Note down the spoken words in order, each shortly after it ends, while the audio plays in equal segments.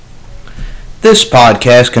This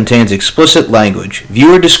podcast contains explicit language.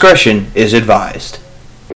 Viewer discretion is advised.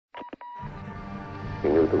 He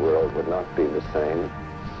knew the world would not be the same.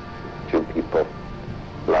 Few people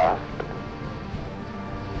laughed.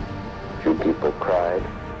 Few people cried.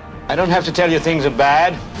 I don't have to tell you things are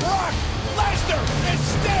bad. Brock Lesnar is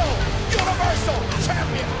still Universal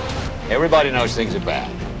Champion. Everybody knows things are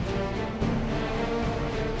bad.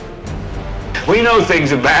 We know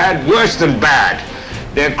things are bad, worse than bad.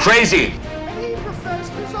 They're crazy. And he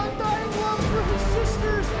professed his undying love for his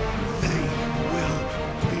sisters. They will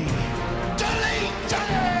be deleted.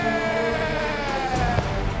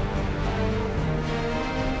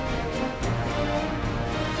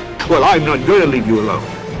 Well, I'm not going to leave you alone.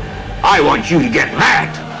 I want you to get mad.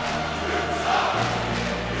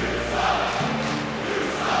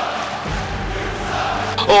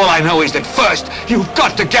 All I know is that first, you've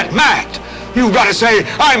got to get mad. You've got to say,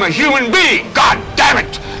 I'm a human being. God damn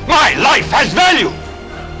it. My life has value.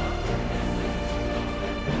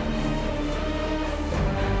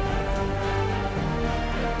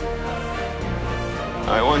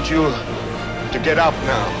 I want you to get up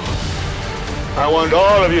now. I want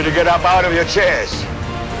all of you to get up out of your chairs.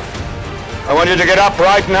 I want you to get up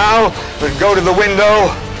right now and go to the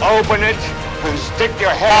window, open it, and stick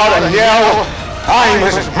your head out and yell, I'm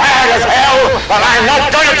as mad as hell, and I'm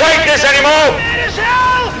not going to take this anymore! Mad as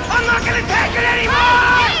hell! I'm not gonna take it anymore!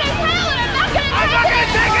 I'm not gonna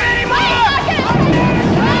take it anymore!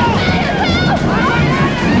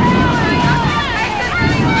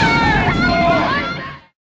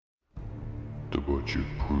 The Butcher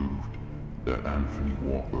proved that Anthony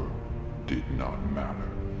Walker did not matter.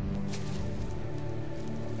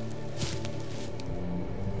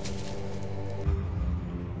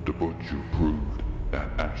 The Butcher proved that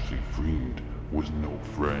Ashley Freed was no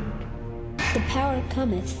friend. The power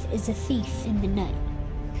cometh is a thief in the night,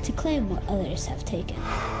 to claim what others have taken.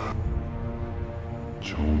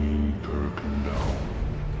 Tony Kirkendall,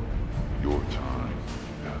 your time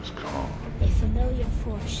has come. A familiar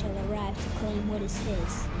force shall arrive to claim what is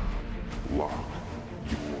his. Lock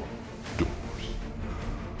your doors.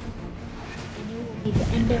 And it will be the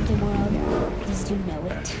end of the world as you know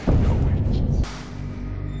it.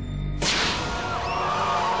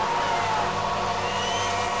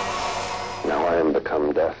 Now I am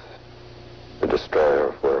become death, the destroyer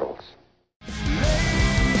of worlds.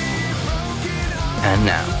 And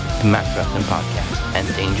now, the Max Wrestling Podcast and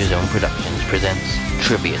Danger Zone Productions presents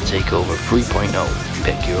Trivia Takeover 3.0,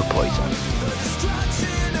 Pick Your Poison.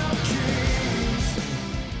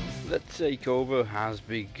 The takeover has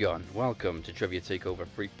begun. Welcome to Trivia Takeover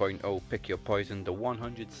 3.0, Pick Your Poison, the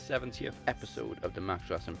 170th episode of the Max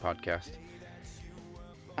Wrestling Podcast.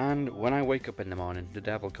 And when I wake up in the morning, the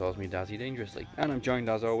devil calls me Dazzy Dangerously. And I'm joined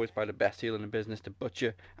as always by the best heel in the business, the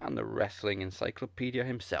Butcher, and the wrestling encyclopedia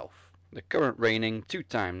himself, the current reigning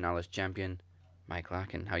two-time Knowledge champion, Mike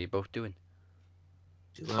Larkin. How you both doing?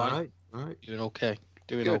 All right. Doing okay.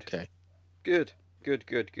 Good. Okay. Good.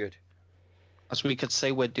 As we could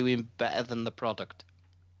say, we're doing better than the product.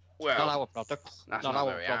 Well, not our product. That's not not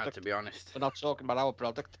our very product. hard, to be honest. We're not talking about our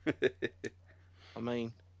product. I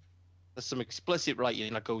mean, there's some explicit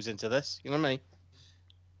writing that goes into this. You know what I mean?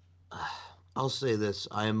 I'll say this.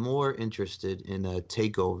 I am more interested in a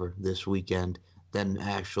takeover this weekend than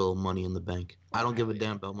actual Money in the Bank. I don't give a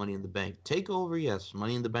damn about Money in the Bank. Takeover, yes.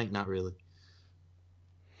 Money in the Bank, not really.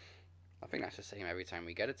 I think that's the same every time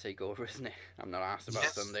we get a takeover, isn't it? I'm not asked about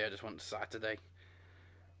Sunday, I just want Saturday.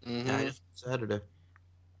 Mm-hmm. Yeah, it's Saturday.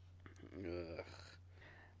 Ugh.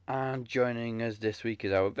 And joining us this week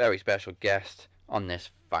is our very special guest on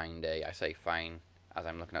this fine day. I say fine as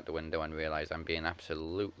I'm looking out the window and realise I'm being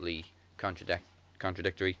absolutely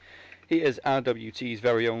contradictory. He is RWT's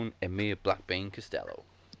very own Emir Blackbane Costello.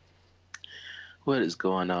 What is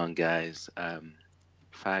going on, guys?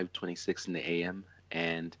 5:26 in the AM,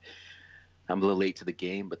 and I'm a little late to the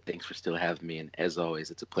game, but thanks for still having me. And as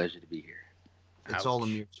always, it's a pleasure to be here. It's all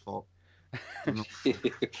Amir's fault.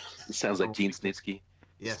 It sounds like Gene Snitsky.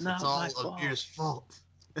 Yes, it's all Amir's fault.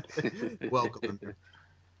 Welcome, Amir.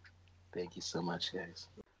 Thank you so much, guys.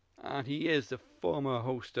 And he is the former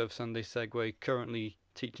host of Sunday Segway, currently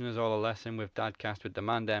teaching us all a lesson with Dadcast with the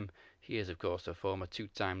Mandem. He is, of course, the former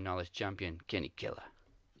two-time Knowledge champion, Kenny Killer.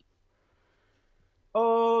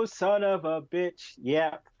 Oh, son of a bitch.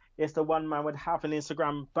 Yep. It's the one man with half an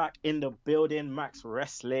Instagram back in the building, Max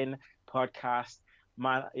Wrestling Podcast.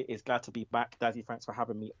 Man, it is glad to be back. Dazzy, thanks for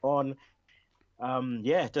having me on.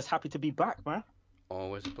 Just happy to be back, man.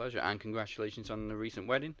 Always a pleasure, and congratulations on the recent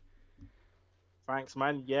wedding. Thanks,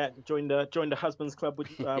 man. Yeah, join the husbands club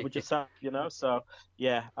with yourself, you know. So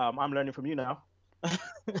yeah, I'm learning from you now.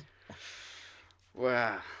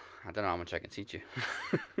 Well, I don't know how much I can teach you.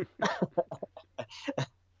 I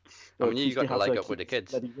Well, mean, you teach got me to how like to up with the keep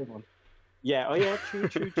this kids. bloody ring on. Yeah, oh yeah, true,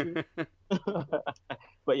 true, true.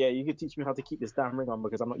 But yeah, you can teach me how to keep this damn ring on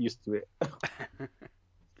because I'm not used to it.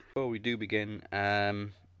 Before we do begin,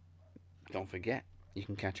 don't forget, you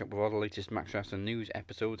can catch up with all the latest Max Wrestling news,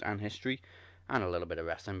 episodes, and history, and a little bit of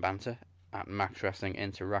wrestling banter at Max Wrestling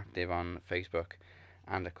Interactive on Facebook,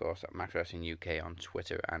 and of course at Max Wrestling UK on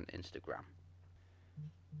Twitter and Instagram.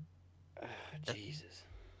 Jesus.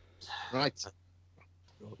 Right.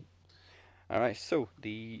 Alright, so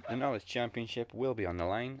the Knowledge Championship will be on the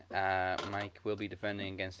line. Mike will be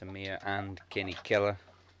defending against Amir and Kenny Killer.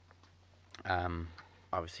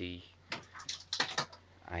 Obviously,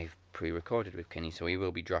 I've pre-recorded with Kenny, so he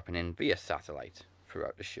will be dropping in via satellite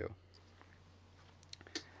throughout the show.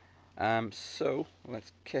 So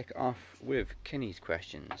let's kick off with Kenny's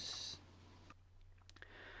questions.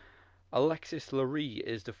 Alexis Lurie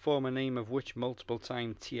is the former name of which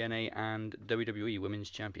multiple-time TNA and WWE Women's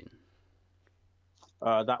Champion?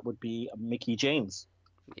 That would be Mickey James.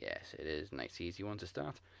 Yes, it is. Nice, easy one to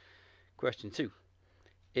start. Question 2.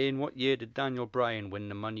 In what year did Daniel Bryan win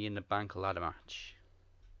the Money in the Bank ladder match?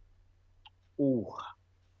 Ooh,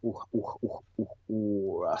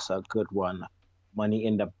 that's a good one. Money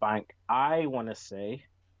in the Bank. I want to say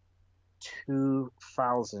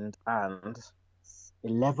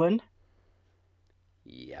 2011.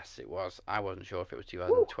 Yes, it was. I wasn't sure if it was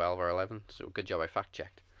 2012 or 11, so good job I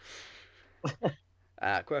fact-checked.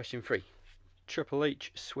 Question 3. Triple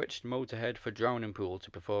H switched Motorhead for Drowning Pool to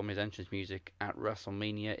perform his entrance music at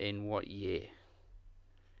WrestleMania in what year?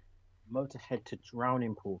 Motorhead to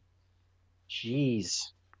Drowning Pool.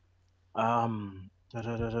 Jeez.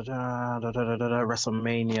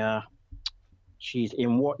 WrestleMania. Jeez,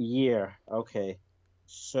 in what year? Okay.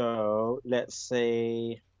 So let's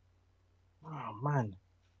say, oh man,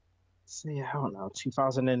 say I don't know,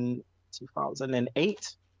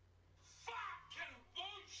 2008.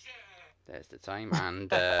 There's the time,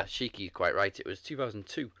 and Shiki's quite right. It was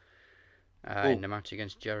 2002 in the match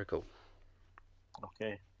against Jericho.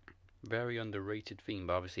 Okay. Very underrated theme,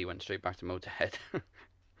 but obviously went straight back to Motorhead.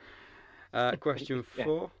 Question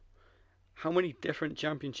 4. How many different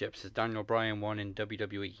championships has Daniel Bryan won in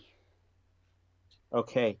WWE?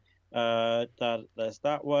 Okay. There's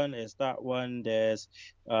that one. There's that one. There's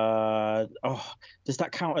does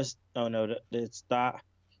that count as? Oh no, there's that.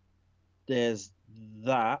 There's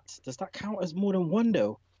that. Does that count as more than one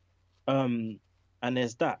though? And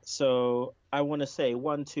there's that. So I want to say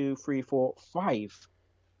 1, 2, 3, 4, 5.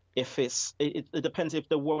 If it depends if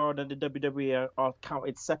the World and the WWE are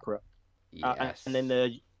counted separate. Yes. And then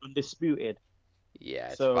the undisputed. Yeah,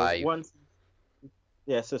 it's so 5.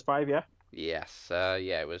 So it's 5, yeah? Yes,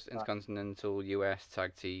 it was Intercontinental, US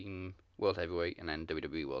Tag Team, World Heavyweight, and then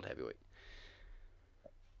WWE World Heavyweight.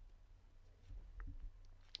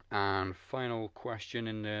 And final question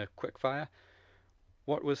in the quickfire.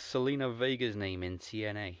 What was Selena Vega's name in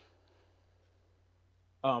TNA?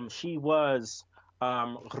 She was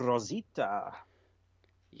Rosita.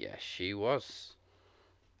 Yes, she was.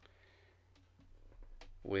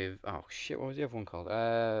 With what was the other one called?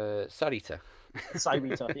 Sarita.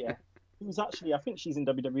 Sarita, yeah. Who's actually, I think she's in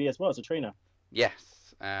WWE as well as a trainer.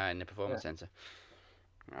 Yes, in the Performance Center.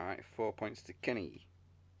 All right, 4 points to Kenny.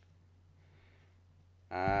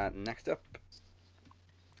 Next up,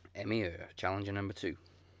 Emir, challenger number 2.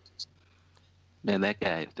 Man, that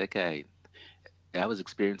guy. I was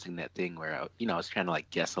experiencing that thing where I was trying to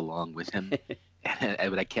guess along with him,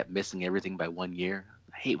 but I kept missing everything by 1 year.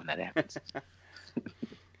 I hate when that happens.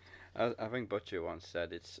 I think Butcher once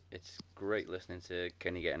said it's great listening to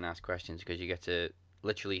Kenny getting asked questions because you get to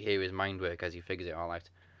literally hear his mind work as he figures it all out.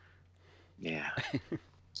 Yeah.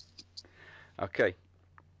 Okay.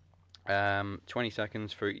 20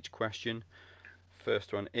 seconds for each question.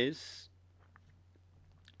 First one is,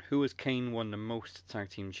 who has Kane won the most tag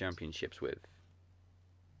team championships with?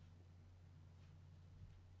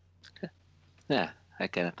 Yeah, I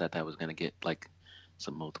kind of thought that was going to get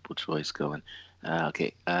some multiple choice going.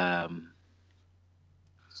 Okay. Yeah.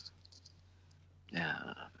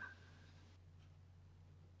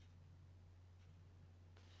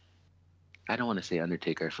 I don't want to say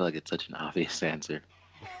Undertaker. I feel like it's such an obvious answer.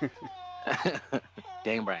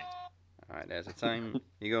 Daniel Bryan. All right, there's a time.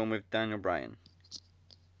 You're going with Daniel Bryan.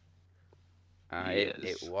 Yes.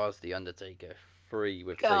 It was The Undertaker. 3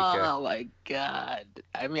 with Taker. Oh my God!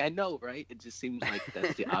 I mean, I know, right? It just seems like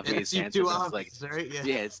that's the obvious answer. Too obvious, right?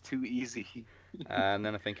 Yeah, it's too easy. And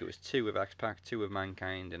then I think it was 2 with X-Pac, 2 with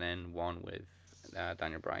Mankind, and then 1 with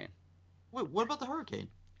Daniel Bryan. Wait, what about the Hurricane?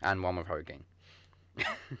 And 1 with Hurricane.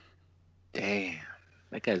 Damn.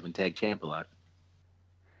 That guy's been tag champ a lot.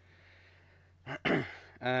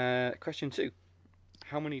 Question 2.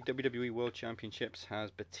 How many WWE World Championships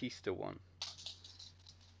has Batista won?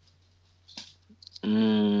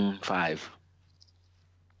 5.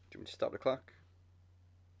 Do you want me to stop the clock?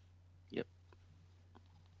 Yep.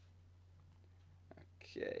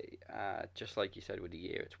 Okay. Just like you said with the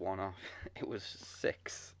year, it's one off. It was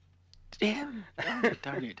 6. Damn.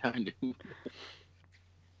 Darn it.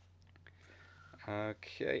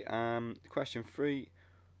 Okay. Question 3.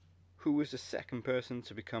 Who was the second person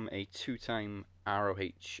to become a 2-time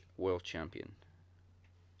ROH World Champion?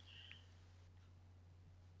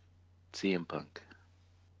 CM Punk.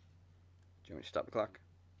 Do you want me to stop the clock?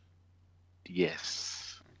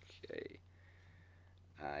 Yes. Okay.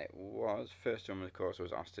 It was first one, of course,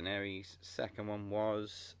 was Austin Aries. Second one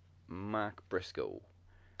was Mark Briscoe.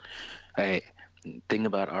 Hey, thing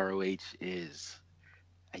about ROH is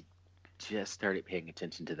I just started paying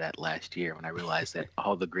attention to that last year when I realized that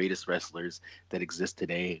all the greatest wrestlers that exist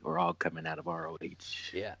today are all coming out of ROH.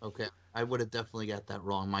 Yeah. Okay. I would have definitely got that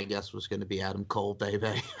wrong. My guess was going to be Adam Cole,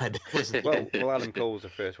 baby. well, Adam Cole was the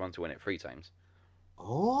first one to win it 3 times.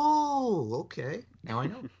 Oh, okay. Now I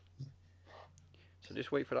know. So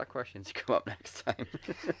just wait for that question to come up next time.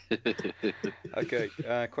 Okay,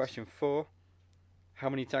 question 4. How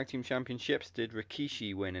many tag team championships did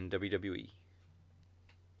Rikishi win in WWE?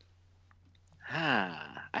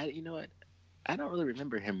 You know what? I don't really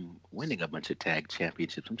remember him winning a bunch of tag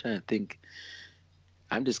championships. I'm trying to think.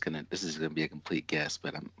 This is gonna be a complete guess,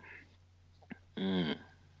 but I'm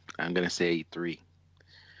gonna say 3.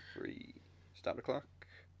 3. Stop the clock.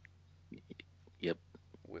 Yep.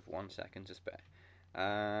 With 1 second to spare.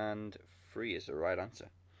 And 3 is the right answer.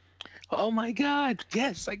 Oh my God!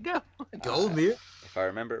 Yes, I got one. Go, Mir. If I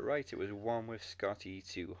remember it right, it was 1 with Scotty,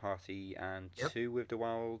 2 Hottie, and 2 with the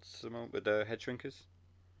with the head shrinkers.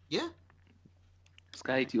 Yeah.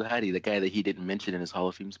 Scotty 2 Hotty, the guy that he didn't mention in his Hall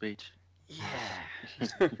of Fame speech.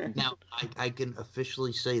 Yeah. Now, I can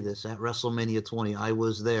officially say this. At WrestleMania 20, I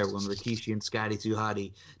was there when Rikishi and Scotty 2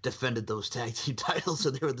 Hotty defended those tag team titles, so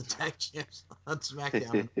they were the tag champs on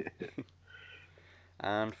SmackDown.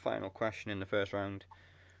 And final question in the first round.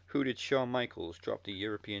 Who did Shawn Michaels drop the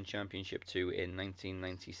European Championship to in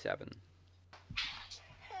 1997?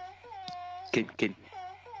 Can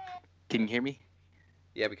you hear me?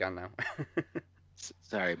 Yeah, we can now.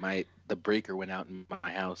 Sorry, the breaker went out in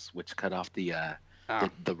my house, which cut off the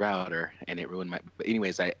router, and it ruined my. But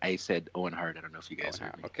anyways, I said Owen Hart. I don't know if you guys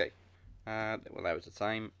heard me. Okay. Well, that was the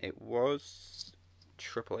time. It was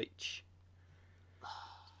Triple H.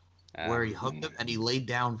 Where he hugged him and he laid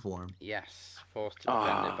down for him. Yes, forced to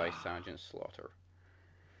defend it by Sergeant Slaughter.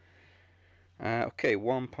 Okay,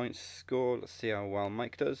 1 point score. Let's see how well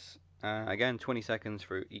Mike does. Again, 20 seconds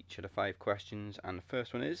for each of the 5 questions, and the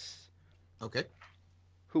first one is... Okay.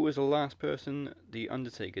 Who was the last person The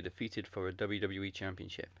Undertaker defeated for a WWE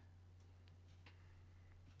Championship?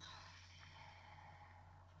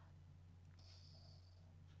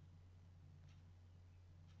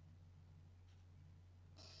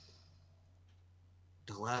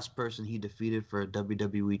 The last person he defeated for a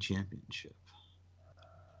WWE Championship.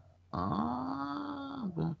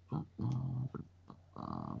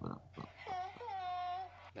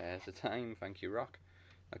 There's the time. Thank you, Rock.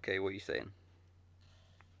 Okay, what are you saying?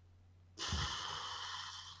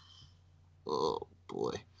 Oh,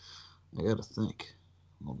 boy. I gotta think.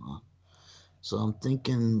 Hold on. So I'm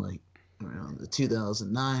thinking, like, around the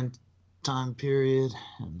 2009 time period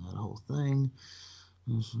and that whole thing.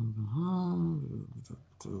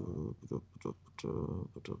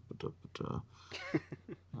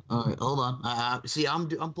 All right, hold on. See, I'm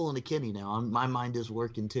pulling a Kenny now. My mind is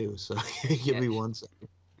working too. So give me 1 second.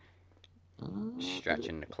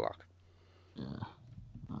 Stretching the clock. Yeah.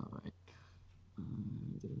 All right.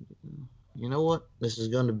 You know what? This is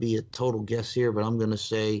going to be a total guess here, but I'm going to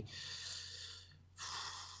say.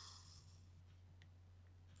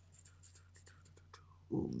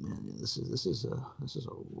 Oh man, this is a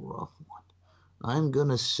rough one. I'm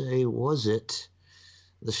gonna say, was it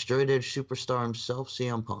the straight edge superstar himself,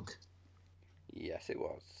 CM Punk? Yes, it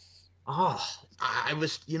was. I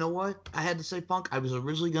was, you know what? I had to say Punk. I was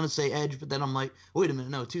originally going to say Edge, but then I'm like, wait a minute,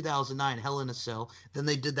 no, 2009, Hell in a Cell. Then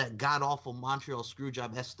they did that god-awful Montreal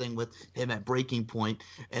Screwjob-esque thing with him at Breaking Point.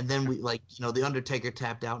 And then we, The Undertaker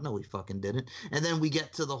tapped out. No, he fucking didn't. And then we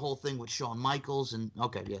get to the whole thing with Shawn Michaels. And,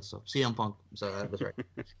 okay, yeah, so CM Punk. So that was right.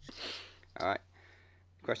 All right.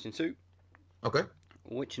 Question 2. Okay.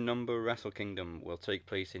 Which number Wrestle Kingdom will take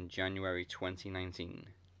place in January 2019?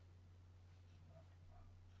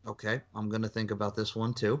 Okay, I'm going to think about this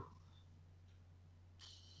one too.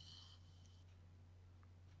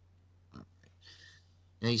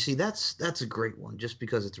 Now you see that's a great one just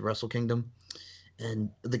because it's Wrestle Kingdom, and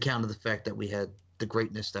the count of the fact that we had the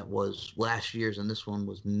greatness that was last year's and this one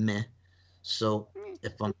was meh. So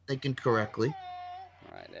if I'm thinking correctly,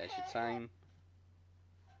 All right, there's your time.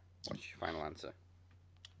 What's your final answer?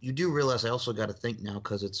 you do realize I also got to think now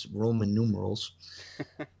because it's Roman numerals.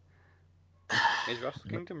 Is Wrestle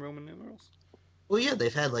Kingdom Roman numerals? Well, yeah,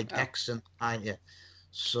 they've had like X and I. Yeah.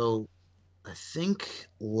 So I think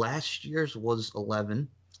last year's was 11.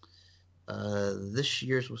 This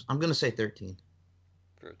year's was, I'm gonna say 13.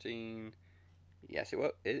 13. Yes, it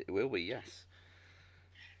will. It will be. Yes.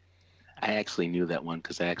 I actually knew that one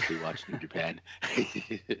because I actually watched New Japan.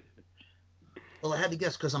 Well, I had to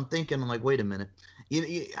guess because I'm thinking, I'm like, wait a minute.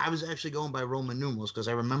 I was actually going by Roman numerals because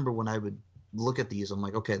I remember when I would look at these, I'm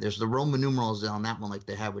like, okay, there's the Roman numerals on that one, like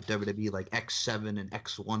they have with WWE, like X7 and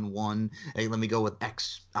X11. Hey, let me go with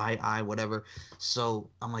XII, whatever. So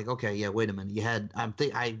I'm like, okay, yeah, wait a minute.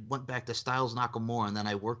 I went back to Styles Nakamura and then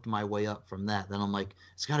I worked my way up from that. Then I'm like,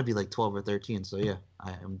 it's got to be like 12 or 13. So yeah,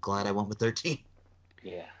 I'm glad I went with 13.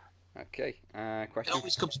 Yeah. Okay. Question. It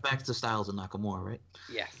always comes back to Styles and Nakamura, right?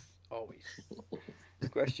 Yes, always.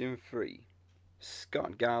 Question 3.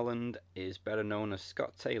 Scott Garland is better known as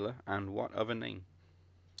Scott Taylor, and what other name?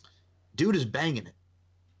 Dude is banging it.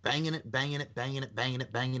 Banging it, banging it, banging it, banging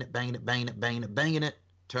it, banging it, banging it, banging it, banging it, banging it.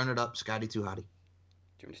 Turn it up, Scotty Too Hottie. Do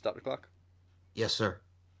you want me to stop the clock? Yes, sir.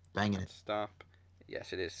 Banging it. Stop.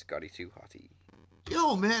 Yes, it is Scotty Too Hottie.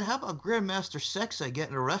 Yo, man, how about Grandmaster Sexay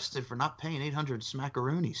getting arrested for not paying 800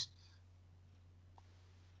 smackaroonies?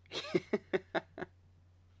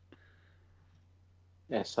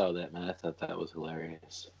 Yeah, I saw that, man. I thought that was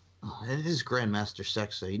hilarious. Oh, it is Grandmaster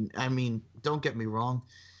Sexay. I mean, don't get me wrong.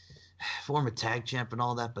 Former tag champ and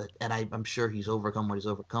all that, and I'm sure he's overcome what he's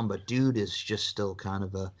overcome, but dude is just still kind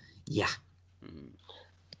of a, yeah.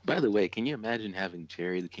 By the way, can you imagine having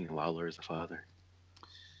Jerry the King Lawler as a father?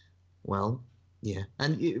 Well, yeah.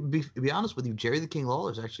 And be honest with you, Jerry the King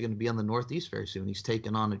Lawler is actually going to be on the Northeast very soon. He's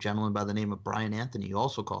taking on a gentleman by the name of Brian Anthony, who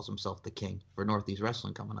also calls himself the King for Northeast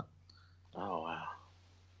Wrestling coming up. Oh, wow.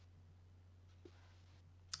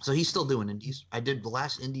 So he's still doing indies. I did the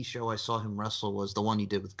last indie show I saw him wrestle was the one he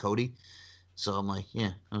did with Cody. So I'm like,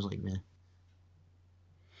 yeah. I was like, man.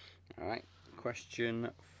 All right. Question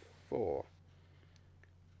 4.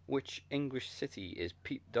 Which English city is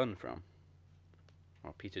Pete Dunne from?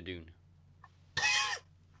 Or Peter Dunne?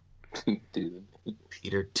 Dude.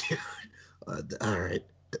 Peter Dunne. All right.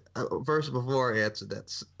 First, before I answer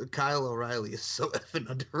that, Kyle O'Reilly is so effing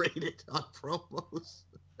underrated on promos.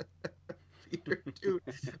 Peter Dunne.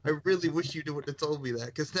 I really wish you would have told me that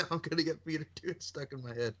because now I'm going to get Peter Dunne stuck in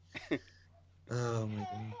my head. Oh, my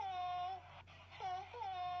God.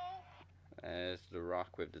 There's The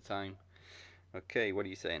Rock with the time. Okay, what are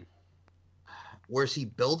you saying? Where's he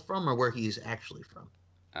billed from or where he's actually from?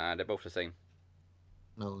 They're both the same.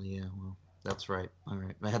 Oh, yeah, well, that's right. All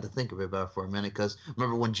right. I had to think about it for a minute because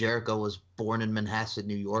remember when Jericho was born in Manhasset,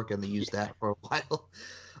 New York, and they used that for a while?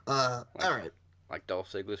 All right. Like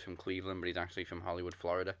Dolph Ziggler's from Cleveland, but he's actually from Hollywood,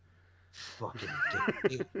 Florida. Fucking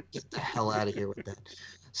get the hell out of here with that.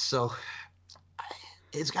 So,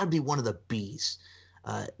 it's got to be one of the B's.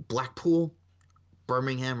 Blackpool,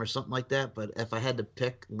 Birmingham, or something like that. But if I had to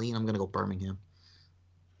pick lean, I'm going to go Birmingham.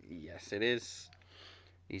 Yes, it is.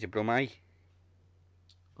 He's a Bromai.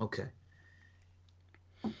 Okay.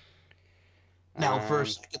 Now, for a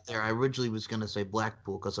second there, I originally was going to say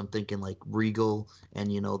Blackpool because I'm thinking like Regal and,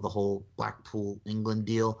 the whole Blackpool, England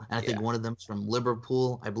deal. And I think one of them's from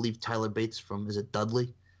Liverpool. I believe Tyler Bates from, is it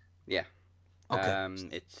Dudley? Yeah. Okay.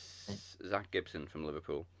 It's Zach Gibson from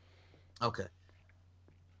Liverpool. Okay.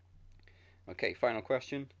 Okay, final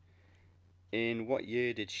question. In what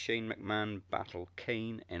year did Shane McMahon battle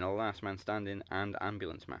Kane in a Last Man Standing and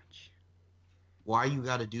ambulance match? Why you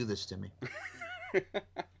got to do this to me?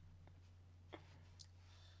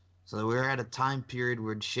 So we're at a time period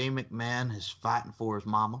where Shane McMahon is fighting for his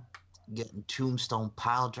mama, getting Tombstone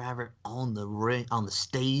Piledriver on the ring, on the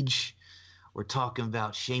stage. We're talking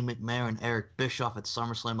about Shane McMahon and Eric Bischoff at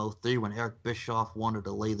SummerSlam 03 when Eric Bischoff wanted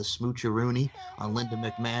to lay the smoocheroonie on Linda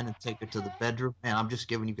McMahon and take her to the bedroom. And I'm just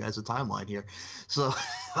giving you guys a timeline here. So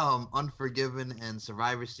Unforgiven and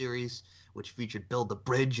Survivor Series, which featured Build the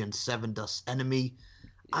Bridge and Seven Dust Enemy. Yeah.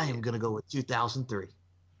 I am going to go with 2003.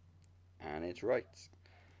 And it's right.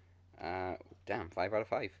 Damn, 5 out of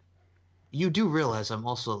 5. You do realize I'm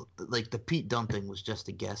also like the Pete Dunne thing was just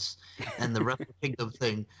a guess, and the Wrestle Kingdom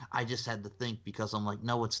thing I just had to think because I'm like,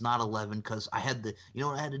 no, it's not 11 because I had to. You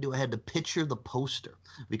know what I had to do? I had to picture the poster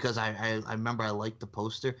because I remember I liked the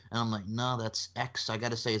poster, and I'm like, no, that's X. I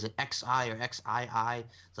got to say, is it XI or XII?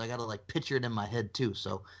 So I got to like picture it in my head too.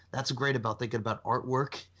 So that's great about thinking about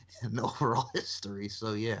artwork and overall history.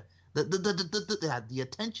 So yeah, the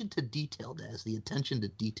attention to detail, Daz, the attention to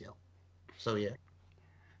detail. So yeah.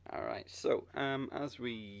 All right. So, as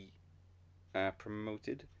we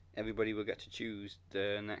promoted, everybody will get to choose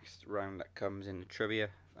the next round that comes in the trivia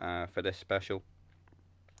for this special.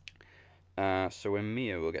 So,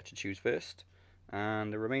 Mia will get to choose first,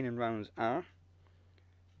 and the remaining rounds are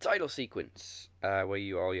title sequence, where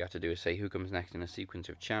all you have to do is say who comes next in a sequence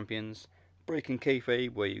of champions. Breaking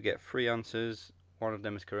kayfabe, where you get 3 answers. One of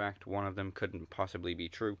them is correct. One of them couldn't possibly be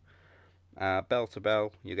true. Bell to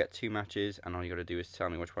bell, you get 2 matches, and all you got to do is tell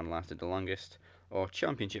me which one lasted the longest. Or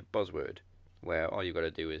championship buzzword, where all you got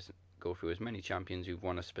to do is go through as many champions who've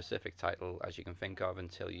won a specific title as you can think of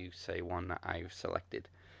until you say one that I've selected.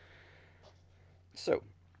 So,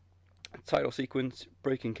 title sequence,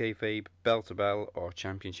 breaking kayfabe, bell to bell, or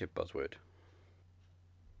championship buzzword.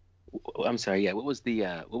 I'm sorry. Yeah, what was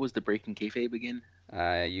the breaking kayfabe again?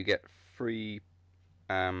 You get 3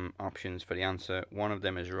 options for the answer. One of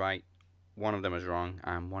them is right, one of them is wrong,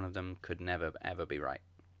 and one of them could never ever be right.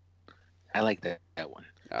 I like that one.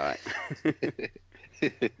 All right.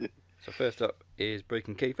 So first up is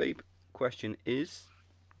breaking kayfabe. Question is: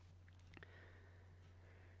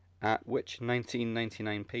 at which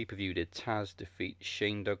 1999 pay-per-view did Taz defeat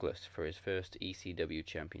Shane Douglas for his first ECW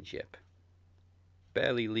championship?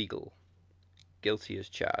 Barely legal, guilty as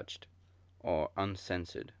charged, or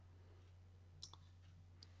uncensored?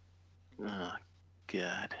 Oh,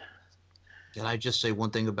 God. Can I just say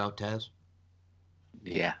one thing about Taz?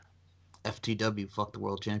 Yeah. FTW, fuck the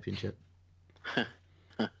World Championship.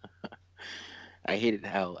 I hated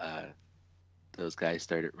how those guys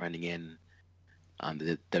started running in on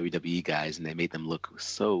the WWE guys, and they made them look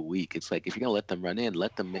so weak. It's like, if you're gonna let them run in,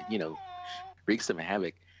 let them, wreak some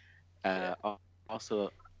havoc.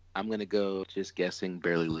 Also, I'm gonna go just guessing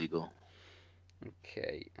barely legal.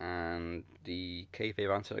 Okay, and the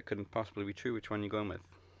kayfabe answer that couldn't possibly be true. Which one are you going with?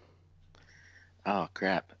 Oh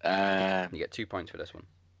crap! You get 2 points for this one.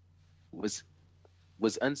 Was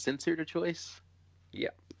uncensored a choice? Yeah,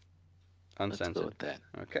 uncensored. Let's go with that.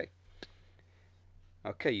 Okay.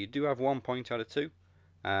 Okay, you do have 1 point out of 2.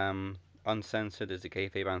 Uncensored is the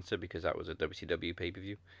kayfabe answer because that was a WCW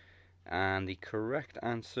pay-per-view, and the correct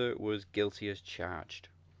answer was guilty as charged.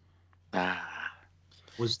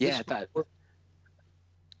 Was this I thought. Before,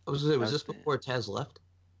 was this before Taz left?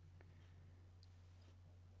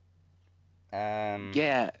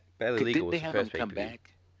 Yeah. Barely Legal was they the have first him come pay-per-view. back?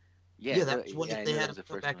 Yeah, that was when I they know had that was him the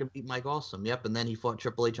come first back one. and beat Mike Awesome. Yep, and then he fought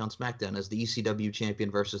Triple H on SmackDown as the ECW champion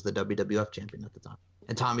versus the WWF champion at the time.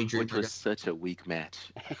 And Tommy Dreamer. Which was such a weak match.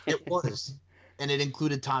 It was. And it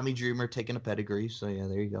included Tommy Dreamer taking a pedigree. So, yeah,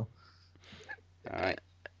 there you go. All right.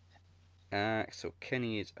 So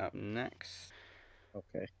Kenny is up next.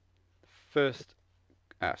 Okay. The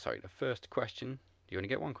first question. You only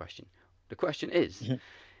get one question. The question is: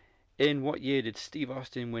 in what year did Steve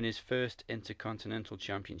Austin win his first Intercontinental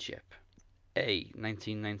Championship? A.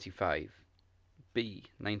 1995, B.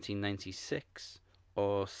 1996,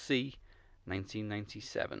 or C.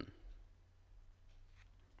 1997?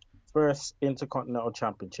 First Intercontinental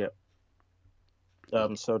Championship.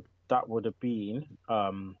 So that would have been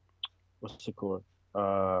what's it called?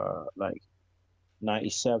 Like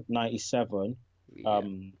 97. Yeah.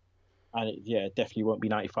 And it definitely won't be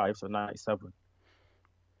 95. So 97.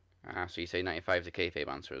 So you say 95 is a kayfabe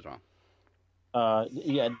answer as well.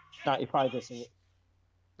 95 is it.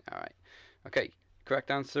 All right. Okay.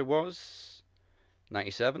 Correct answer was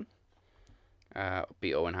 97.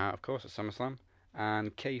 Beat Owen Hart, of course, at SummerSlam.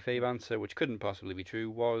 And kayfabe answer, which couldn't possibly be true,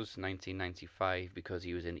 was 1995 because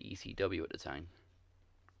he was in ECW at the time.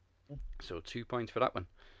 So 2 points for that one.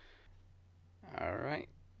 All right.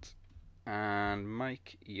 And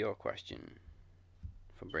Mike, your question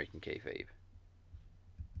for breaking kayfabe.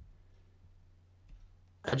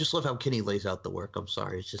 I just love how Kenny lays out the work. I'm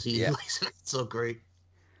sorry. It's just he lays it out so great.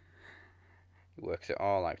 He works it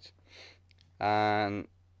all out. And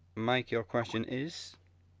Mike, your question is: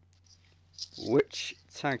 which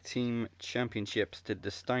tag team championships did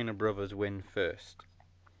the Steiner brothers win first?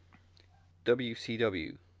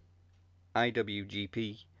 WCW,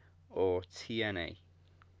 IWGP, or TNA?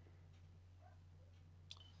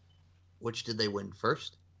 Which did they win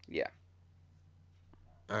first? Yeah.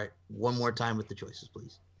 All right. One more time with the choices,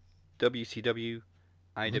 please. WCW,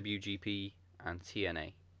 IWGP, and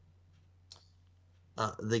TNA.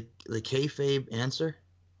 The kayfabe answer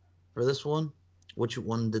for this one. Which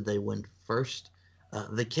one did they win first?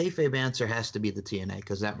 The kayfabe answer has to be the TNA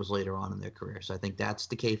because that was later on in their career. So I think that's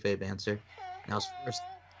the kayfabe answer. Now, as far as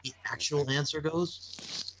the actual answer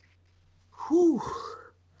goes, whew,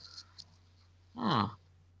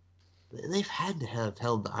 they've had to have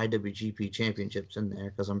held the IWGP championships in there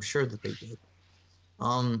because I'm sure that they did.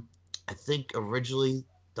 I think originally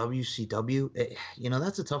WCW.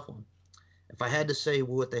 That's a tough one. If I had to say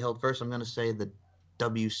what they held first, I'm going to say the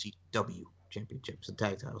WCW championships, the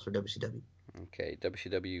tag titles for WCW. Okay,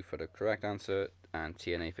 WCW for the correct answer, and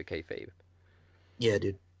TNA for kayfabe. Yeah,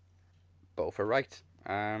 dude. Both are right.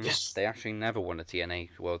 Yes. They actually never won the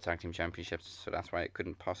TNA World Tag Team Championships, so that's why it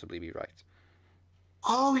couldn't possibly be right.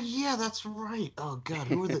 Oh, yeah, that's right. Oh, God,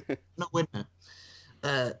 who are the... No, wait a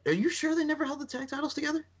minute. Are you sure they never held the tag titles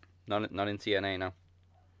together? Not in TNA, no.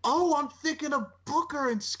 Oh, I'm thinking of Booker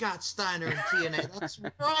and Scott Steiner in TNA. That's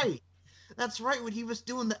right. That's right. When he was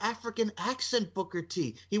doing the African accent Booker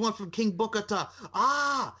T, he went from King Booker to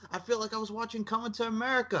I feel like I was watching Coming to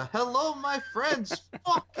America. Hello, my friends.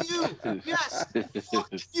 Fuck you. Yes.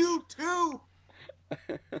 Fuck you too.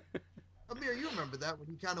 Amir, you remember that when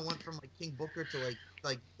he kind of went from like King Booker to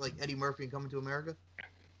like Eddie Murphy in Coming to America?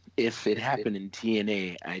 If it happened in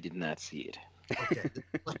TNA, I did not see it. Okay.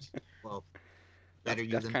 Well, better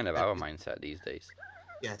that's kind of our mindset these days.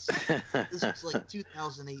 Yes. This was like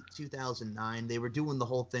 2008, 2009. They were doing the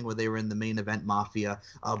whole thing where they were in the main event mafia.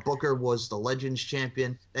 Booker was the Legends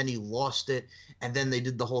champion. Then he lost it. And then they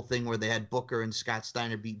did the whole thing where they had Booker and Scott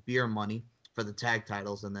Steiner beat Beer Money for the tag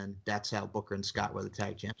titles. And then that's how Booker and Scott were the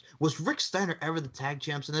tag champs. Was Rick Steiner ever the tag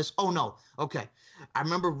champs in this? Oh, no. Okay. I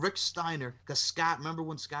remember Rick Steiner because Scott, remember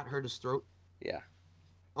when Scott hurt his throat? Yeah.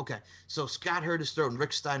 Okay. So Scott hurt his throat and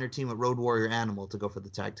Rick Steiner teamed with Road Warrior Animal to go for the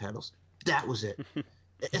tag titles. That was it.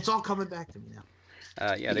 It's all coming back to me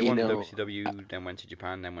now. Yeah, they won WCW, then went to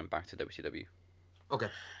Japan, then went back to WCW. Okay.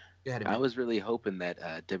 I was really hoping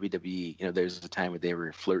that WWE, there's a time where they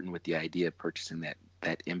were flirting with the idea of purchasing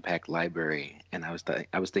that Impact library, and I was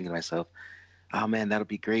thinking to myself, oh man, that'll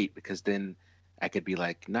be great because then I could be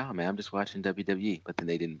like, nah, man, I'm just watching WWE, but then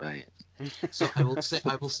they didn't buy it. So I will say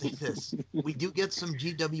this: we do get some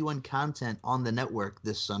GWN content on the network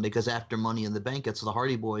this Sunday because after Money in the Bank, it's the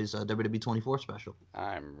Hardy Boys WWE 24 special.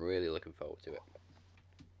 I'm really looking forward to it.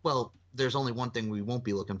 Well, there's only one thing we won't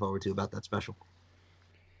be looking forward to about that special.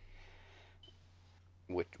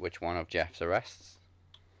 Which one of Jeff's arrests?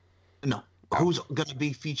 No, who's going to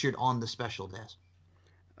be featured on the special, Daz?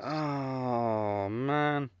 Oh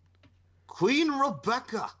man, Queen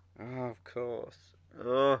Rebecca. Oh, of course.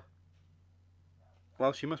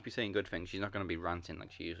 Well, she must be saying good things. She's not going to be ranting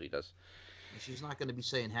like she usually does. She's not going to be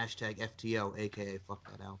saying hashtag FTO, aka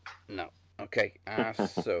fuck that out. No. Okay,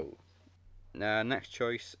 so next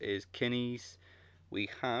choice is Kinney's. We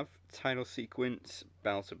have title sequence,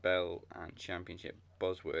 bell to bell, and championship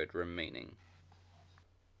buzzword remaining.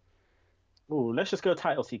 Ooh, let's just go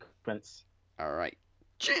title sequence. All right.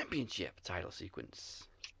 Championship title sequence.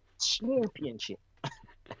 Championship.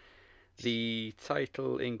 The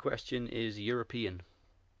title in question is European.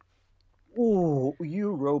 Ooh,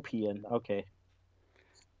 European. Okay.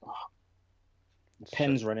 Oh,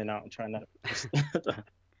 pen's running out. I'm trying to.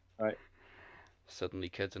 All right. Suddenly,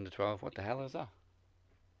 kids under 12. What the hell is that?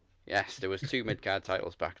 Yes, there was 2 mid-card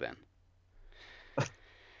titles back then.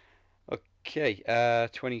 Okay,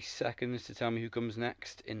 20 seconds to tell me who comes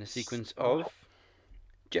next in the sequence of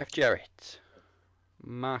Jeff Jarrett,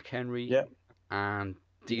 Mark Henry, and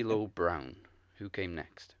D'Lo Brown. Who came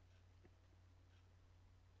next?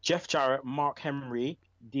 Jeff Jarrett, Mark Henry,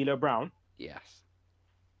 D'Lo Brown. Yes.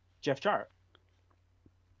 Jeff Jarrett.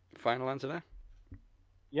 Final answer there?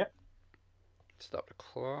 Yep. Stop the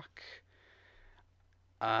clock.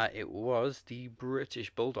 It was the British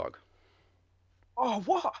Bulldog. Oh,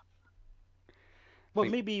 what? Well,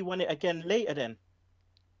 maybe he won it again later then,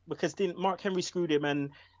 because didn't Mark Henry screwed him and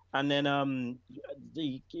then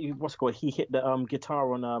he hit the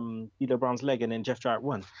guitar on D'Lo Brown's leg and then Jeff Jarrett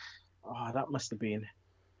won. Oh, that must have been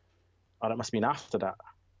after that.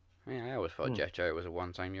 Yeah, I always thought Jeff Jarrett was a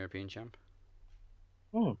one-time European champ.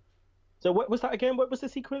 So what was that again? What was the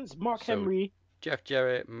sequence? Henry. Jeff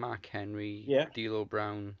Jarrett, Mark Henry, D'Lo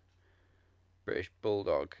Brown, British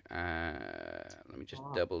Bulldog. Let me just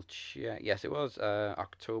double check. Yes, it was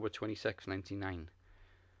October 26, 1999.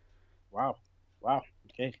 Wow.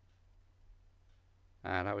 Okay.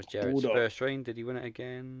 That was Jarrett's first reign. Did he win it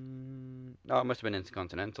again? No, it must have been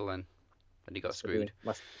Intercontinental then. And he got screwed.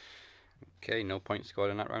 Okay, no points scored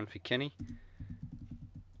in that round for Kenny.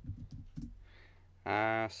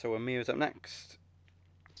 So Amir's up next.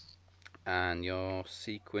 And your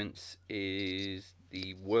sequence is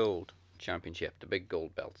the World Championship, the big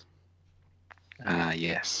gold belt.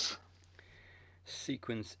 Yes.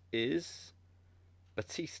 Sequence is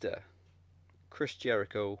Batista, Chris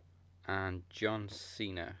Jericho, and John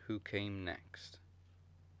Cena. Who came next?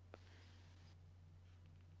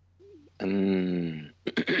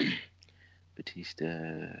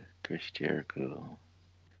 Batista, Chris Jericho,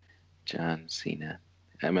 John Cena.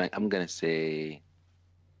 I'm gonna say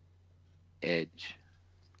Edge.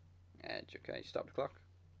 Edge. Okay, stop the clock.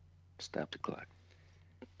 Stop the clock.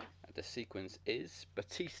 The sequence is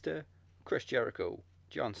Batista, Chris Jericho,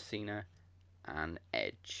 John Cena, and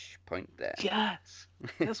Edge. Point there. Yes,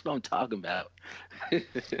 that's what I'm talking about.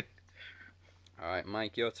 All right,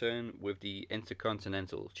 Mike, your turn with the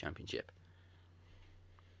Intercontinental Championship.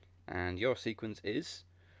 And your sequence is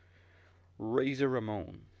Razor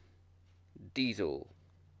Ramon, Diesel,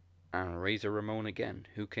 and Razor Ramon again.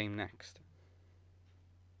 Who came next?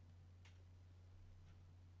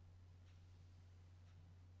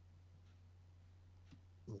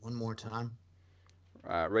 One more time.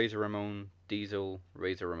 Razor Ramon, Diesel,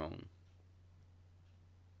 Razor Ramon.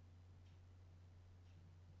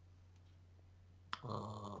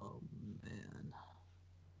 Oh, man.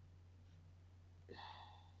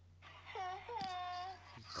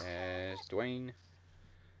 There's Dwayne.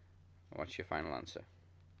 What's your final answer?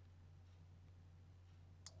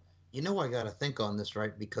 You know I got to think on this,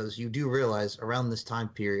 right? Because you do realize around this time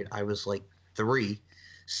period I was like 3,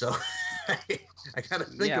 so I got to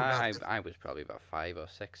think about it. I was probably about 5 or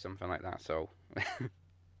 6, something like that. So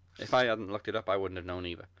if I hadn't looked it up, I wouldn't have known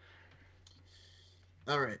either.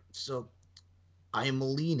 All right, so I am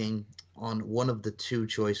leaning on one of the two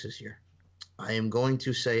choices here. I am going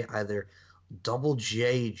to say either Double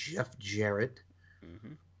J Jeff Jarrett,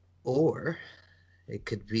 or it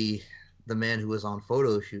could be the man who was on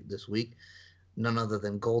photo shoot this week, none other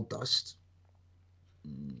than Goldust.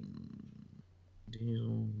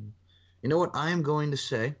 You know what I am going to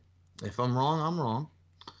say? If I'm wrong, I'm wrong.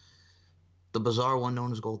 The bizarre one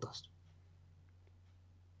known as Goldust.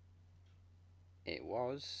 It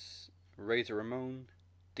was Razor Ramon,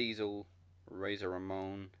 Diesel, Razor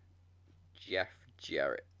Ramon, Jeff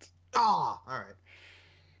Jarrett. Ah, all right.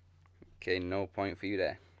 Okay, no point for you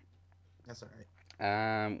there. That's all right.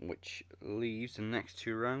 Which leaves the next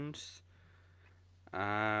 2 rounds.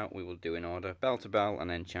 We will do in order: bell to bell and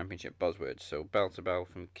then championship buzzwords. So bell to bell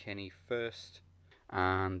from Kenny first,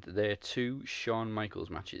 and they're 2 Shawn Michaels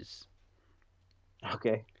matches.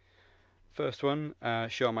 Okay. First one,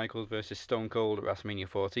 Shawn Michaels versus Stone Cold at WrestleMania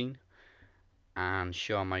 14, and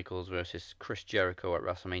Shawn Michaels versus Chris Jericho at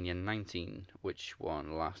WrestleMania 19. Which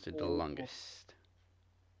one lasted the longest?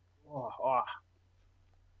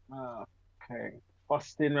 Okay.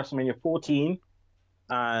 Austin WrestleMania 14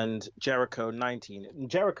 and Jericho 19.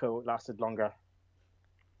 Jericho lasted longer.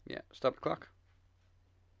 Yeah, stop the clock.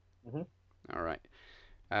 All right.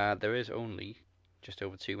 There is only just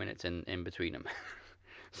over 2 minutes in between them.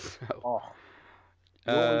 So,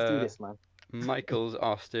 you always do this, man. Michaels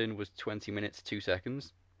Austin was 20 minutes 2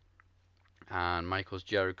 seconds, and Michaels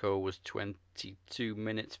Jericho was 22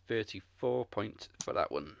 minutes 34 points for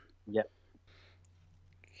that one. Yep.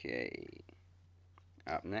 Okay.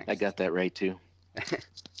 Up next. I got that right too.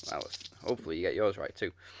 Well, hopefully you get yours right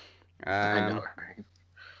too. I know, right?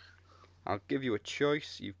 I'll give you a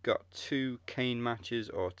choice. You've got 2 Kane matches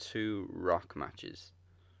or 2 Rock matches.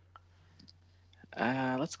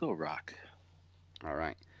 Let's go Rock. All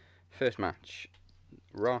right. First match: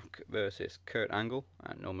 Rock versus Kurt Angle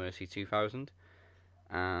at No Mercy 2000,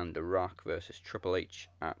 and The Rock versus Triple H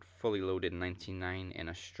at Fully Loaded 99 in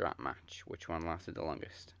a strap match. Which one lasted the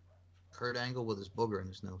longest? Kurt Angle with his booger in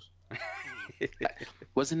his nose.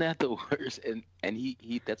 Wasn't that the worst? And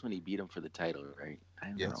he that's when he beat him for the title, right? I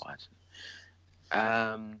remember watching.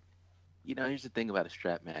 Here's the thing about a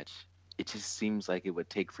strap match. It just seems like it would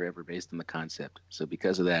take forever based on the concept. So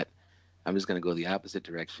because of that, I'm just going to go the opposite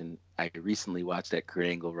direction. I recently watched that Kurt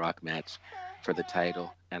Angle Rock match for the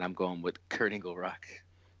title, and I'm going with Kurt Angle Rock.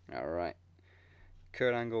 All right.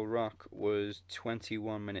 Kurt Angle Rock was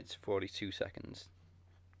 21 minutes 42 seconds.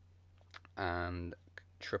 And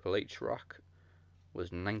Triple H Rock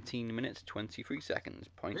was 19 minutes 23 seconds.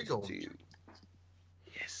 Points to you.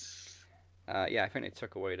 Yes. I think they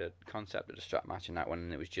took away the concept of the strap match in that one,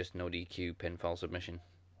 and it was just no DQ pinfall submission.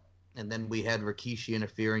 And then we had Rikishi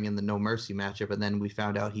interfering in the No Mercy matchup, and then we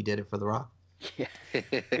found out he did it for The Rock. Yeah.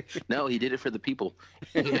 No, he did it for the people.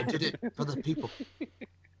 Yeah, did it for the people.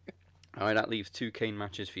 All right, that leaves 2 Kane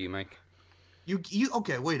matches for you, Mike. You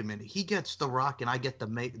okay? Wait a minute. He gets The Rock, and I get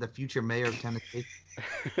the future mayor of Tennessee.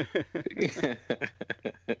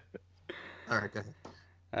 All right, go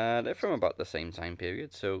ahead. They're from about the same time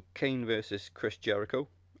period. So Kane versus Chris Jericho,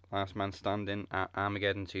 Last Man Standing at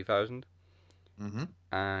Armageddon 2000,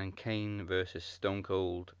 and Kane versus Stone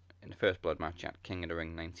Cold in the First Blood match at King of the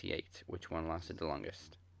Ring 98. Which one lasted the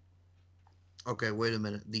longest? Okay, wait a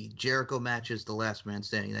minute. The Jericho match is the Last Man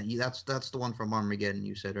Standing. That's the one from Armageddon.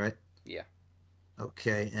 You said, right? Yeah.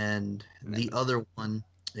 Okay, and the other one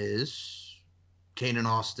is Kane and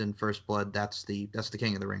Austin, First Blood. That's the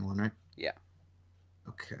King of the Ring one, right? Yeah.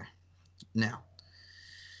 Okay. Now,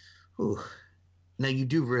 now you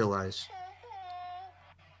do realize.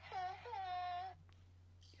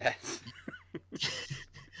 Yes.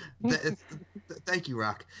 Thank you,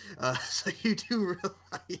 Rock. So you do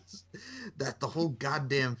realize that the whole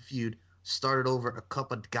goddamn feud started over a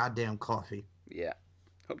cup of goddamn coffee. Yeah.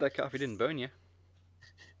 Hope that coffee didn't burn you.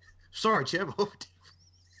 Sorry, Chip. What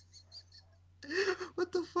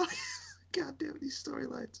the fuck? Goddamn these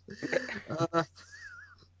storylines.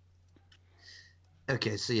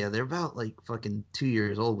 Okay, so yeah, they're about like fucking 2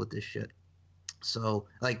 years old with this shit. So,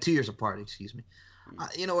 like 2 years apart, excuse me.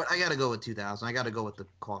 You know what? I gotta go with 2000. I gotta go with the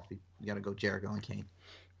coffee. You gotta go Jericho and Kane.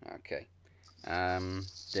 Okay.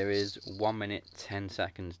 There is 1 minute 10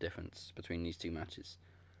 seconds difference between these two matches.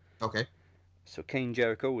 Okay. So Kane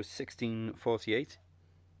Jericho was 16:48,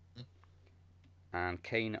 and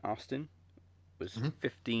Kane Austin was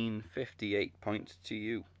 15:58 points to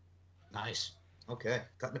you. Nice. Okay,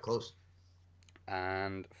 cutting it close.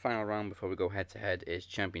 And final round before we go head to head is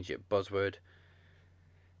Championship Buzzword.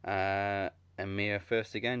 Amir,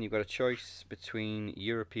 first again, you've got a choice between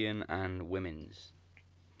European and women's.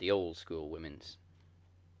 The old school women's.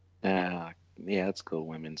 Yeah, let's go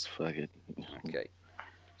women's. Fuck it. Okay.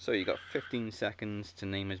 So you got 15 seconds to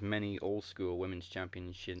name as many old school women's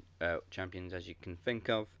champions as you can think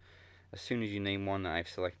of. As soon as you name one that I've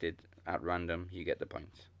selected at random, you get the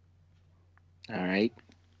point. All right.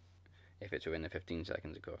 If it's within the 15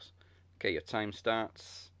 seconds, of course. Okay, your time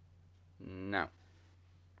starts now.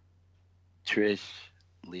 Trish,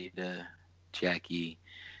 Lita, Jackie,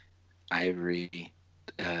 Ivory,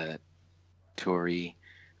 Tori,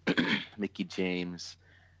 Mickey James.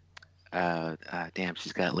 Damn,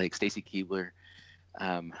 she's got legs. Stacy Keibler.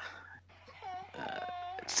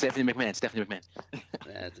 Stephanie McMahon.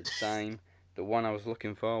 There's the time. The one I was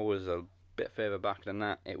looking for was a bit further back than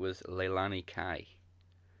that. It was Leilani Kai.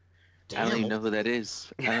 I don't even know who that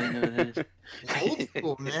is. Old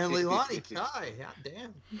school, man. Leilani Kai. God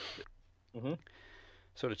damn.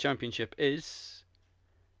 So the championship is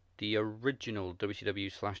the original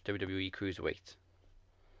WCW/WWE Cruiserweight.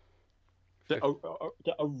 The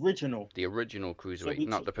original. The original Cruiserweight,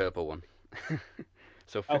 not the purple one.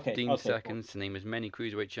 So 15 seconds to name as many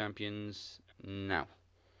Cruiserweight champions now.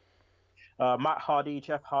 Matt Hardy,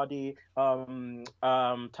 Jeff Hardy, Tasha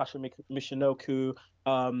Michinoku,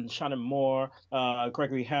 Shannon Moore,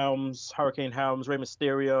 Gregory Helms, Hurricane Helms, Rey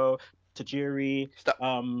Mysterio, Tajiri. Stop.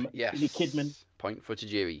 Yes. Billy Kidman. Point for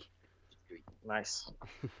Tajiri. Nice.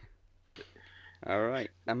 All right.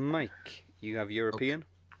 And Mike, you have European. Okay.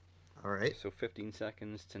 All right. So 15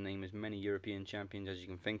 seconds to name as many European champions as you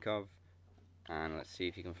can think of. And let's see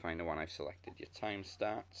if you can find the one I've selected. Your time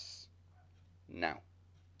starts now.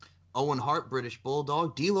 Owen Hart, British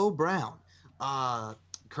Bulldog, D'Lo Brown,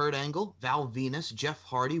 Kurt Angle, Val Venus, Jeff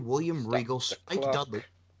Hardy, William Regal, Spike Dudley.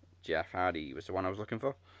 Jeff Hardy was the one I was looking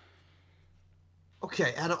for.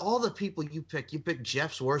 Okay, out of all the people you picked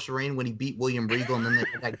Jeff's worst reign when he beat William Regal, and then they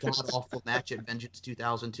had that god-awful match at Vengeance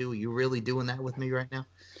 2002. Are you really doing that with me right now?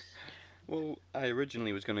 Well, I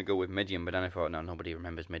originally was going to go with Midian, but then I thought, no, nobody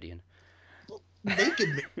remembers Midian. Naked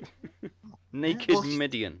Midian. Naked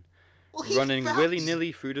Midian. Running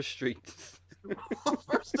willy-nilly through the streets. Well,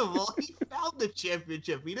 first of all, he found the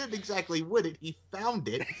championship. He didn't exactly win it. He found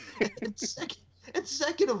it. And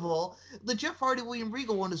second of all, the Jeff Hardy-William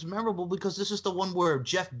Regal one is memorable because this is the one where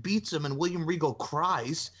Jeff beats him and William Regal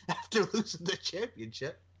cries after losing the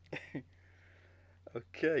championship.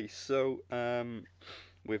 Okay, so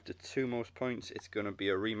with the two most points, it's going to be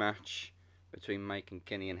a rematch between Mike and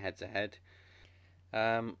Kenny in head-to-head.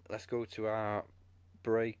 Let's go to our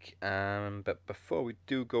break, but before we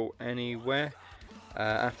do go anywhere,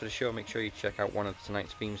 after the show, make sure you check out one of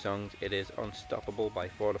tonight's theme songs. It is Unstoppable by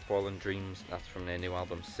For the Fallen Dreams. That's from their new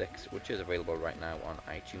album 6, which is available right now on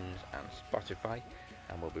iTunes and Spotify,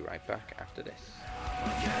 and we'll be right back after this.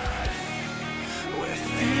 With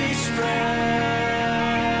each breath,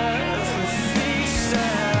 with each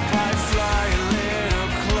step, I fly a little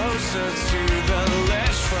closer to the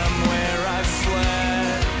ledge from where I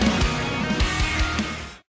fled.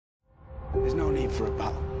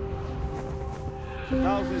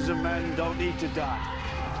 need to die.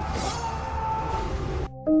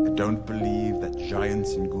 I don't believe that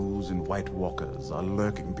giants and ghouls and White Walkers are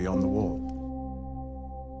lurking beyond the wall.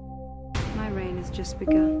 My reign has just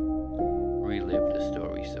begun. Relive the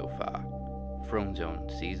story so far. Throne Zone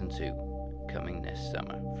Season 2, coming this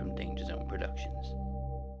summer from Danger Zone Productions.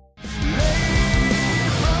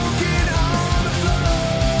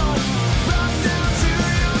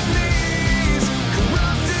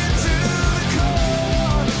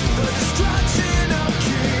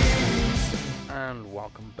 And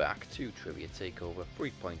welcome back to Trivia Takeover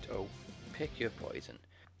 3.0, Pick Your Poison.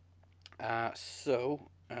 Now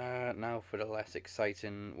for the less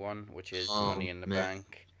exciting one, which is Money in the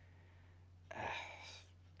Bank.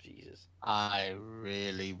 Jesus. I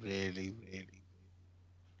really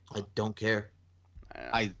I don't care.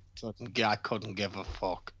 I couldn't give a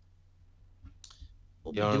fuck.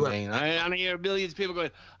 Well, You know what I mean? I hear millions of people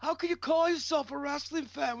going, "How can you call yourself a wrestling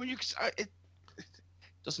fan when you?" It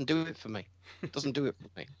doesn't do it for me. It doesn't do it for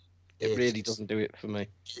me. It really doesn't do it for me.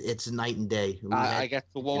 It's night and day. I get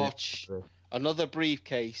to watch another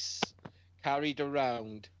briefcase carried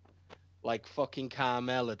around like fucking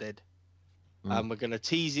Carmella did. And we're going to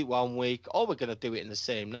tease it one week, or we're going to do it in the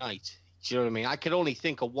same night. Do you know what I mean? I could only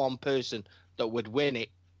think of one person that would win it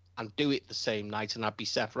and do it the same night, and that'd be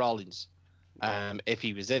Seth Rollins, if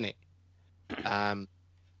he was in it.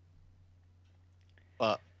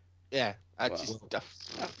 But, yeah. That's what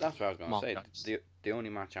I was going to say. The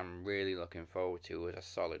only match I'm really looking forward to as a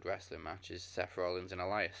solid wrestling match is Seth Rollins and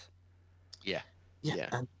Elias. Yeah.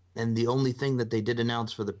 And the only thing that they did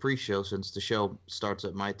announce for the pre-show, since the show starts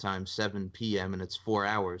at my time, 7 p.m., and it's 4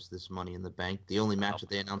 hours, this Money in the Bank, the only match that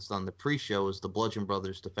they announced on the pre-show is the Bludgeon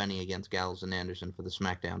Brothers defending against Gallows and Anderson for the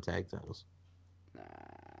SmackDown tag titles.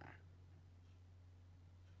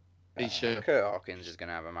 Kurt Hawkins is going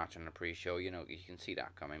to have a match on the pre-show. You know, you can see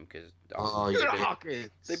that coming because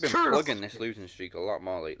they've been plugging this losing streak a lot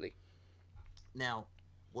more lately. Now,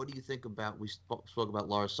 what do you think about, we spoke about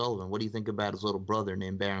Lars Sullivan, what do you think about his little brother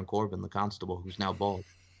named Baron Corbin, the constable, who's now bald?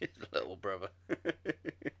 His little brother.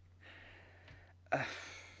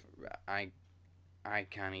 I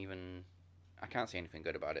can't say anything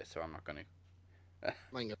good about it, so I'm not going to. I'm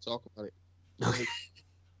not going to talk about it.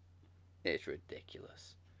 It's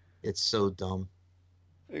ridiculous. It's so dumb.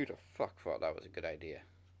 Who the fuck thought that was a good idea?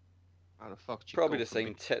 How the fuck did you Probably the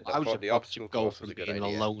same tit that thought the obstacle course was a good idea.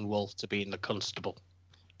 Being a lone wolf to being the constable.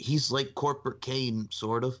 He's like Corporate Kane,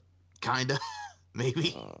 sort of. Kinda.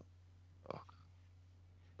 Maybe.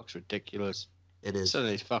 Looks ridiculous. It is. It's in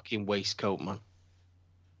his fucking waistcoat, man.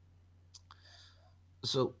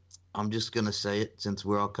 So, I'm just going to say it, since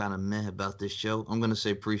we're all kind of meh about this show. I'm going to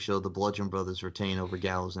say pre-show the Bludgeon Brothers retain over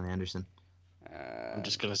Gallows and Anderson. I'm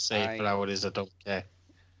just going to say it for how it is. I don't care.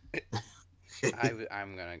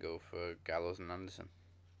 I'm going to go for Gallows and Anderson.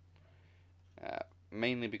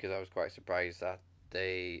 Mainly because I was quite surprised that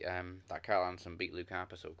that Carl Anderson beat Luke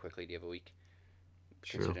Harper so quickly the other week.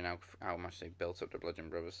 Considering how much they built up the Bludgeon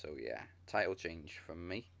Brothers. So yeah, title change from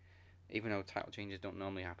me. Even though title changes don't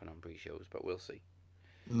normally happen on pre-shows, but we'll see.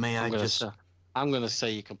 I'm going to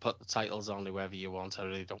say you can put the titles on whoever you want. I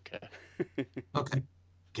really don't care. Okay.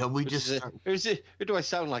 Can we just start? Who do I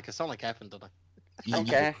sound like? I sound like Evan, don't I? Don't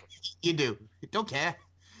care. You do. Don't care.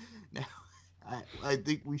 Now, I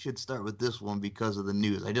think we should start with this one because of the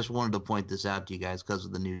news. I just wanted to point this out to you guys because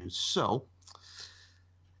of the news. So,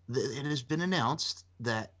 it has been announced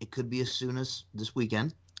that it could be as soon as this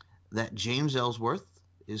weekend that James Ellsworth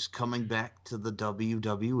is coming back to the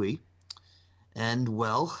WWE. And,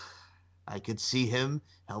 well, I could see him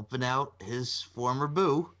helping out his former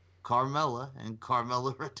boo, Carmella, and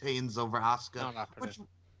Carmella retains over Asuka. Not happening.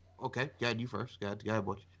 Okay, go ahead, you first. Go ahead,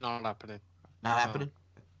 Butch. Not happening. Not happening?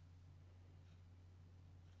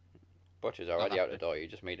 Butch is already out the door. You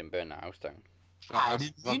just made him burn the house down. I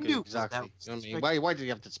didn't mean to. Exactly. You know what I mean? Why did you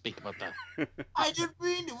have to speak about that? I didn't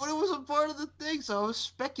mean to, but it was a part of the thing, so I was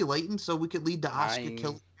speculating so we could lead to Asuka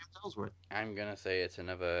killing James Ellsworth. I'm going to say it's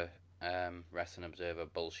another Wrestling Observer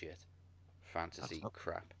bullshit. Fantasy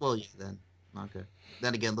crap. Well, yeah, then. Okay.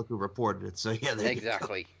 Then again, look who reported it, so yeah, there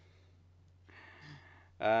exactly.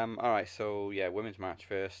 Alright, so yeah, women's match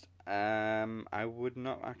first. I would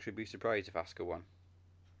not actually be surprised if Asuka won.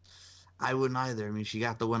 I wouldn't either. I mean, she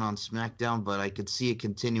got the win on SmackDown, but I could see it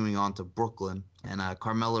continuing on to Brooklyn. And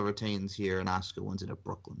Carmella retains here, and Asuka wins it at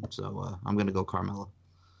Brooklyn. So I'm going to go Carmella.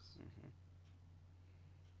 Mm-hmm.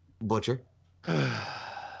 Butcher?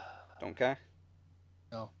 Don't care?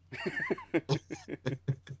 No.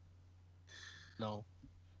 No.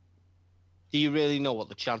 Do you really know what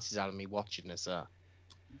the chances are of me watching this are?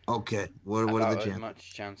 Okay, what are the About as chances?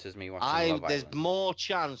 much chance as me watching Love There's Island. more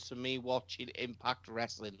chance for me watching Impact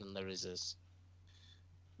Wrestling than there is this.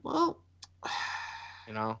 Well,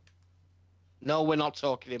 you know. No, we're not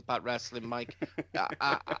talking Impact Wrestling, Mike.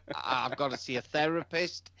 I've got to see a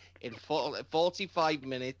therapist in 45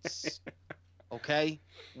 minutes. Okay,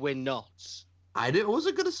 we're not.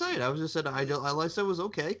 Wasn't gonna say it. I was just said I said it was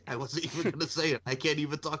okay. I wasn't even gonna say it. I can't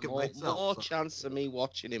even talk it myself. More chance of me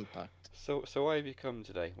watching Impact. So why have you come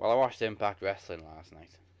today? Well, I watched Impact Wrestling last night.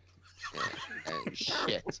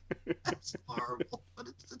 Shit. That's horrible, but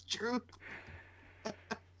it's the truth.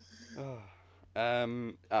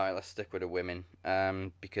 Alright, let's stick with the women.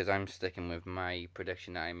 Because I'm sticking with my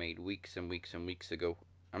prediction that I made weeks and weeks and weeks ago.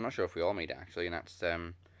 I'm not sure if we all made it actually, and that's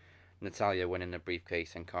Natalya winning the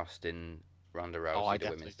briefcase and costing Ronda Rousey the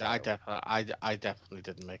women's title. I definitely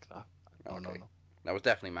didn't make that. No. That was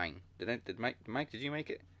definitely mine. Did Mike? Did you make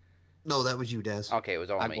it? No, that was you, Des. Okay, it was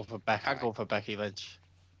all me. I go for Becky Lynch.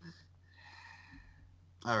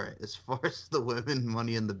 All right, as far as the women,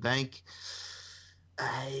 Money in the Bank.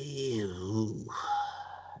 Oh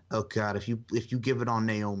God, if you give it on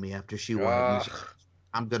Naomi after she won,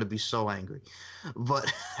 I'm gonna be so angry.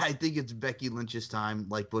 But I think it's Becky Lynch's time,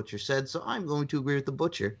 like Butcher said. So I'm going to agree with the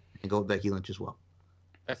Butcher and go with Becky Lynch as well.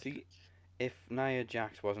 See, if Nia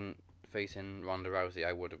Jax wasn't facing Ronda Rousey,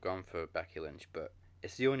 I would have gone for Becky Lynch. But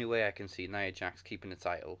it's the only way I can see Nia Jax keeping the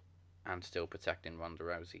title and still protecting Ronda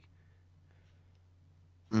Rousey.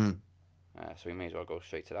 So we may as well go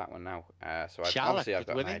straight to that one now. So obviously I've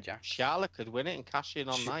got Nia Jax. Charlotte could win it and cash in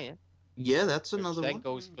on Nia. Yeah, that's another one. Then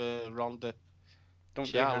goes for Ronda.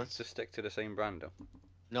 Don't they have to stick to the same brand though?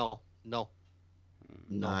 No. No,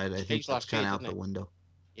 I think that's kind of out the window.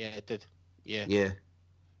 Yeah, it did. Yeah. Yeah.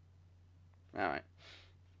 All right.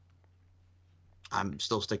 I'm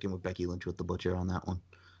still sticking with Becky Lynch with the Butcher on that one.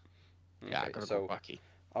 Yeah, I gotta go Becky.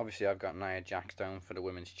 Obviously, I've got Nia Jax down for the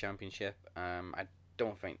Women's Championship. I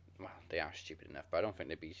don't think, well, they are stupid enough, but I don't think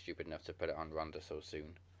they'd be stupid enough to put it on Ronda so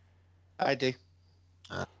soon. I do.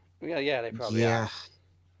 Yeah, they probably are.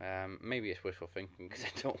 Maybe it's wishful thinking because I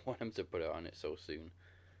don't want them to put it on it so soon.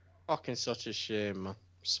 Fucking such a shame, man.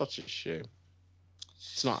 Such a shame.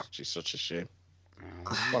 It's not actually such a shame.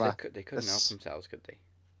 They couldn't help themselves, could they?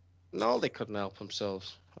 No, they couldn't help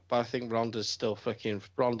themselves. But I think Ronda's still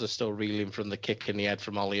reeling from the kick in the head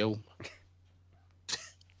from Holly Holm.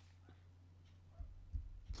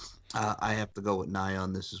 I have to go with Nia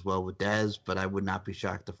on this as well with Daz, but I would not be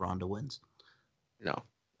shocked if Ronda wins. No,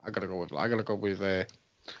 I gotta go with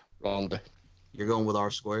Ronda. You're going with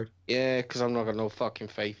R squared? Yeah, because I'm not got no fucking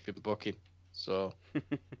faith in booking. So,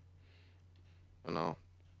 I know.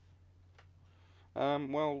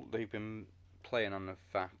 Well, they've been playing on the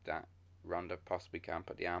fact that Ronda possibly can't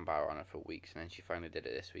put the armbar on her for weeks, and then she finally did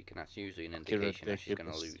it this week, and that's usually an indication that she's going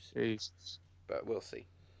to lose. Jesus. But we'll see.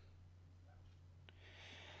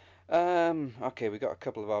 Okay, we got a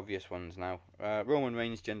couple of obvious ones now. Roman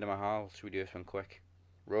Reigns, Jinder Mahal. Should we do this one quick?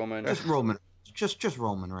 Roman. Just Roman. Just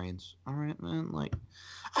Roman Reigns. All right, man. Like,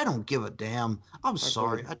 I don't give a damn. I'm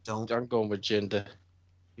sorry, I don't. I'm going with Jinder.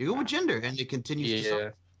 You go with Jinder, and it continues to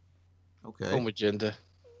suck. Okay. Going with Jinder.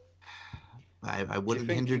 I wouldn't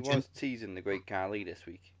Do you think hinder he was teasing the Great Khali this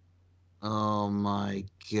week? Oh my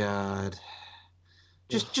God.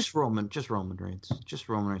 Just Roman Reigns. Just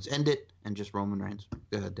Roman Reigns. End it and just Roman Reigns.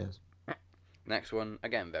 Go ahead, Des. Next one,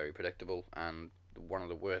 again very predictable and one of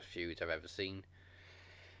the worst feuds I've ever seen.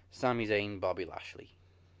 Sami Zayn, Bobby Lashley.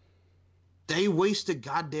 They wasted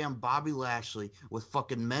goddamn Bobby Lashley with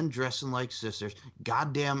fucking men dressing like sisters,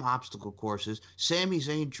 goddamn obstacle courses, Sami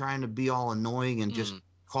Zayn trying to be all annoying and just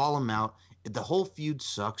call him out. The whole feud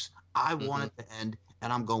sucks. I want it to end,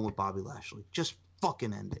 and I'm going with Bobby Lashley. Just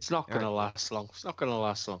fucking end it. It's not going to last long. It's not going to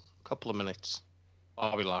last long. A couple of minutes.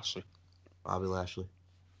 Bobby Lashley. Bobby Lashley.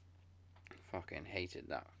 Fucking hated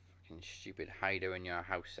that fucking stupid hider in your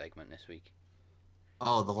house segment this week.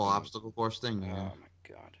 Oh, the whole obstacle course thing? Yeah. Oh, my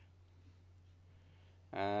God.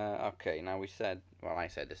 Okay, now I said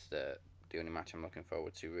this is the only match I'm looking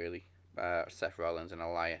forward to, really. Seth Rollins and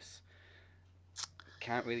Elias.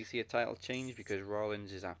 Can't really see a title change because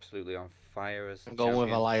Rollins is absolutely on fire as I'm going with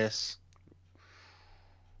Elias.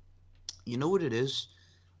 You know what it is?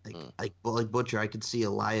 Like Butcher, I could see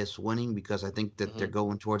Elias winning because I think that they're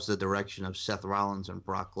going towards the direction of Seth Rollins and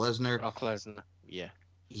Brock Lesnar. Yeah.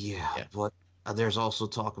 Yeah, but there's also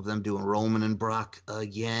talk of them doing Roman and Brock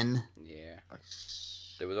again. Yeah.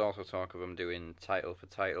 There was also talk of them doing title for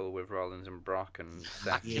title with Rollins and Brock, and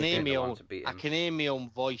Seth I can hear my own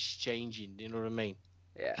voice changing. Do you know what I mean?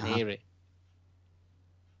 Yeah. I can hear it.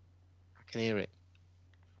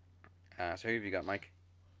 So who have you got, Mike?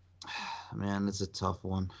 Man, it's a tough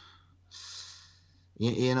one.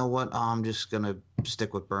 You know what? I'm just gonna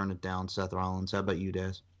stick with burn it down, Seth Rollins. How about you,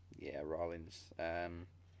 Daz? Yeah, Rollins. And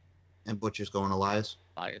Butcher's going Elias.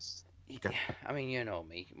 Elias. Okay. I mean, you know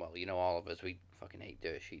me. Well, you know all of us. We fucking hate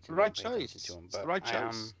dirt sheets and The right don't pay attention choice. to them. It's But the right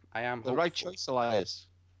choice. I am The hopeful. right choice, Elias.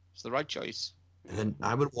 It's the right choice. And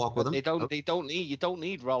I would walk with him. You don't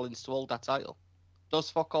need Rollins to hold that title. Does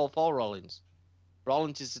fuck all for Rollins.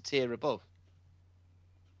 Rollins is a tier above.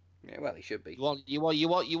 Yeah, well, he should be. You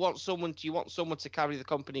want someone to carry the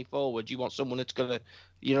company forward. You want someone that's gonna,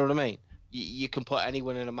 you know what I mean? You can put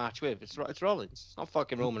anyone in a match with. It's Rollins. It's not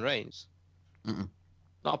fucking Roman Reigns.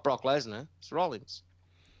 Not Brock Lesnar. It's Rollins.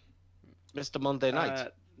 Mr. Monday Night.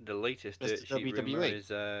 The latest Mr. dirt sheet rumor WWE.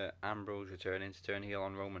 is Ambrose returning to turn heel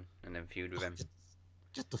on Roman and then feud with him.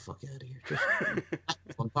 Get the fuck out of here.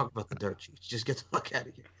 I'm talking about the dirt sheets. Just get the fuck out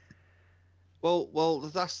of here. Well,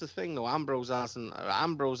 that's the thing though. Ambrose,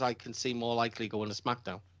 I can see more likely going to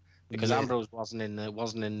SmackDown because Ambrose wasn't in the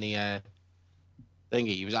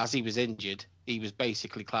thingy. He was injured. He was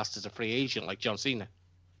basically classed as a free agent like John Cena.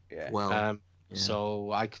 Yeah. Well.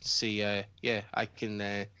 So I could see. I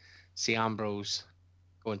can see Ambrose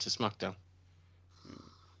going to SmackDown.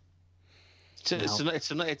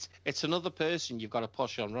 It's another person you've got to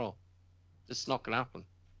push on Raw. It's not gonna happen.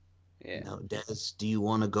 Yeah. Now, Des, do you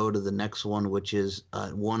want to go to the next one, which is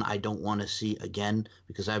one I don't want to see again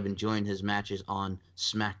because I've been enjoying his matches on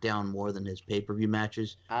SmackDown more than his pay-per-view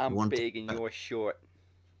matches. I'm big and you're short.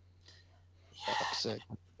 Fuck's sake.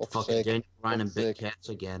 Fucking Daniel Bryan and Big Cass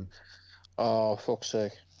again. Oh, fuck's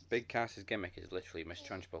sake. Big Cass's gimmick is literally Miss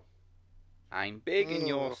Trunchbull. I'm big and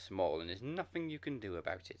you're small, and there's nothing you can do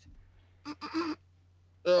about it.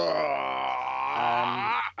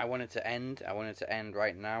 I wanted to end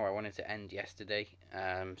right now. I wanted to end yesterday.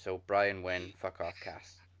 So Brian win. Fuck off,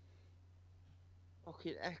 Cass.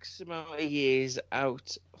 Fucking X amount of years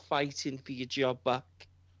out fighting for your job back.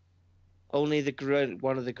 Only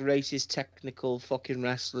one of the greatest technical fucking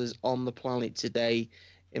wrestlers on the planet today.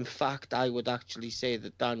 In fact, I would actually say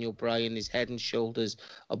that Daniel Bryan is head and shoulders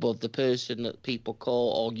above the person that people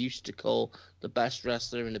call or used to call the best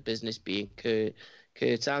wrestler in the business, being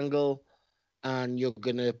Kurt Angle. And you're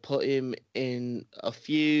going to put him in a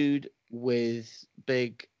feud with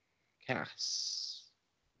Big Cass.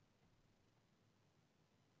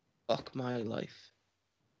 Fuck my life.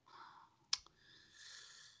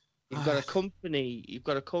 You've got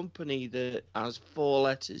a company that has 4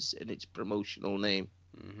 letters in its promotional name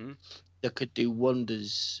that could do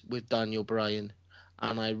wonders with Daniel Bryan.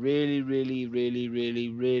 And I really, really, really, really,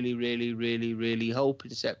 really, really, really, really hope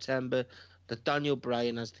in September that Daniel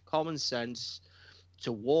Bryan has the common sense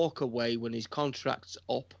to walk away when his contract's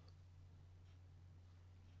up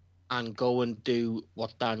and go and do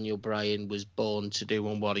what Daniel Bryan was born to do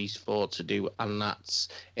and what he's fought to do, and that's,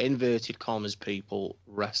 inverted commas, people,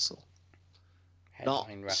 wrestle. Not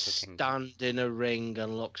stand in a ring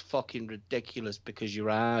and look fucking ridiculous because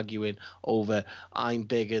you're arguing over, I'm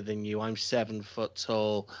bigger than you, I'm 7 foot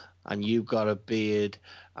tall, and you got a beard,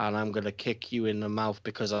 and I'm going to kick you in the mouth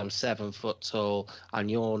because I'm 7 foot tall, and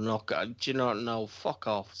you're not going to... Do you not know? Fuck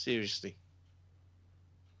off. Seriously.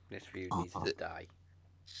 This feud needs to die.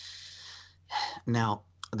 Now,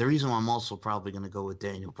 the reason why I'm also probably going to go with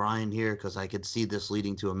Daniel Bryan here, because I could see this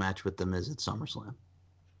leading to a match with The Miz at SummerSlam.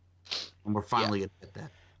 And we're finally going to get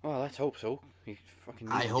that. Well, let's hope so. He fucking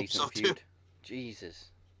needs I a hope decent so, feud. too.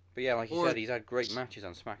 Jesus. But yeah, like you said, he's had great matches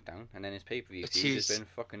on SmackDown, and then his pay-per-view feud has been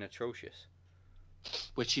fucking atrocious.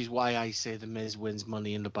 Which is why I say The Miz wins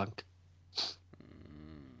Money in the Bank.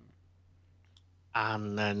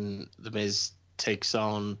 And then The Miz takes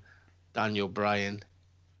on Daniel Bryan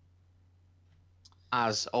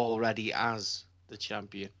as the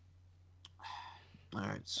champion. All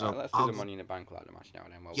right, so let's do the Money in the Bank ladder match now,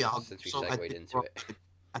 and then since we segued into it.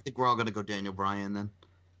 I think we're all going to go Daniel Bryan then.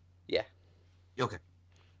 Yeah. Okay.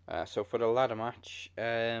 So for the ladder match,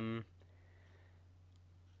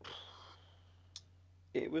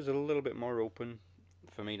 it was a little bit more open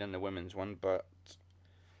for me than the women's one, but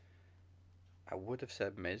I would have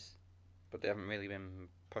said Miz, but they haven't really been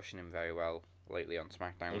pushing him very well lately on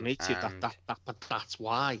SmackDown. You need to. But that's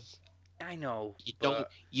why. I know.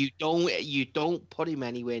 You don't put him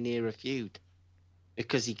anywhere near a feud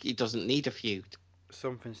because he doesn't need a feud.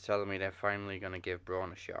 Something's telling me they're finally gonna give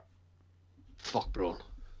Braun a shot. Fuck Braun.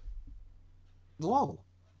 Whoa.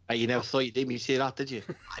 You never thought you didn't see that, did you?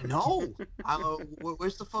 I know.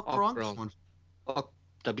 Where's the fuck Braun one? Fuck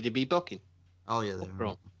WWE booking. Oh yeah, there.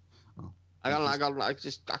 Braun. I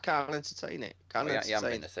can't entertain it. You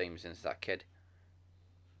haven't been the same since that kid.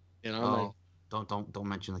 You know what I mean? Don't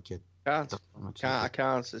mention the kid. Can't. I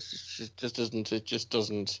can't. It just doesn't. It just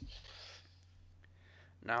doesn't.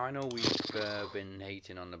 Now I know we've been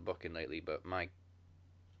hating on the booking lately, but my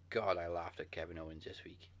God, I laughed at Kevin Owens this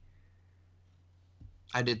week.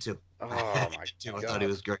 I did too. Oh my God! I thought he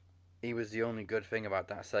was great. He was the only good thing about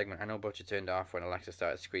that segment. I know Butcher turned off when Alexa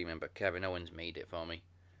started screaming, but Kevin Owens made it for me.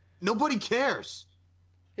 Nobody cares.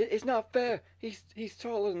 It's not fair. He's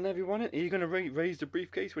taller than everyone. Are you going to raise the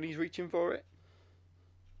briefcase when he's reaching for it?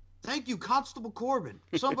 Thank you, Constable Corbin.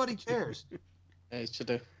 Somebody cares. Hey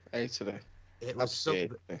today. It was so.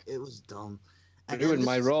 It was dumb. Ruined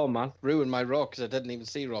my Raw, man. Ruined my Raw because I didn't even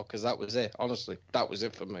see Raw because that was it. Honestly, that was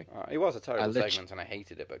it for me. It was a terrible segment and I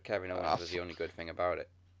hated it, but Kevin Owens was the only good thing about it.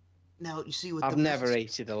 Now you see, I've never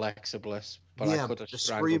hated Alexa Bliss, but I could have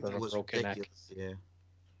strangled her and broken neck. Yeah.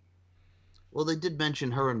 Well, they did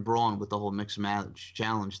mention her and Braun with the whole mixed match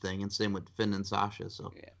challenge thing, and same with Finn and Sasha.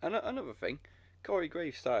 So yeah, another thing, Corey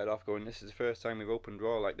Graves started off going, "This is the first time we've opened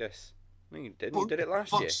Raw like this." No, you didn't. You did it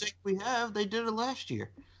last year. For fuck's sake, we have. They did it last year.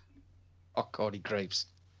 Fuck Corey Graves.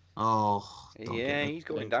 Oh. Yeah, he's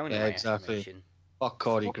going down in my estimation. Fuck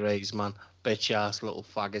Corey Graves, man. Bitch ass little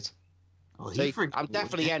faggot. Oh, I'm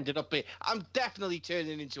definitely ended up. I'm definitely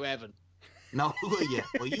turning into Evan. No, yeah.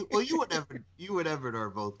 Well, you and Everett are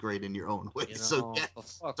both great in your own way. You know, so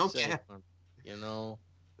yes, don't care. Man. You know,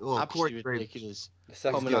 absolutely ridiculous. The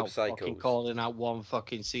sex Coming out, psychos. fucking calling out one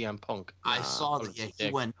fucking CM Punk. I saw that. Yeah, he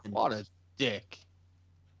went in. What a dick.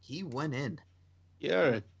 He went in.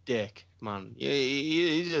 You're a dick, man.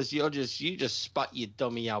 You just spat your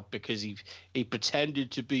dummy out because he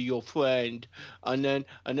pretended to be your friend, and then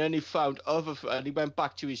he found and he went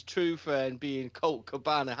back to his true friend being Colt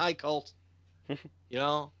Cabana. Hi, Colt. You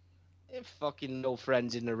know, fucking no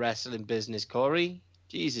friends in the wrestling business, Corey.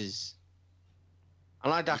 Jesus.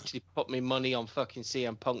 And I'd actually put my money on fucking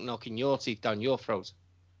CM Punk knocking your teeth down your throat.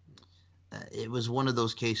 It was one of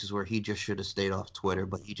those cases where he just should have stayed off Twitter,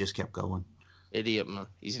 but he just kept going. Idiot, man.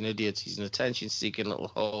 He's an idiot. He's an attention-seeking little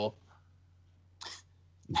whore.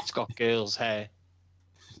 It's got girls' hair.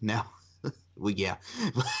 Now, yeah.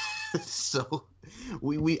 So,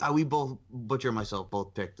 we both, Butcher and myself,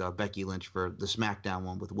 both picked Becky Lynch for the SmackDown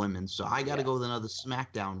one with women. So I got to go with another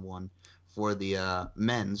SmackDown one for the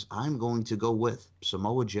men's. I'm going to go with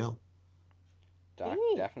Samoa Joe.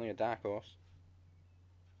 Definitely a dark horse.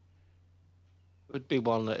 It would be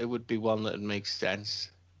one that would make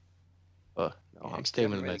sense. But no, I'm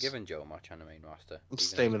staying with the Miz. Given Joe much on the main roster. I'm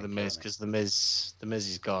staying with the Miz because the Miz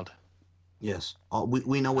is God. Yes.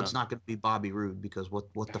 We know it's not going to be Bobby Roode because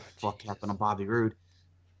what the fuck happened to Bobby Roode?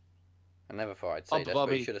 I never thought I'd say this, but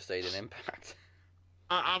he should have stayed in Impact.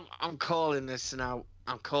 I'm calling this now.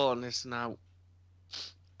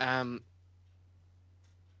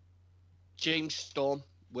 James Storm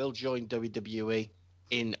will join WWE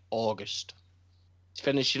in August. He's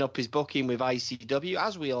finishing up his booking with ICW.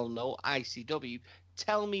 As we all know, ICW.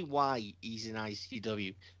 Tell me why he's in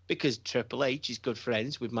ICW. Because Triple H is good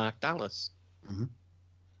friends with Mark Dallas.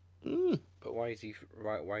 Mm-hmm. But why is he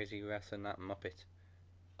wrestling that Muppet?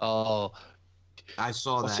 Oh, I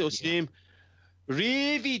saw what's that. What's his name?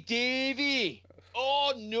 Ravy Davy.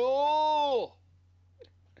 Oh no!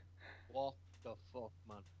 What the fuck,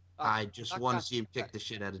 man? I just want to see him kick the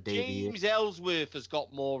shit out of Davey. James Ellsworth has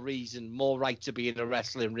got more right to be in a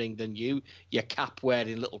wrestling ring than you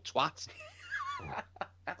cap-wearing little twat.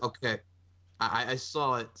 Okay. I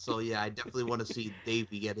saw it, so yeah, I definitely want to see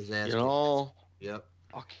Davey get his ass. You know? Yep.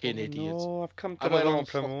 Fucking idiot. No, I've come to the wrong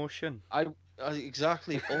promotion.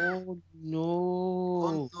 Exactly. Oh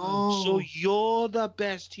no. So you're the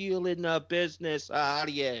best heel in the business, are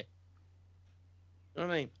you? You know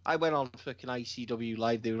what I mean? I went on fucking ICW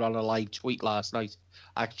Live. They were on a live tweet last night.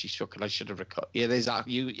 I actually shook and I should have recorded. Yeah, there's that.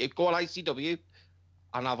 You go on ICW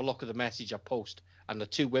and have a look at the message I post. And the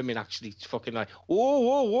two women actually fucking like,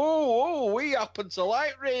 whoa, we happen to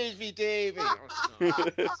like Ravy Davy.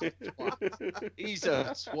 He's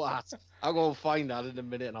a swat. I'll go and find that in a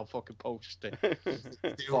minute and I'll fucking post it.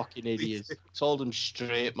 Fucking idiots. Told him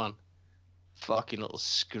straight, man. Fucking little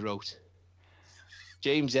scrote.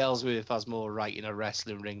 James Ellsworth has more right in a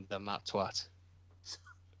wrestling ring than that twat.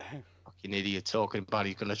 Fucking idiot talking about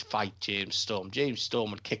he's going to fight James Storm. James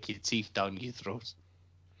Storm would kick your teeth down your throat.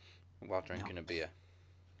 While drinking a beer.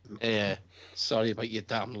 Yeah. Sorry about your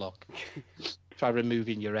damn luck. Try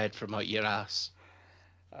removing your head from out your ass.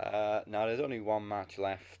 Now, there's only one match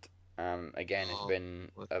left. Again, it's been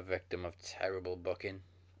a victim of terrible booking.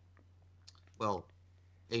 Well,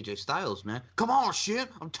 AJ Styles, man. Come on, shit.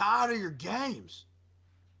 I'm tired of your games.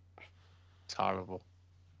 It's horrible.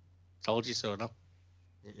 Told you so, no?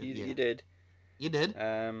 You did. You did?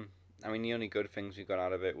 I mean, the only good things we got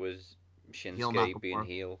out of it was Heel Shinsuke being Nakamura.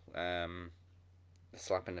 heel. The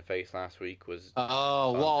slap in the face last week was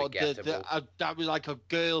unforgettable. unforgettable. That was like a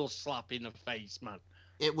girl slap in the face, man.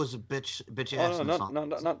 It was a bitch Oh, ass. no,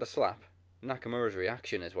 not the slap. Nakamura's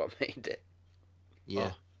reaction is what made it.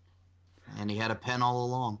 Yeah. And he had a pen all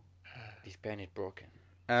along. His pen is broken.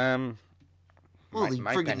 Well, he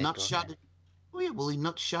my friggin' pen is nutshotted. broken. Oh yeah, well he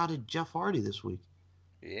nutshotted Jeff Hardy this week.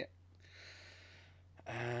 Yeah.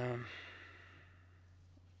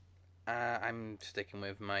 I'm sticking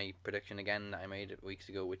with my prediction again that I made weeks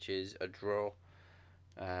ago, which is a draw.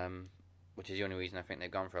 Which is the only reason I think they've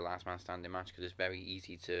gone for a last man standing match, because it's very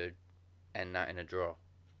easy to end that in a draw.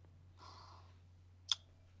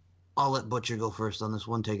 I'll let Butcher go first on this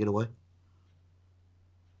one. Take it away.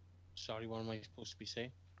 Sorry, what am I supposed to be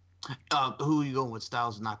saying? Who are you going with,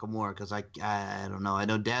 Styles and Nakamura? Because I don't know. I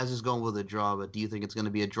know Daz is going with a draw, but do you think it's going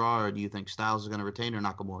to be a draw, or do you think Styles is going to retain, or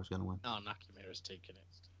Nakamura is going to win? No, Nakamura's taking it.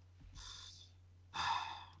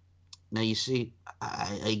 Now you see,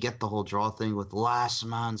 I get the whole draw thing with last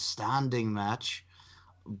man standing match,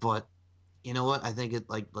 but you know what? I think it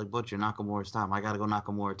like Butcher, Nakamura's time. I got to go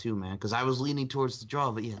Nakamura too, man, because I was leaning towards the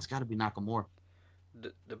draw, but yeah, it's got to be Nakamura.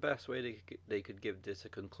 The best way they could give this a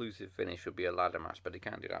conclusive finish would be a ladder match, but they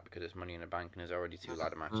can't do that because it's Money in the Bank and there's already 2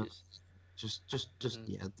 ladder matches. Just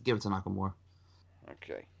yeah, give it to Nakamura.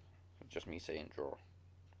 Okay, just me saying draw.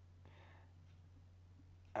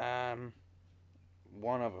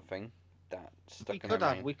 One other thing that stuck in my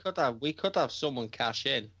mind. We could have someone cash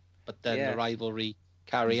in, but then the rivalry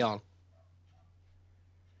carry on.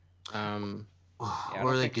 I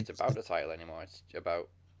don't think it's about the title anymore. It's about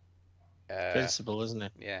principle, isn't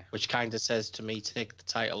it? Yeah. Which kind of says to me, take the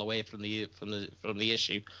title away from the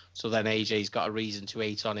issue, so then AJ's got a reason to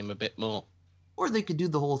hate on him a bit more. Or they could do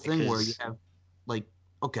the whole thing where you have,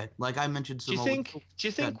 like I mentioned. Do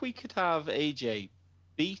you think we could have AJ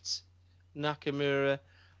beat Nakamura,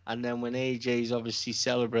 and then when AJ's obviously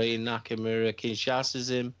celebrating Nakamura, Kinshasas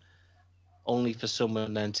him, only for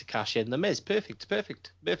someone then to cash in? The Miz, perfect.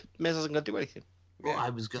 Miz isn't gonna do anything. Well, I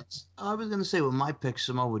was gonna say with my pick,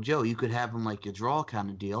 Samoa Joe, you could have him like a draw kind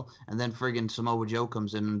of deal, and then friggin' Samoa Joe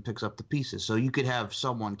comes in and picks up the pieces. So you could have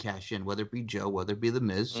someone cash in, whether it be Joe, whether it be the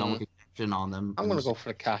Miz, someone can cash in on them. I'm gonna go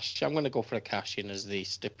for a cash. I'm gonna go for a cash in as the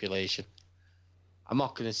stipulation. I'm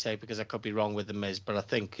not gonna say, because I could be wrong with the Miz, but I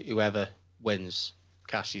think whoever wins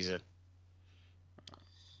cashes in.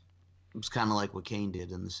 It was kind of like what Kane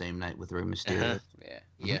did in the same night with Rey Mysterio.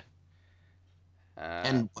 Yeah.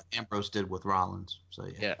 And what Ambrose did with Rollins. So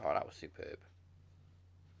yeah. Oh, that was superb.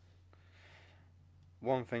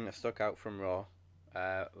 One thing that stuck out from Raw,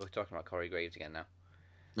 we're talking about Corey Graves again now.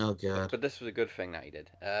 Oh god. But this was a good thing that he did,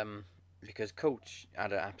 because Coach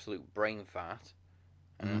had an absolute brain fart,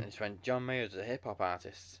 and it's when John Mayer's a hip hop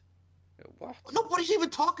artist. What? Nobody's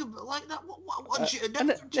even talking about like that.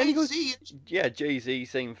 Jay-Z. Yeah, Jay-Z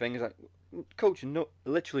saying things like, Coach,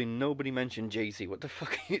 literally nobody mentioned Jay-Z. What the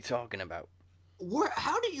fuck are you talking about?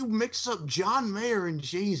 How do you mix up John Mayer and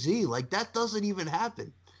Jay-Z? Like, that doesn't even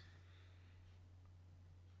happen.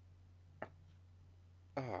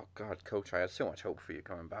 Oh, God, Coach, I had so much hope for you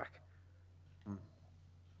coming back.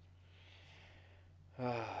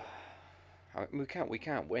 We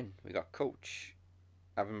can't win. We got Coach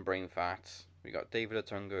having brain farts. We got David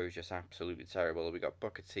Otunga, who's just absolutely terrible. We got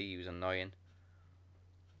Booker T, who's annoying.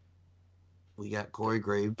 We got Corey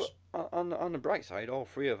Graves. But on the bright side, all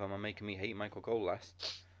 3 of them are making me hate Michael Cole less.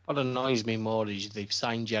 What annoys me more is they've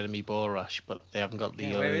signed Jeremy Borash, but they haven't got the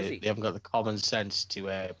they haven't got the common sense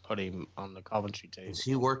to put him on the commentary table. Is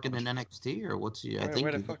he working in NXT or what's he? I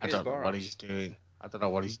don't know what he's doing. I don't know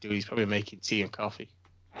what he's doing. He's probably making tea and coffee.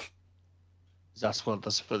 That's what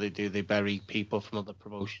they do. They bury people from other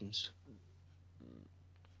promotions.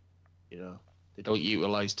 You know, they don't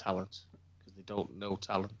utilize talent because they don't know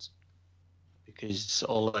talent. Because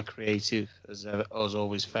all their creative has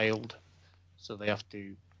always failed, so they have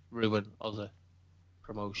to ruin other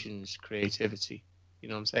promotions' creativity. You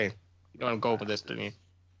know what I'm saying? You know where I'm going with this, don't you?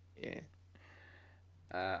 Yeah.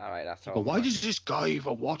 All right, that's all. But why does this guy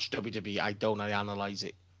even watch WWE? I don't. I analyze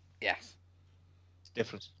it. Yes. It's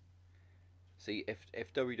different. See,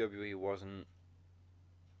 if WWE wasn't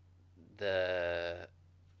the,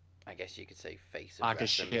 I guess you could say, face of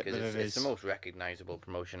wrestling, because it's the most recognizable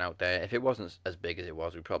promotion out there. If it wasn't as big as it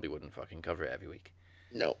was, we probably wouldn't fucking cover it every week.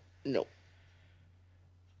 No.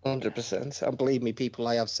 100%. And believe me, people,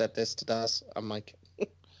 I have said this to Daz. I'm like,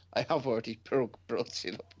 I have already brought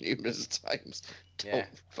it up numerous times. Don't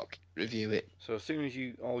fucking review it. So as soon as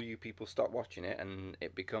all you people stop watching it and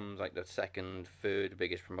it becomes like the second, third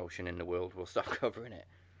biggest promotion in the world, we'll stop covering it.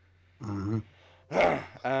 Mm-hmm.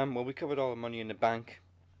 Well, we covered all the Money in the Bank,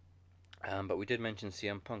 but we did mention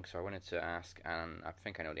CM Punk, so I wanted to ask, and I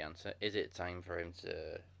think I know the answer. Is it time for him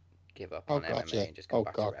to give up on MMA and just go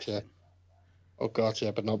back to wrestling? Oh God,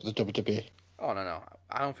 yeah, but not the WWE. Oh no,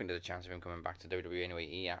 I don't think there's a chance of him coming back to WWE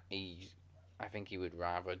anyway. I think he would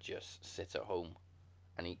rather just sit at home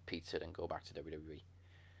and eat pizza than go back to WWE.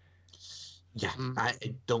 Yeah, I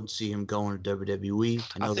don't see him going to WWE.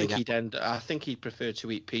 I think he'd prefer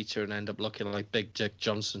to eat pizza and end up looking like Big Dick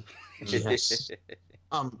Johnson. Yes.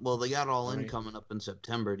 Well, they got All In coming up in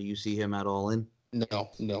September. Do you see him at All In?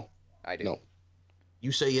 No. I do. No.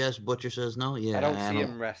 You say yes, Butcher says no? Yeah. I don't see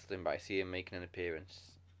him wrestling, but I see him making an appearance.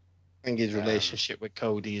 I think his relationship with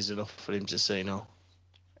Cody is enough for him to say no.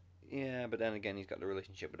 Yeah, but then again, he's got the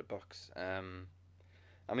relationship with the Bucks. I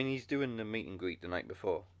mean, he's doing the meet and greet the night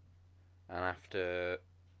before, and after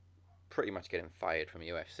pretty much getting fired from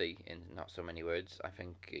UFC in not so many words, I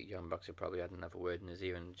think Young Bucks have probably had another word in his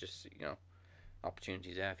ear and just,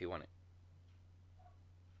 opportunities there if you want it.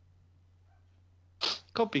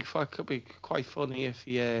 Could be quite funny if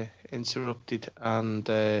he interrupted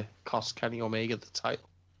and cost Kenny Omega the title.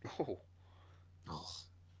 Oh.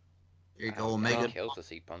 Here you go, Omega. Kills to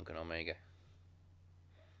see Punk and Omega.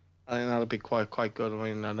 I think that'd be quite good. I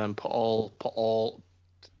mean, and then put all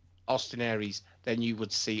Austin Aries, then you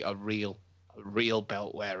would see a real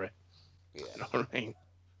belt wearer. Yeah. You know what I mean?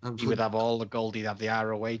 He would have all the gold. He'd have the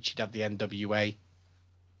ROH. He'd have the NWA,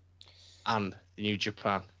 and the New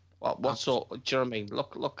Japan. What sort? Do you know what I mean?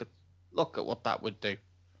 Look at what that would do.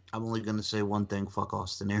 I'm only gonna say one thing: fuck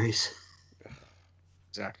Austin Aries.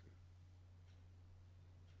 Exactly.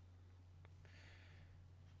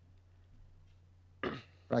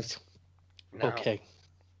 Right. Now, okay.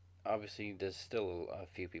 Obviously, there's still a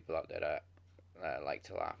few people out there that like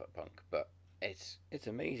to laugh at Punk, but it's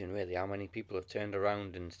amazing, really, how many people have turned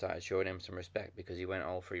around and started showing him some respect because he went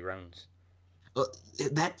all 3 rounds. Well,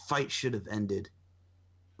 that fight should have ended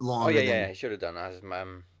long. Oh yeah, he should have done.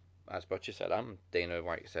 As Butcher said, Dana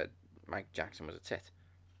White said Mike Jackson was a tit.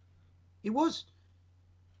 He was.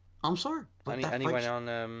 I'm sorry, but and he went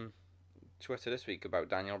on Twitter this week about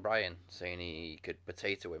Daniel Bryan saying he could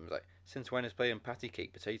potato him. Like, since when is playing patty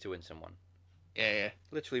cake potatoing someone? Yeah.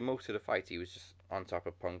 Literally most of the fight he was just on top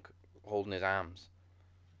of Punk, holding his arms.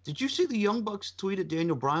 Did you see the Young Bucks tweet at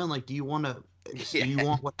Daniel Bryan like, "Do you want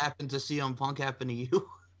what happened to CM Punk happen to you?"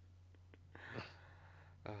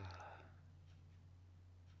 No,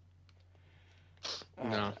 I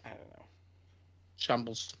don't know.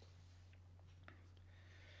 Shambles.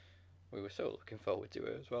 We were so looking forward to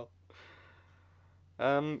it as well.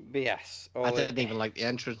 But yes, I didn't even like the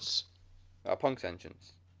entrance. Punk's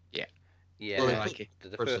entrance. Yeah. Yeah, well, I like it.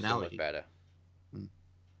 The first one was better.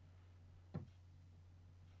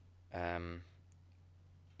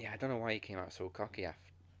 Yeah, I don't know why he came out so cocky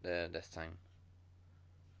after this time.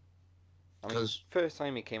 I mean, first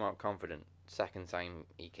time he came out confident. Second time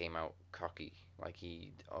he came out cocky, like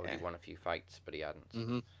he'd already won a few fights, but he hadn't.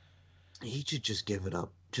 Mm-hmm. He should just give it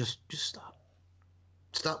up. Just stop.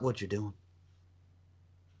 Stop what you're doing.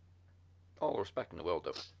 All the respect in the world,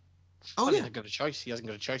 though. He hasn't got a choice. He hasn't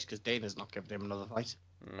got a choice because Dana's not giving him another fight.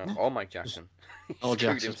 No, or Mike Jackson. He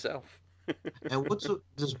screwed himself. And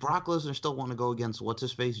does Brock Lesnar still want to go against what's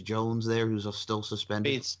his face Jones there, who's still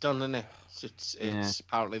suspended? It's done, isn't it? It's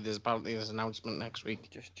apparently there's an announcement next week.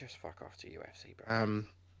 Just fuck off to UFC, bro.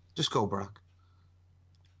 Just go, Brock.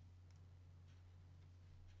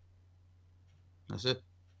 That's it.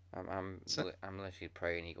 I'm literally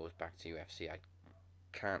praying he goes back to UFC. I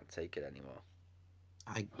can't take it anymore.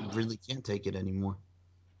 I really can't take it anymore.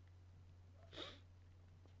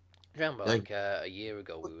 Remember, like a year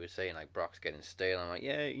ago, we were saying like Brock's getting stale. I'm like,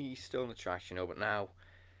 yeah, he's still in the trash, but now,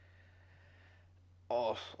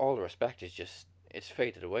 all the respect is just it's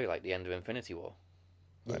faded away like the end of Infinity War.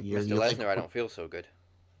 Like, Mr. Lesnar, I don't feel so good.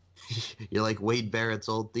 You're like Wade Barrett's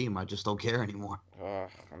old theme. I just don't care anymore. Oh,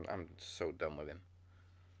 I'm so done with him.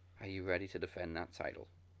 Are you ready to defend that title?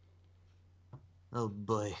 Oh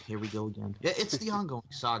boy, here we go again. Yeah, it's the ongoing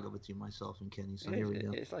saga between myself and Kenny. So here we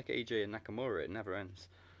go. It's like AJ and Nakamura; it never ends.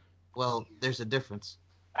 Well, there's a difference.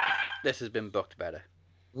 This has been booked better.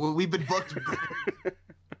 Well, we've been booked better.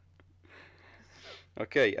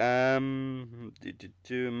 Okay.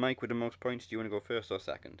 Mike with the most points. Do you want to go first or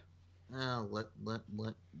second? Let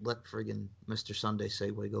friggin' Mr. Sunday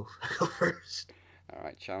Segway go first. All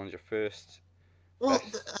right, challenger first. Well, I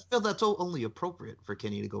feel that's only appropriate for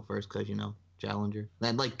Kenny to go first because challenger.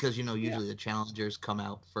 And because usually the challengers come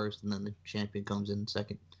out first and then the champion comes in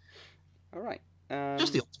second. All right.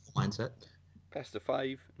 Just the old mindset. Best of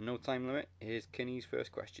 5, no time limit. Here's Kinney's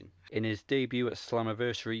first question. In his debut at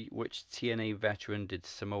Slammiversary, which TNA veteran did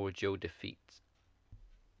Samoa Joe defeat?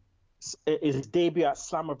 Is his debut at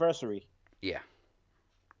Slammiversary? Yeah.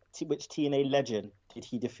 Which TNA legend did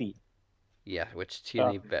he defeat? Yeah, which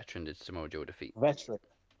TNA veteran did Samoa Joe defeat? Veteran.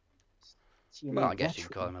 TNA well, I guess veteran. you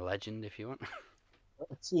can call him a legend if you want.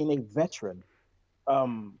 A TNA veteran.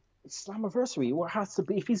 Slammiversary. What has to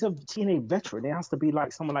be? If he's a TNA veteran, it has to be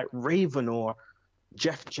like someone like Raven or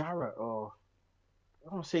Jeff Jarrett or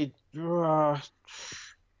I don't say. I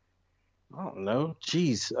don't know.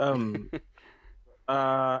 Jeez.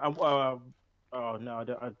 Oh no,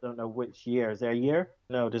 I don't know which year. Is there a year?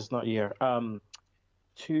 No, there's not a year. Can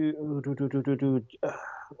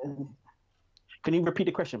you repeat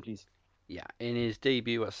the question, please? Yeah, in his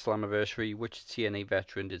debut at Slammiversary, which TNA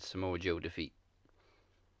veteran did Samoa Joe defeat?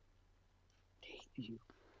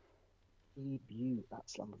 Debut at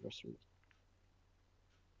Slammiversary.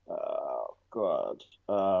 Oh God.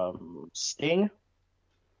 Sting.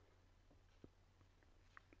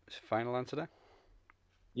 Final answer there?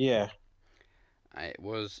 Yeah. It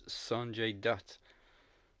was Sanjay Dutt.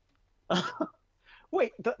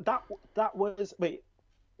 Wait, that was wait.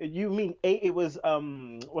 You mean it was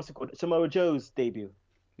what's it called? Samoa Joe's debut.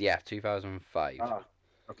 Yeah, 2005. Ah,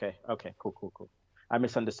 okay, cool. I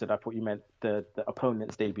misunderstood. I thought you meant the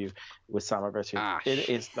opponent's debut with Slammiversary. It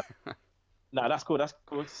is. No, that's cool. That's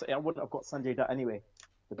cool. I wouldn't have got Sanjay Dutt anyway.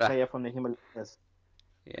 The player from the Himalayas.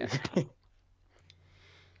 Yeah.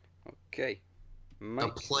 Okay. The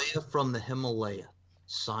Mike. player from the Himalaya,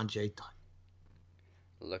 Sanjay Dutt.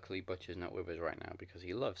 Luckily, Butcher's not with us right now because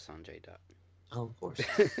he loves Sanjay Dutt. Oh, of course.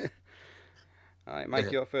 All right,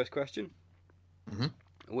 Mike, your first question. Mm-hmm.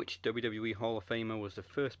 Which WWE Hall of Famer was the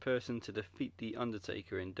first person to defeat The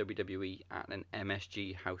Undertaker in WWE at an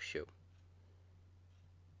MSG house show?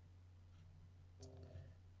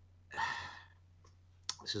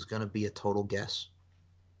 This is going to be a total guess.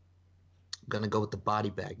 I'm going to go with the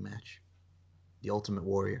body bag match. The Ultimate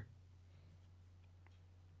Warrior.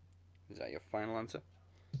 Is that your final answer?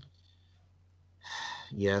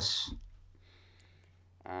 Yes.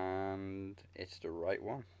 And it's the right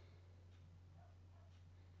one.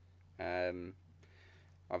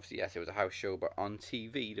 Obviously, yes, it was a house show, but on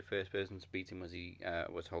TV, the first person to beat him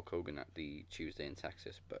was Hulk Hogan at the Tuesday in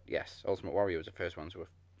Texas. But yes, Ultimate Warrior was the first one to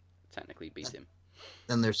technically beat him.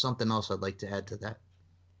 Then there's something else I'd like to add to that.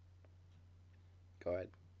 Go ahead.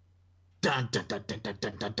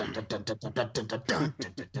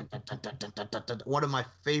 One of my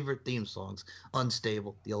favorite theme songs,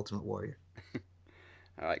 Unstable, The Ultimate Warrior.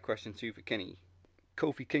 All right, question 2 for Kenny.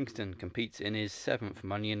 Kofi Kingston competes in his 7th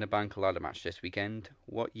Money in the Bank ladder match this weekend.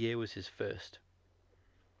 What year was his first?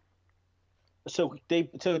 So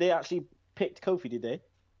they actually picked Kofi, did they?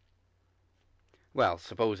 Well,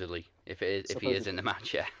 supposedly, if he is in the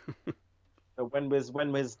match, yeah. So when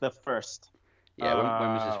was the first? Yeah, when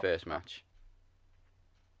was his first match?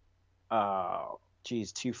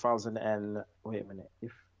 Geez, 2000 and wait a minute.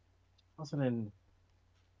 2000 and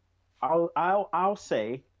I'll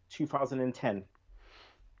say 2010.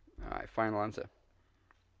 All right, final answer.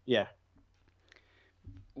 Yeah.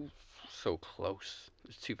 Oof, so close.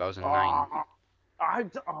 It's 2009.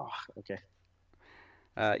 Okay.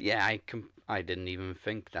 Yeah, I didn't even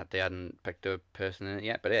think that they hadn't picked a person in it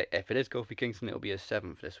yet. But if it is Kofi Kingston, it'll be his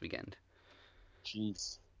 7th this weekend.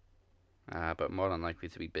 Jeez. But more than likely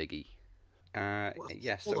to be Biggie.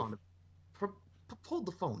 Yes. Hold on. Hold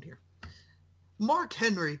the phone here. Mark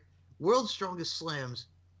Henry, World's Strongest Slams,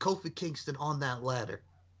 Kofi Kingston on that ladder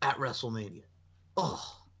at WrestleMania. Oh,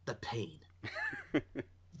 the pain.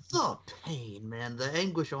 The pain, man. The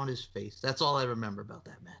anguish on his face. That's all I remember about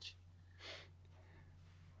that match.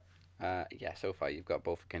 Yeah, so far you've got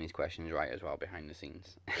both of Kenny's questions right as well behind the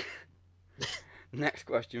scenes. Next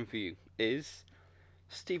question for you is...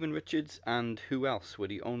 Steven Richards and who else were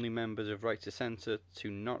the only members of Right to Censor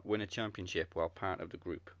to not win a championship while part of the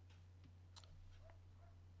group?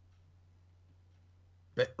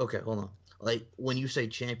 But, okay, hold on. Like, when you say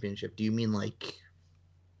championship, do you mean like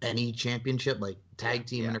any championship, like tag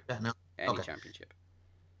team intercontinental? Any championship.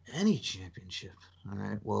 Any championship. All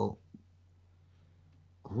right. Well.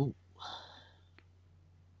 Ooh.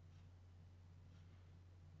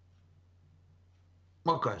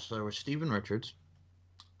 Okay, so there was Steven Richards.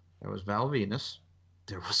 There was Val Venus.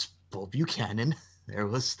 There was Bull Buchanan. There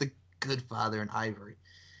was the Good Father and Ivory.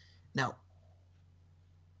 Now,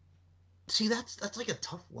 see, that's like a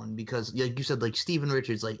tough one because, like you said, like Steven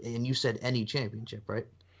Richards, like, and you said any championship, right?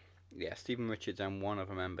 Yeah, Steven Richards and one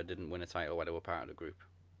other member didn't win a title while they were part of the group.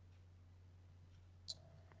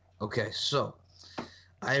 Okay, so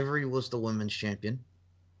Ivory was the women's champion.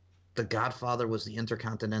 The Godfather was the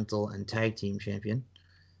Intercontinental and Tag Team champion.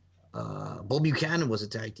 Bull Buchanan was a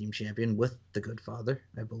Tag Team champion with the Godfather,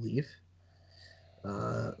 I believe.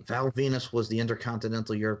 Val Venus was the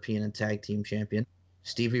Intercontinental European and Tag Team champion.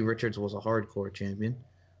 Stevie Richards was a hardcore champion.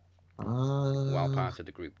 Well part of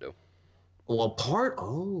the group, though. Well, part?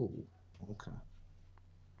 Oh, okay.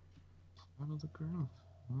 Part of the group.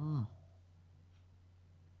 Oh.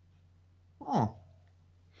 Oh.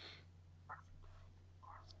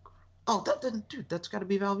 Oh, that didn't, dude. That's got to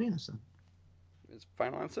be Val Venus then. Is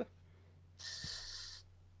final answer?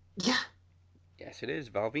 Yeah. Yes, it is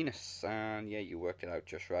Val Venus, and yeah, you worked it out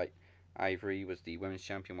just right. Ivory was the women's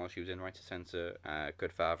champion while she was in Right to Censor.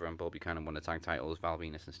 Godfather and Bull Buchanan won the tag titles. Val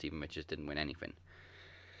Venus and Stephen Richards didn't win anything.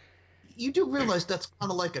 You do realize that's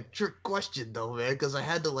kind of like a trick question, though, man, because I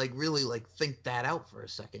had to really think that out for a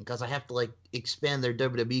second, because I have to expand their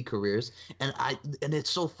WWE careers, and it's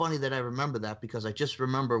so funny that I remember that, because I just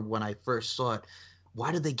remember when I first saw it.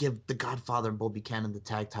 Why did they give the Godfather and Bull Buchanan the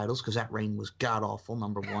tag titles? Because that reign was god awful.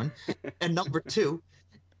 Number one, and number two,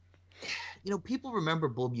 people remember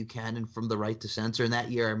Bull Buchanan from the Right to Censor. And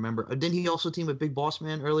that year, I remember. Didn't he also team with Big Boss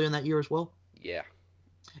Man earlier in that year as well? Yeah.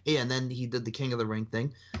 Yeah, and then he did the King of the Ring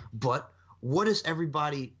thing. But what does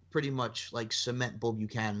everybody pretty much cement Bull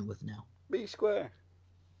Buchanan with now? B Square.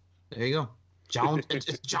 There you go, John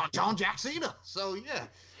Jack Cena. So yeah,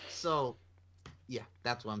 yeah,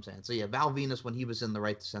 that's what I'm saying. So yeah, Val Venus, when he was in the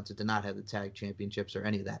Right to Censor, did not have the tag championships or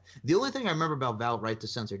any of that. The only thing I remember about Val Right to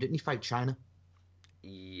Censor, didn't he fight China?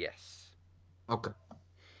 Yes. Okay.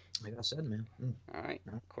 Like I said, man. All right.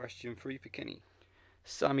 Question 3 for Kenny.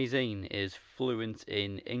 Sami Zayn is fluent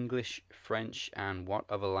in English, French, and what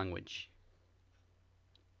other language?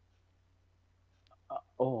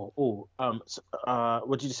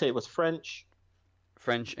 What did you say? It was French?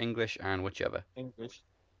 French, English, and whichever. English.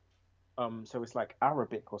 So it's like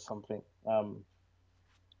Arabic or something. So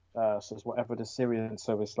it's whatever the Syrian.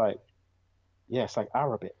 So it's it's like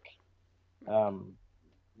Arabic.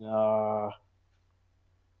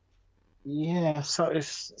 Yeah. So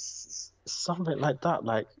it's something like that.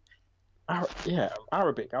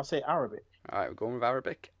 Arabic. I'll say Arabic. All right, we're going with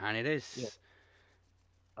Arabic, and it is.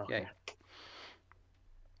 Yeah. Okay.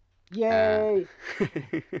 Yay!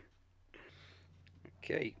 Yay!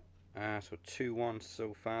 Okay. So 2-1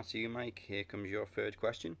 so far to you, Mike. Here comes your third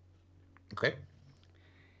question. Okay.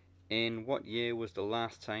 In what year was the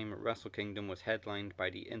last time Wrestle Kingdom was headlined by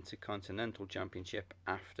the Intercontinental Championship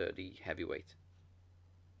after the heavyweight?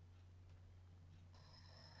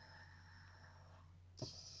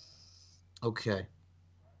 Okay.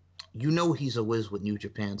 He's a whiz with New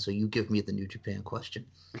Japan, so you give me the New Japan question.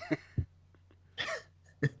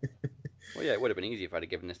 Well, yeah, it would have been easy if I'd have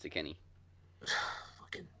given this to Kenny.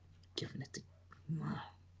 Fucking giving it to...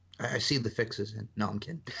 I see the fixes in. No, I'm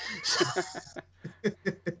kidding.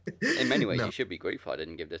 In many ways, you should be grateful I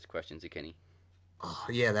didn't give this question to Kenny. Oh,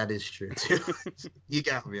 yeah, that is true, too. You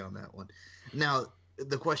got me on that one. Now,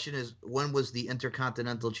 the question is, when was the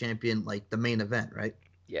Intercontinental Champion, the main event, right?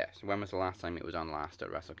 Yes. When was the last time it was on last at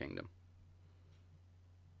Wrestle Kingdom?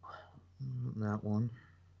 That one.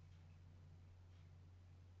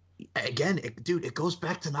 Again, it goes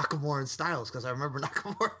back to Nakamura and Styles, because I remember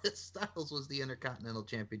Nakamura and Styles was the Intercontinental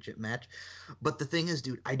Championship match. But the thing is,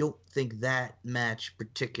 dude, I don't think that match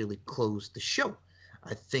particularly closed the show.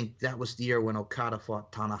 I think that was the year when Okada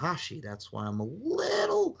fought Tanahashi. That's why I'm a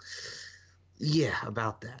little,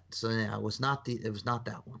 about that. So yeah, it was not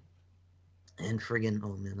that one. And friggin',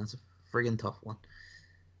 oh man, that's a friggin' tough one.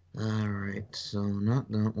 All right, so not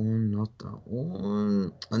that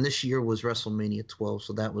one. And this year was WrestleMania 12,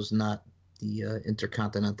 so that was not the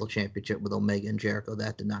Intercontinental Championship with Omega and Jericho.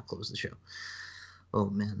 That did not close the show. Oh,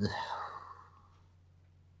 man.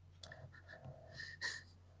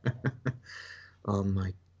 Oh,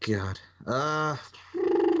 my God.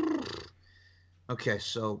 Okay,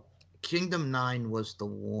 so Kingdom 9 was the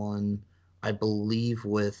one, I believe,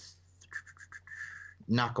 with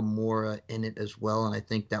Nakamura in it as well, and I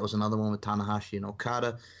think that was another one with Tanahashi and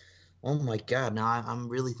Okada. Oh my God! Now I'm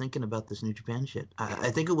really thinking about this New Japan shit. I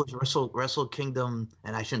think it was Wrestle Kingdom,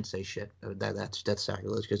 and I shouldn't say shit. That's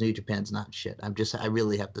sacrilege, because New Japan's not shit. I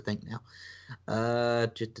really have to think now.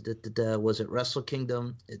 Was it Wrestle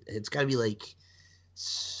Kingdom? It's got to be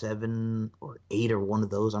 7 or 8 or one of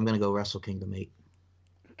those. I'm gonna go Wrestle Kingdom 8.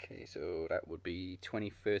 Okay, so that would be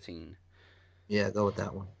 2013. Yeah, go with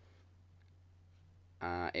that one.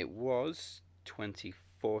 It was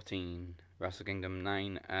 2014, Wrestle Kingdom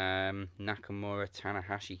 9, Nakamura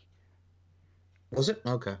Tanahashi. Was it?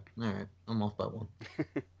 Okay. All right. I'm off by one.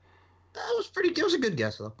 That was pretty good. It was a good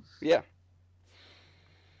guess, though. Yeah.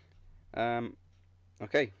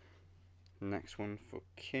 Okay. Next one for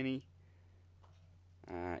Kinney.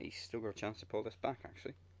 He's still got a chance to pull this back,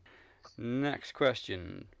 actually. Next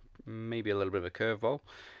question. Maybe a little bit of a curveball.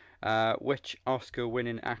 Which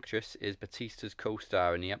Oscar-winning actress is Batista's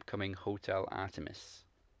co-star in the upcoming Hotel Artemis?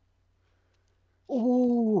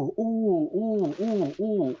 Ooh, ooh, ooh, ooh,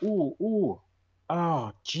 ooh, ooh, ooh.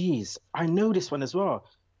 Oh, jeez. I know this one as well.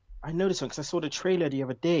 I know this one because I saw the trailer the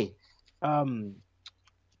other day. Um,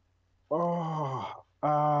 oh,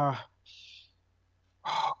 oh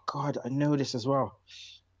God, I know this as well.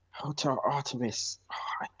 Hotel Artemis. Oh,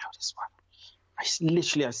 I know this one. I seen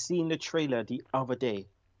the trailer the other day.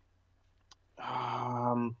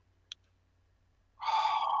 Oh my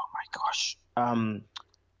gosh.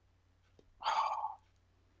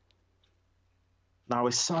 Now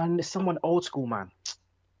it's someone old school, man.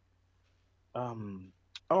 Um,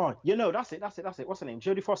 oh, that's it. What's her name?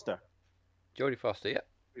 Jodie Foster. Jodie Foster, yeah.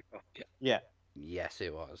 Yeah. Yes,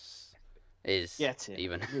 it was. Is Get it.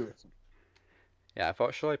 even. Knew it. Yeah, I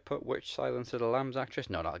thought, shall I put which Silence of the Lambs actress?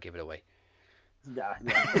 No, I'll give it away. Yeah.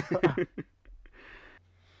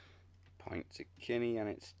 Point to Kinney, and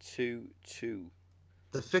it's 2-2.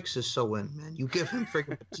 The fix is so in, man. You give him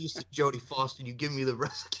freaking Batista, Jodie Foster, and you give me the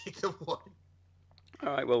rest of the one.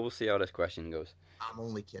 Alright, well, we'll see how this question goes. I'm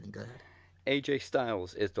only kidding. Go ahead. AJ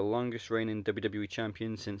Styles is the longest reigning WWE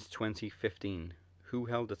champion since 2015. Who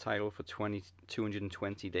held the title for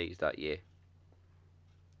 220 days that year?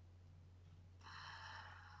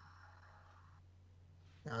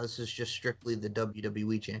 Now, this is just strictly the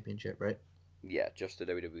WWE Championship, right? Yeah, just the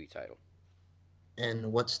WWE title.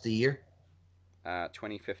 And what's the year?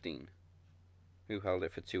 2015. Who held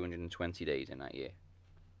it for 220 days in that year?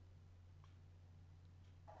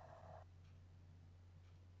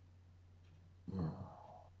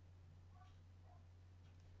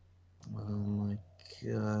 Oh my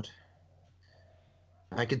god.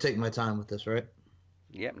 I can take my time with this, right?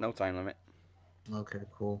 Yep, no time limit. Okay,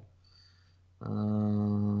 cool.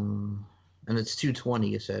 And it's 220,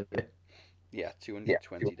 you said, right? Yeah,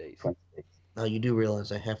 220 days. Now, you do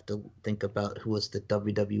realize I have to think about who was the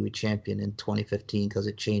WWE champion in 2015 because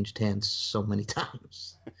it changed hands so many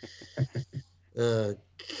times. God.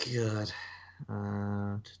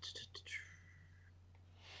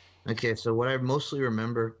 Okay, so what I mostly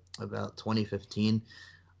remember about 2015,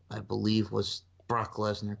 I believe, was Brock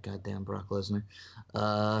Lesnar. Goddamn Brock Lesnar.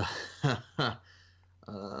 No,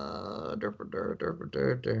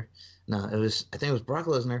 I think it was Brock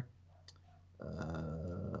Lesnar.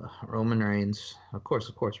 Roman Reigns. Of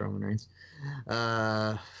course, Roman Reigns.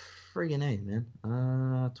 Friggin' A, man.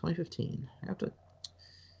 2015. I have to.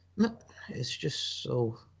 No, it's just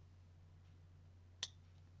so.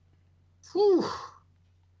 Whew.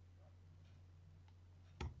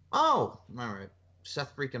 Oh, all right.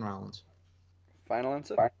 Seth freaking Rollins. Final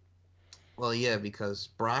answer? Well, yeah, because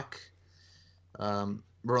Brock,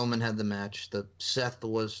 Roman had the match. The Seth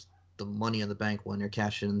was the Money in the Bank winner,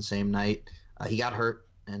 cashed in the same night. He got hurt,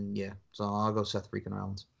 and yeah, so I'll go Seth freaking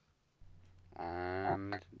Rollins.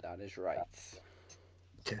 And that is right.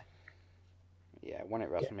 Okay. Yeah, won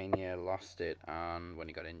at WrestleMania, lost it on when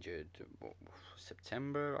he got injured.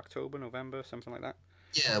 September, October, November, something like that.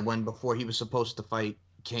 Yeah, before he was supposed to fight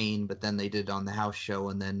Kane, but then they did it on the house show,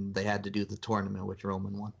 and then they had to do the tournament, which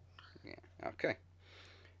Roman won. Yeah, okay.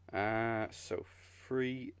 So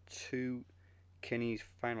 3-2. Kenny's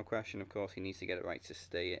final question, of course, he needs to get it right to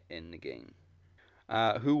stay in the game.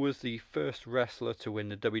 Who was the first wrestler to win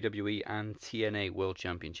the WWE and TNA World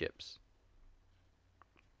Championships?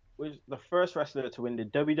 Was the first wrestler to win the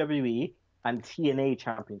WWE and TNA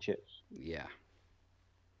championships. Yeah.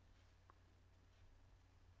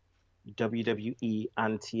 WWE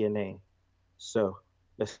and TNA. So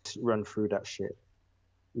let's run through that shit.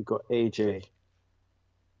 We got AJ,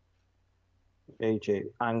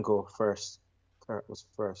 Angle first. Kurt was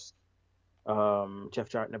first. Jeff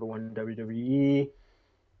Jarrett never won WWE.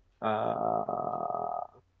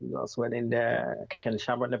 Who else went in there? Ken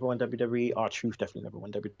Shamrock never won WWE. R-Truth definitely never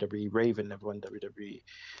won WWE. Raven never won WWE.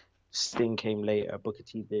 Sting came later. Booker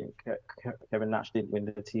T didn't. Kevin Nash didn't win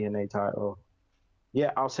the TNA title. Yeah,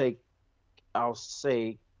 I'll say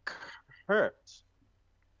Kurt.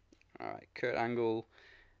 All right, Kurt Angle,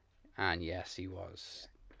 and yes, he was.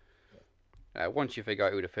 Once you figure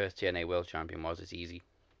out who the first TNA World Champion was, it's easy.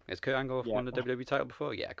 Has Kurt Angle won the WWE title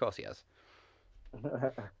before? Yeah, of course he has.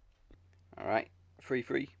 All right,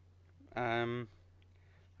 3-3. Of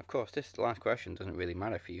course, this last question doesn't really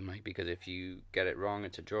matter for you, Mike, because if you get it wrong,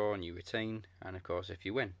 it's a draw and you retain, and of course, if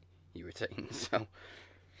you win, you retain. So,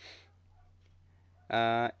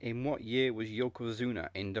 In what year was Yokozuna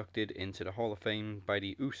inducted into the Hall of Fame by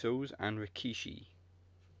the Usos and Rikishi?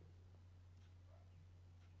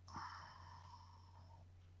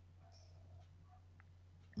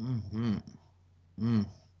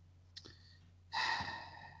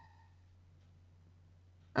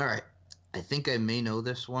 All right. I think I may know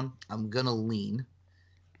this one. I'm going to lean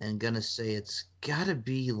and going to say it's got to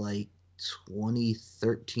be like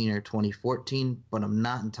 2013 or 2014, but I'm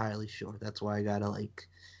not entirely sure. That's why I got to like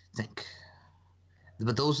think.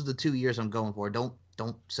 But those are the 2 years I'm going for. Don't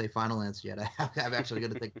say final answer yet. I'm actually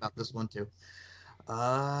going to think about this one too.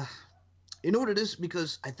 You know what it is?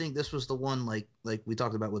 Because I think this was the one like we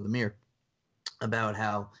talked about with Amir about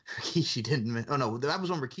how Rikishi didn't. Oh no, that was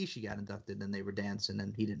when Rikishi got inducted and they were dancing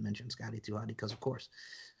and he didn't mention Scotty 2 Hotty because of course.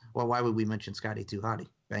 Well, why would we mention Scotty 2 Hotty?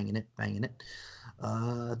 Banging it.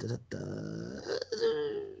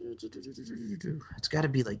 It's got to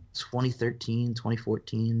be like 2013,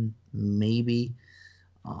 2014, maybe.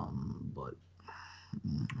 But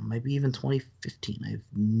maybe even 2015. I have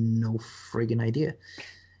no friggin' idea.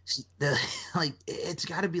 See, it's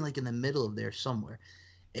got to be like in the middle of there somewhere.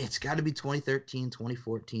 It's got to be 2013,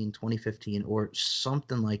 2014, 2015, or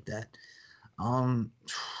something like that.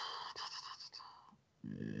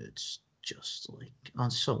 It's just like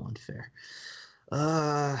so unfair.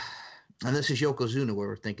 And this is Yokozuna where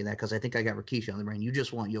we're thinking that because I think I got Rikishi on the brain. You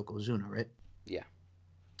just want Yokozuna, right? Yeah.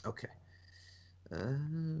 Okay.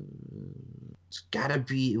 It's gotta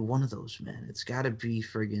be one of those, man. It's gotta be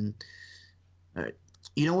friggin'. All right.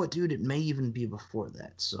 You know what, dude? It may even be before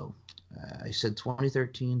that. So I said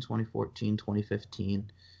 2013, 2014,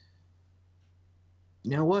 2015.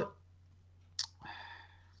 You know what?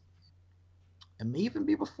 It may even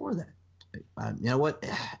be before that. You know what?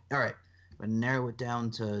 All right. I'm going to narrow it down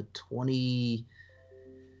to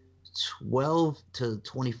 2012 to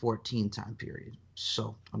 2014 time period.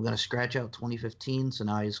 So I'm going to scratch out 2015. So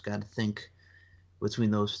now I just got to think between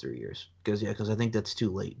those 3 years. Because I think that's too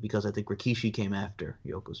late. Because I think Rikishi came after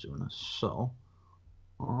Yokozuna. So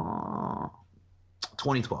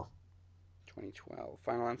 2012. 2012.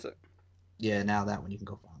 Final answer? Yeah, now that one you can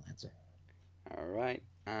go final answer. All right.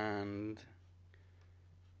 And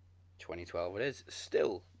 2012 it is.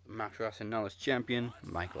 Still Max Wrestling Knowledge Champion,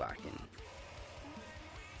 Mike Larkin.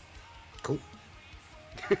 Cool.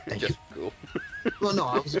 Thank Just you. Cool. Well, no,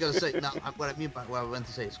 I was going to say, no, what I mean by what I went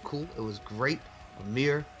to say is cool. It was great.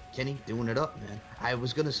 Amir, Kenny, doing it up, man. I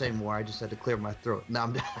was going to say more. I just had to clear my throat. No,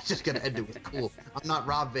 I'm just going to end it with cool. I'm not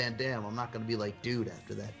Rob Van Dam. I'm not going to be like dude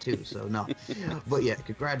after that, too. So, no. But, yeah,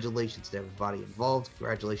 congratulations to everybody involved.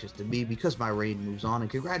 Congratulations to me because my reign moves on.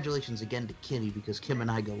 And congratulations again to Kenny because Kim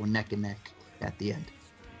and I go neck and neck at the end.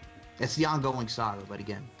 It's the ongoing saga, but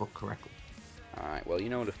again, booked correctly. Alright, well, you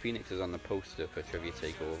know the Phoenix is on the poster for Trivia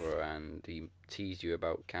Takeover, and he teased you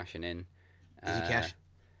about cashing in. Is he cashing?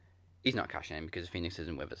 He's not cashing in because Phoenix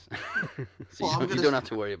isn't with us. So Well, you don't have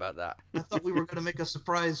to worry about that. I thought we were going to make a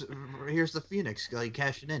surprise. Here's the Phoenix like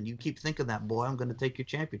cashing in. You keep thinking that, boy. I'm going to take your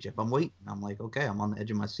championship. I'm waiting. I'm like, okay, I'm on the edge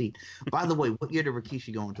of my seat. By the way, what year did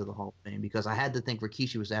Rikishi go into the Hall of Fame? Because I had to think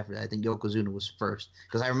Rikishi was after that. I think Yokozuna was first.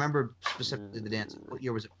 Because I remember specifically the dance. What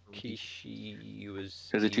year was it? Rikishi was...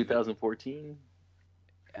 Was it 2014?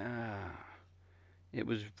 It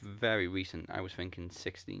was very recent. I was thinking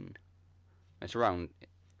 16. It's around...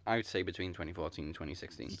 I would say between 2014 and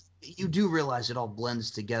 2016. You do realize it all blends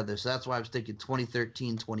together, so that's why I was thinking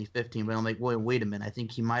 2013, 2015. But I'm like, wait a minute. I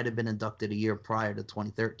think he might have been inducted a year prior to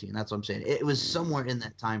 2013. That's what I'm saying. It was somewhere in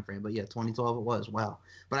that time frame. But yeah, 2012 it was. Wow.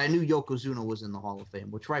 But I knew Yokozuna was in the Hall of Fame,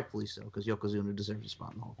 which rightfully so, because Yokozuna deserves a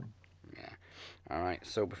spot in the Hall of Fame. Yeah. All right.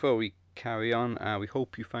 So before we carry on, we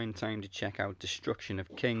hope you find time to check out Destruction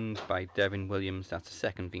of Kings by Devin Williams. That's the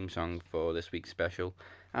second theme song for this week's special.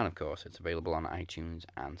 And of course, it's available on iTunes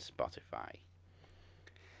and Spotify.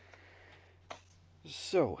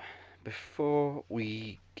 So, before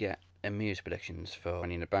we get Amir's predictions for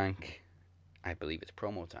Money in the Bank, I believe it's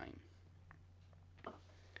promo time.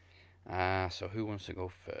 So who wants to go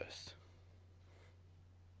first?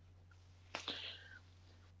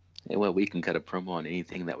 Yeah, well, we can cut a promo on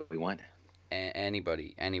anything that we want.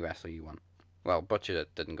 Anybody, any wrestler you want. Well, Butcher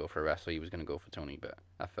didn't go for a wrestler, he was going to go for Tony, but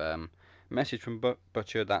I've message from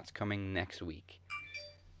Butcher, that's coming next week.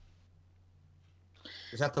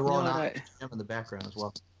 Is that the Raw GM in the background as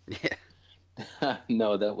well? Yeah.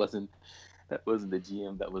 No, that wasn't the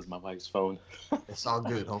GM, that was my wife's phone. It's all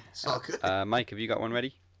good, homie. It's all good. Mike, have you got one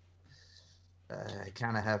ready? I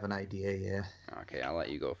kind of have an idea, yeah. Okay, I'll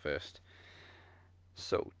let you go first.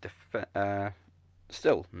 So,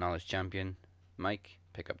 still Knowledge Champion, Mike,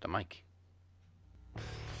 pick up the mic.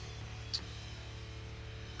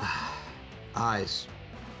 Eyes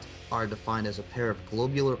are defined as a pair of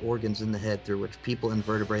globular organs in the head through which people and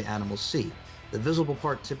vertebrate animals see, the visible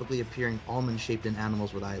part typically appearing almond-shaped in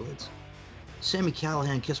animals with eyelids. Sammy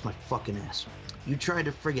Callahan kissed my fucking ass. You tried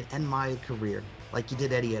to friggin' end my career like you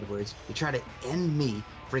did Eddie Edwards. You tried to end me,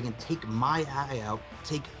 friggin' take my eye out,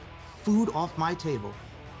 take food off my table,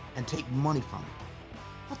 and take money from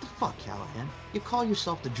it. What the fuck, Callahan? You call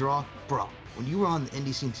yourself the draw? Bro, when you were on the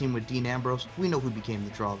indie scene team with Dean Ambrose, we know who became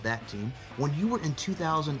the draw of that team. When you were in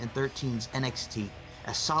 2013's NXT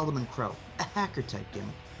as Solomon Crow, a hacker type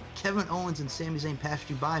gimmick. Kevin Owens and Sami Zayn passed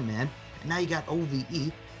you by, man. And now you got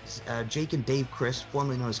OVE, Jake and Dave Chris,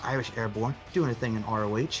 formerly known as Irish Airborne, doing a thing in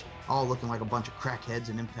ROH, all looking like a bunch of crackheads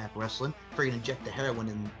in Impact Wrestling. Friggin' inject the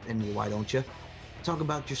heroin in you, why don't you? Talk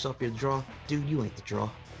about yourself, you're the draw. Dude, you ain't the draw.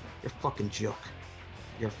 You're a fucking joke.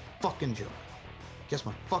 You're a fucking joke. Kiss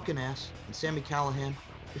my fucking ass, and Sammy Callahan,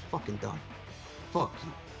 you're fucking done. Fuck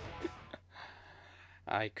you.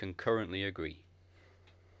 I concurrently agree.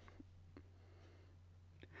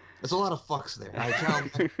 There's a lot of fucks there. I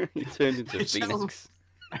challenge. He turned into a phoenix.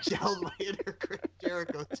 I challenge my inner Chris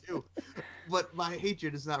Jericho too, but my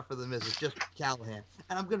hatred is not for the Miz. It's just for Callahan,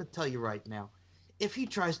 and I'm gonna tell you right now, if he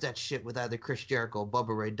tries that shit with either Chris Jericho or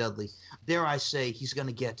Bubba Ray Dudley, dare I say he's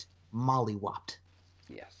gonna get mollywopped.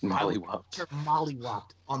 Yes. Mollywopped.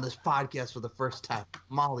 Mollywopped on this podcast for the first time.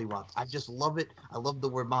 Mollywopped. I just love it. I love the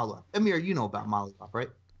word mollywop. Amir, you know about mollywop, right?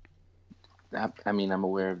 I mean, I'm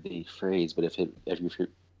aware of the phrase, but if you're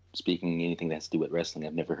speaking anything that has to do with wrestling,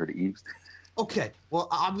 I've never heard it used. Okay, well,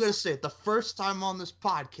 I'm going to say it. The first time on this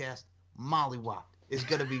podcast, mollywop is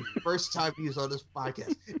going to be first time used on this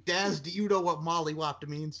podcast. Daz, do you know what mollywop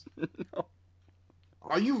means? No.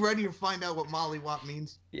 Are you ready to find out what mollywop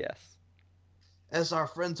means? Yes. As our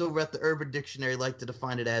friends over at the Urban Dictionary like to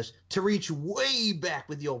define it as, to reach way back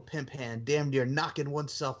with the old pimp hand, damn near knocking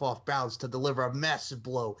oneself off balance to deliver a massive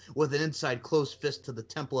blow with an inside closed fist to the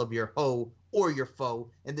temple of your hoe or your foe.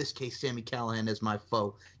 In this case, Sammy Callahan is my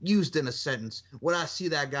foe. Used in a sentence, when I see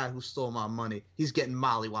that guy who stole my money, he's getting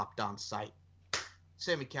mollywopped on sight.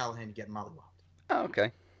 Sammy Callahan getting mollywopped. Oh,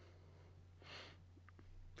 okay.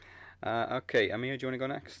 Okay, Amir, do you want to go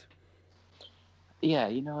next? Yeah,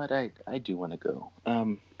 you know what? I do want to go.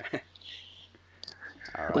 Right.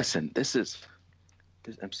 Listen,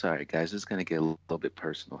 I'm sorry, guys. This is gonna get a little bit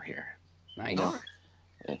personal here. Nice. You know,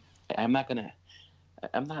 I'm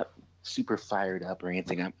not super fired up or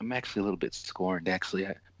anything. I'm actually a little bit scorned. Actually,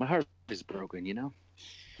 my heart is broken. You know.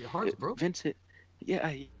 Your heart's broken. Vincent.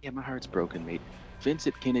 Yeah, my heart's broken, mate.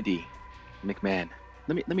 Vincent Kennedy McMahon.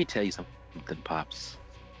 Let me tell you something, Pops.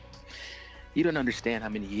 You don't understand how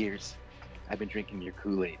many years I've been drinking your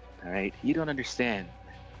Kool-Aid, all right? You don't understand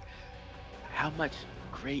how much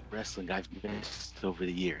great wrestling I've missed over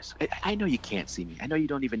the years. I know you can't see me. I know you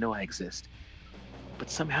don't even know I exist. But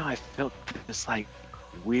somehow I felt this, like,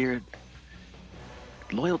 weird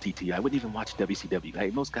loyalty to you. I wouldn't even watch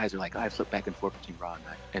WCW. Most guys are like, I flip back and forth between Raw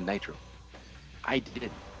and Nitro. I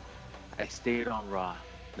did. I stayed on Raw,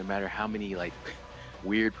 no matter how many, like,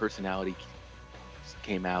 weird personality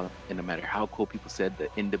came out, and no matter how cool people said the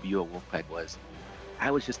NWO Wolfpack was, I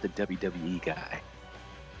was just a WWE guy.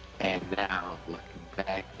 And now, looking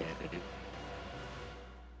back at it,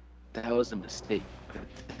 that was a mistake. But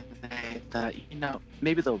then I thought, you know,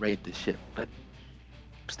 maybe they'll raid the ship. But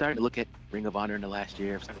I'm starting to look at Ring of Honor in the last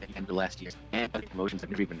year, and the last year, and other promotions I've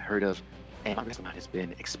never even heard of, and my wrestling mind has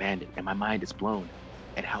been expanded, and my mind is blown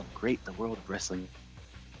at how great the world of wrestling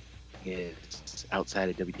is outside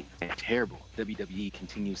of WWE. And terrible WWE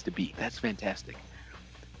continues to be. That's fantastic.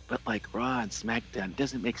 But like Raw and SmackDown,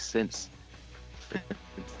 doesn't make sense,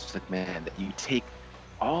 man, that you take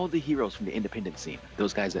all the heroes from the independent scene,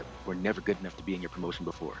 those guys that were never good enough to be in your promotion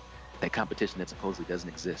before, that competition that supposedly doesn't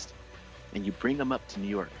exist, and you bring them up to New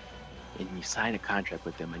York and you sign a contract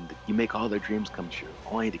with them and you make all their dreams come true,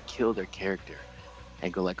 only to kill their character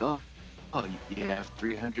and go like, oh, you have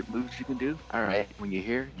 300 moves you can do? All right, when you're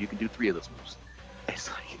here, you can do 3 of those moves. It's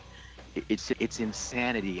like, it's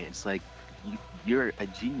insanity. It's like, you're a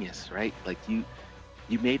genius, right? Like, you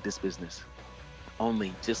made this business.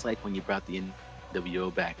 Only, just like when you brought the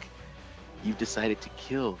NWO back, you've decided to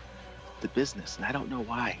kill the business. And I don't know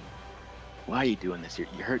why. Why are you doing this? You're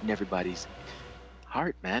hurting everybody's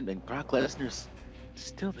heart, man. And Brock Lesnar's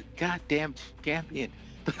still the goddamn champion.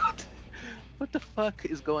 What the fuck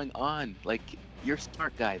is going on? Like, you're a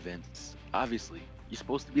smart guy, Vince. Obviously, you're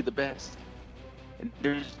supposed to be the best, and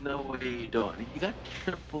there's no way you don't. You got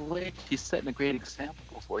Triple H. He's setting a great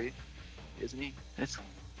example for you, isn't he?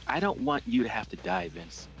 I don't want you to have to die,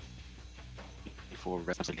 Vince, before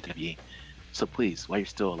wrestling WWE. So please, while you're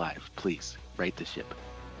still alive, please right the ship.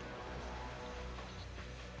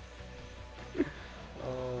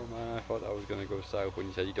 Oh man, I thought that was gonna go south when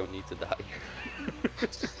you said you don't need to die.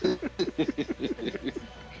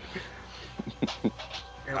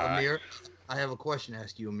 Hey, Amir, I have a question to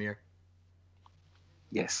ask you, Amir.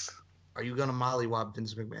 Yes. Are you gonna mollywop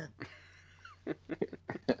Vince McMahon?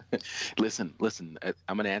 Listen.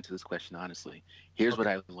 I'm going to answer this question honestly. Here's what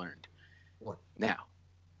I've learned. What? Now,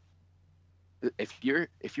 if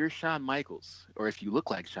you're Shawn Michaels, or if you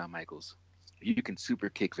look like Shawn Michaels, you can super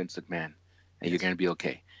kick Vince McMahon, and you're going to be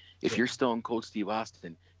okay. If you're Stone Cold Steve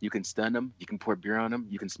Austin, you can stun him, you can pour beer on him,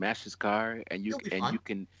 you can smash his car, and you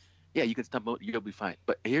can stump him. You'll be fine.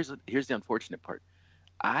 But here's the unfortunate part.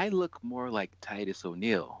 I look more like Titus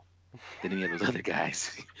O'Neil than any of those other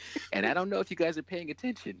guys. And I don't know if you guys are paying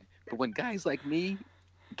attention, but when guys like me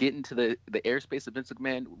get into the airspace of Vince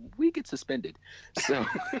McMahon, we get suspended. So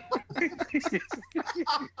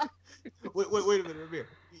wait a minute, Amir.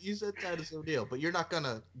 You said Titus O'Neil, but you're not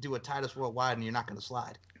gonna do a Titus Worldwide, and you're not gonna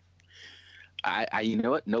slide. I you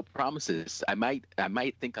know what? No promises. I might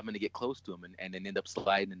think I'm gonna get close to him and then end up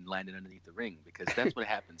sliding and landing underneath the ring, because that's what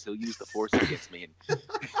happens. He'll use the force against me. And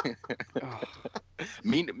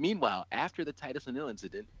meanwhile, after the Titus O'Neil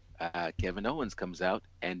incident, Kevin Owens comes out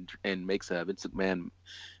and makes Vince McMahon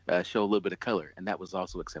show a little bit of color, and that was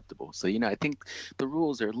also acceptable. So I think the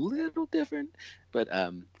rules are a little different, but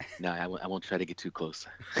no, I won't try to get too close.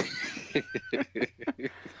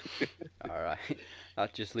 All right,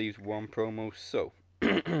 that just leaves one promo. So,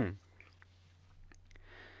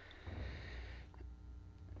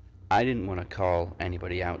 I didn't want to call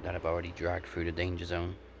anybody out that I've already dragged through the danger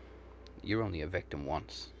zone. You're only a victim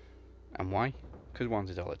once. And why? Because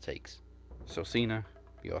once is all it takes. So Cena,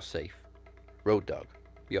 you're safe. Road Dogg,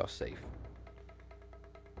 you're safe.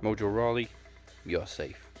 Mojo Rawley, you're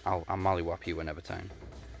safe. I'll mollywop you whenever time.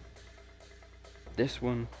 This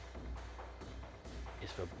one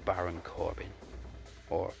is for Baron Corbin,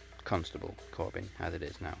 or Constable Corbin, as it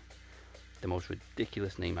is now. The most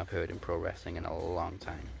ridiculous name I've heard in pro wrestling in a long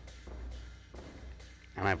time.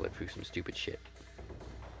 And I've lived through some stupid shit.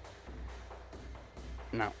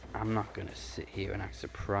 Now, I'm not going to sit here and act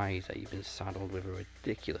surprised that you've been saddled with a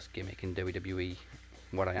ridiculous gimmick in WWE.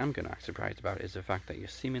 What I am going to act surprised about is the fact that you're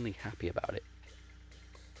seemingly happy about it.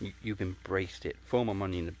 You've embraced it. Former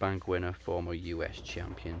Money in the Bank winner, former US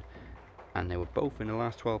champion, and they were both in the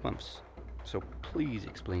last 12 months. So please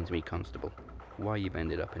explain to me, Constable, why you've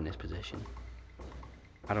ended up in this position.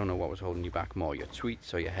 I don't know what was holding you back more, your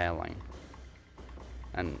tweets or your hairline.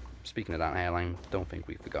 And speaking of that hairline, don't think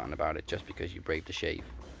we've forgotten about it just because you braved the shave.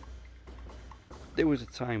 There was a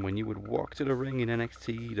time when you would walk to the ring in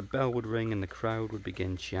NXT, the bell would ring and the crowd would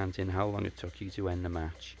begin chanting how long it took you to end the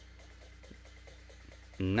match.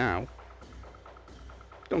 Now,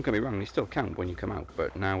 don't get me wrong, they still count when you come out,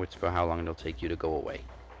 but now it's for how long it'll take you to go away.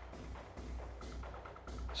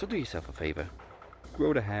 So do yourself a favour,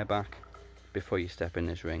 grow the hair back before you step in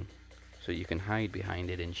this ring, so you can hide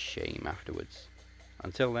behind it in shame afterwards.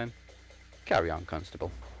 Until then, carry on,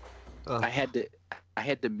 Constable. I had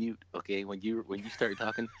to mute. Okay, when you started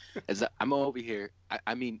talking, as I'm over here,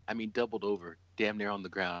 I mean doubled over, damn near on the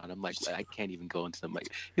ground. I'm like, I can't even go into the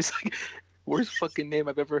mic. It's like, worst fucking name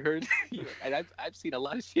I've ever heard. And I've seen a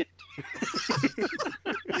lot of shit.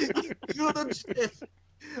 You understand?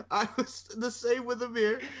 I was the same with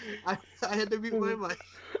Amir. I had to mute my mic.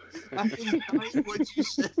 I think what you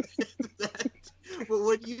said that, but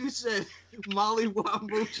when you said Mollywop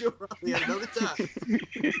Mojo Rawley another time,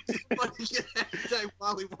 somebody get hashtag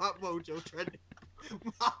Mollywop Mojo trending.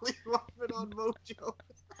 Mollywopping on Mojo.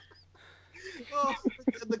 Oh,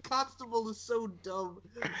 the Constable is so dumb.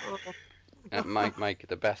 Oh. Mike,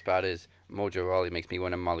 the best part is Mojo Rawley makes me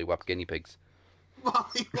want to mollywop guinea pigs.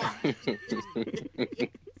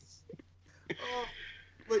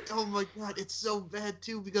 Oh my god, it's so bad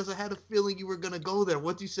too, because I had a feeling you were gonna go there.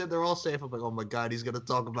 Once you said they're all safe, I'm like, oh my god, he's gonna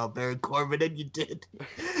talk about Baron Corbin, and you did.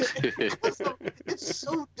 It's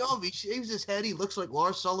so dumb. He shaves his head, he looks like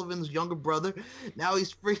Lars Sullivan's younger brother. Now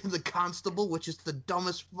he's freaking the Constable, which is the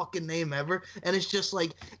dumbest fucking name ever. And it's just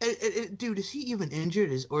like, dude, is he even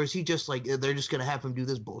injured? Or is he just like, they're just gonna have him do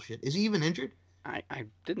this bullshit? Is he even injured? I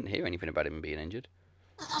didn't hear anything about him being injured.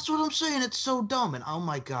 That's what I'm saying. It's so dumb. And oh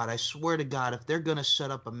my god, I swear to God, if they're gonna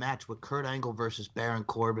set up a match with Kurt Angle versus Baron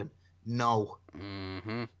Corbin, no.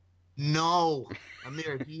 Mm-hmm. No.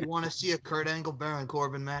 Amir, do you want to see a Kurt Angle Baron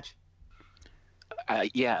Corbin match?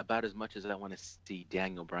 Yeah, about as much as I want to see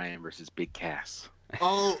Daniel Bryan versus Big Cass.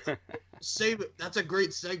 Oh, save it. That's a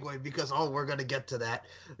great segue, because we're gonna get to that.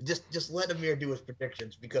 Just let Amir do his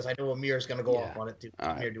predictions, because I know Amir's gonna go off on it too.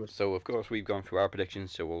 So of course we've gone through our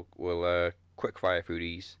predictions, so we'll quick fire through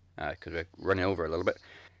these because we're running over a little bit.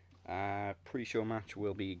 Pre-show match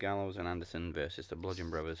will be Gallows and Anderson versus the Bludgeon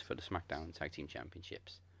Brothers for the SmackDown Tag Team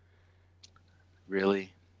Championships.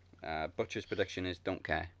 Really? Butcher's prediction is don't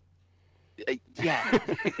care. Yeah.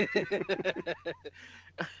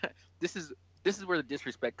 This is where the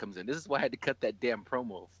disrespect comes in. This is why I had to cut that damn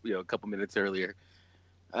promo, a couple minutes earlier.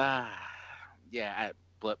 Bludgeon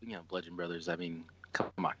Brothers. I mean,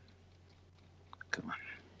 come on. All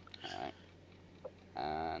right.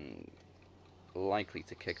 And likely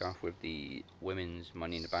to kick off with the women's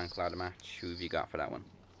Money in the Bank ladder match. Who have you got for that one?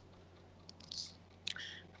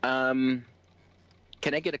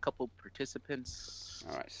 Can I get a couple participants?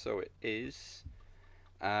 All right, so it is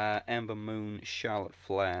Ember Moon, Charlotte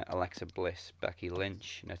Flair, Alexa Bliss, Becky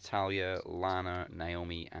Lynch, Natalya, Lana,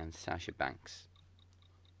 Naomi, and Sasha Banks.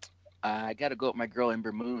 I got to go with my girl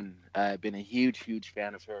Ember Moon. I've been a huge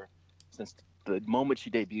fan of her since the moment she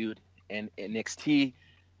debuted in NXT,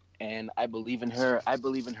 and I believe in her.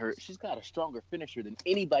 She's got a stronger finisher than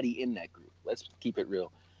anybody in that group. Let's keep it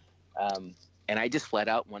real. And I just flat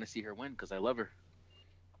out want to see her win because I love her.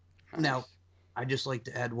 Now, I'd just like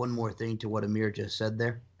to add one more thing to what Amir just said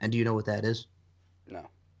there. And do you know what that is? No.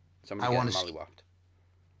 Somebody getting mollywopped.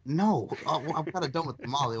 No. I'm kind of done with the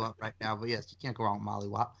mollywop right now, but yes, you can't go wrong with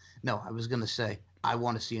mollywop. No, I was going to say, I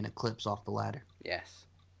want to see an eclipse off the ladder. Yes.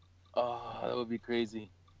 Oh, that would be crazy.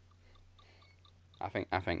 I think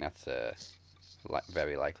that's a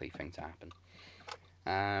very likely thing to happen.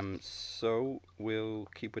 So we'll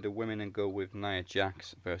keep with the women and go with Nia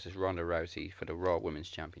Jax versus Ronda Rousey for the Raw Women's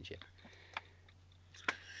Championship.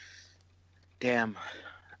 Damn,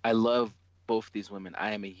 I love both these women.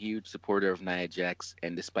 I am a huge supporter of Nia Jax,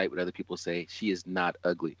 and despite what other people say, she is not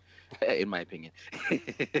ugly, in my opinion.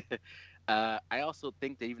 I also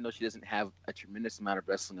think that even though she doesn't have a tremendous amount of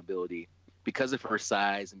wrestling ability, because of her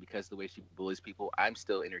size and because of the way she bullies people, I'm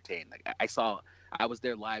still entertained. Like I was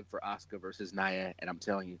there live for Asuka versus Nia, and I'm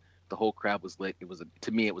telling you, the whole crowd was lit.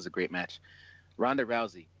 To me, it was a great match. Ronda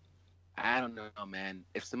Rousey, I don't know, man.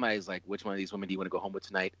 If somebody's like, which one of these women do you want to go home with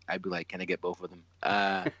tonight? I'd be like, can I get both of them?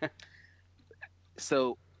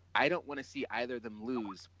 So I don't want to see either of them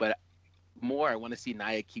lose, but more I want to see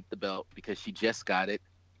Nia keep the belt because she just got it,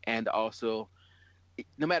 and also,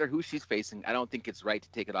 no matter who she's facing, I don't think it's right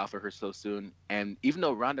to take it off of her so soon. And even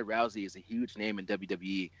though Ronda Rousey is a huge name in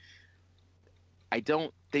WWE, I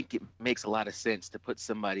don't think it makes a lot of sense to put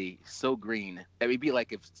somebody so green. That would be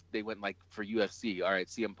like if they went like for UFC. All right,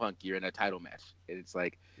 CM Punk, you're in a title match, and it's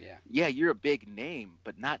like, yeah, you're a big name,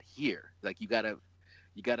 but not here. Like you gotta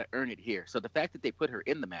earn it here. So the fact that they put her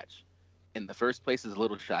in the match in the first place is a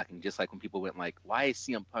little shocking. Just like when people went like, why is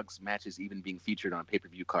CM Punk's matches even being featured on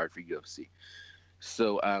pay-per-view card for UFC?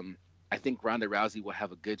 So I think Ronda Rousey will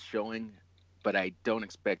have a good showing, but I don't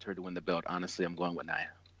expect her to win the belt. Honestly, I'm going with Nia.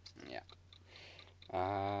 Yeah.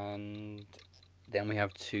 And then we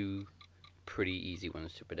have two pretty easy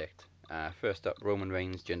ones to predict. First up, Roman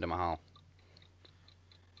Reigns, Jinder Mahal.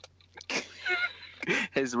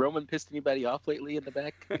 Has Roman pissed anybody off lately in the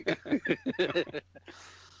back?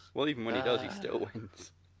 Well, even when he does, he still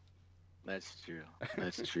wins. That's true.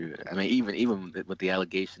 I mean, even with the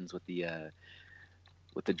allegations with the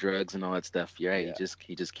drugs and all that stuff, you're right. Yeah.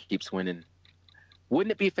 He just keeps winning.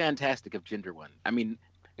 Wouldn't it be fantastic if Jinder won? I mean,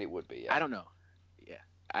 it would be. Yeah. I don't know. Yeah,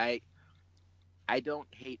 I don't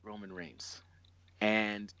hate Roman Reigns,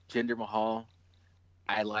 and Jinder Mahal,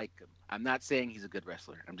 I like him. I'm not saying he's a good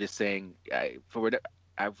wrestler. I'm just saying for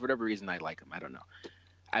whatever reason I like him. I don't know.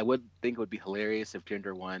 I would think it would be hilarious if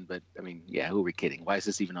Jinder won, but I mean, yeah, who are we kidding? Why is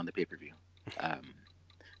this even on the pay-per-view?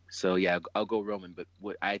 So yeah, I'll go Roman, but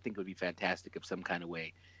what I think would be fantastic if some kind of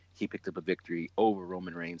way he picked up a victory over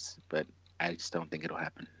Roman Reigns, but I just don't think it'll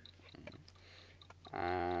happen.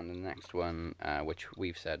 And the next one, which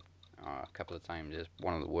we've said a couple of times, is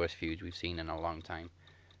one of the worst feuds we've seen in a long time.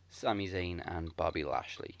 Sami Zayn and Bobby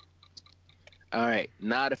Lashley. All right,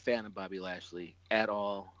 not a fan of Bobby Lashley at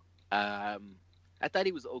all. I thought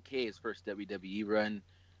he was okay his first WWE run.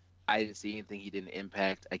 I didn't see anything he didn't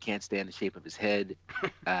impact. I can't stand the shape of his head.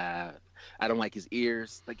 I don't like his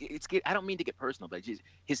ears. Like I don't mean to get personal, but just,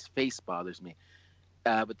 his face bothers me.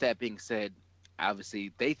 But that being said,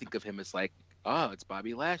 obviously they think of him as like, oh, it's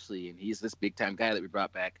Bobby Lashley, and he's this big time guy that we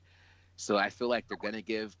brought back. So I feel like they're gonna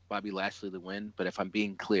give Bobby Lashley the win. But if I'm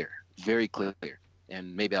being clear, very clear,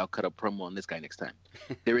 and maybe I'll cut a promo on this guy next time,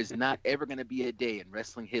 there is not ever gonna be a day in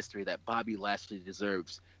wrestling history that Bobby Lashley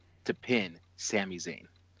deserves to pin Sami Zayn.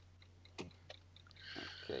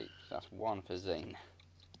 Okay, that's one for Zayn.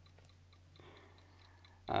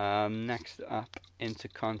 Next up,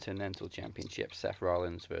 Intercontinental Championship, Seth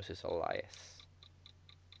Rollins versus Elias.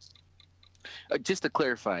 Just to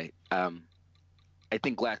clarify, I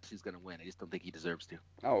think Lashley's gonna win. I just don't think he deserves to.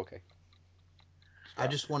 Oh, okay. I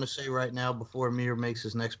just want to say right now, before Amir makes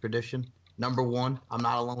his next prediction, number one, I'm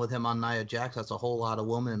not alone with him on Nia Jax. That's a whole lot of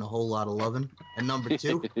woman and a whole lot of loving. And number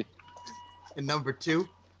two,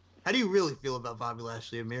 how do you really feel about Bobby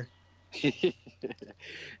Lashley, Amir?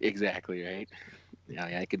 Exactly, right? Yeah,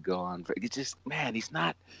 I could go on. It's just, man, he's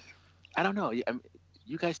not. I don't know.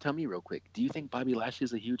 You guys tell me real quick. Do you think Bobby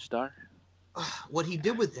Lashley's a huge star? What he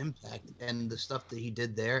did with Impact and the stuff that he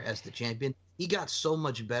did there as the champion, he got so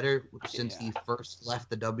much better since he first left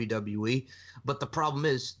the WWE. But the problem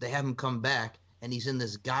is they have him come back, and he's in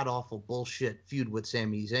this god-awful bullshit feud with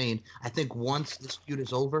Sami Zayn. I think once this feud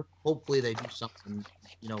is over, hopefully they do something,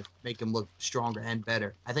 make him look stronger and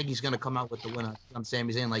better. I think he's going to come out with the win on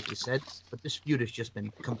Sami Zayn, like you said, but this feud has just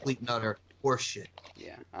been complete and utter horseshit.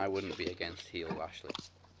 Yeah, I wouldn't be against heel Lashley.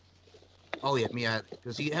 Oh, yeah, me either,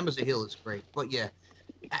 because him as a heel is great. But, yeah,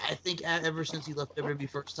 I think ever since he left WWE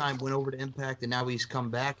first time, went over to Impact, and now he's come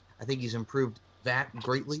back, I think he's improved that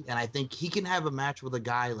greatly, and I think he can have a match with a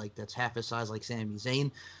guy like that's half his size like Sami Zayn,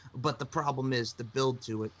 but the problem is the build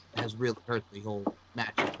to it has really hurt the whole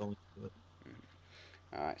match going to it.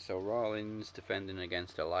 Alright, so Rollins defending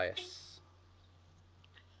against Elias.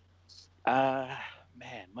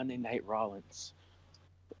 Man, Monday Night Rollins.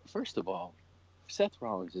 First of all, Seth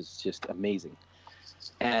Rollins is just amazing.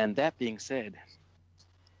 And that being said,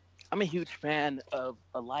 I'm a huge fan of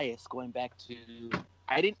Elias going back to...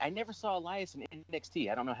 I never saw Elias in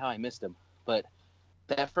NXT. I don't know how I missed him. But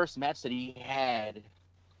that first match that he had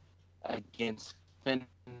against Finn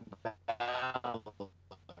Balor,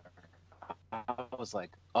 I was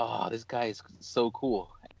like, oh, this guy is so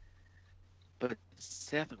cool. But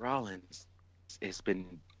Seth Rollins has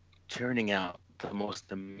been churning out the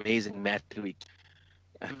most amazing match of the week.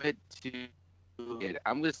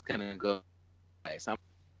 I'm just going to go Elias.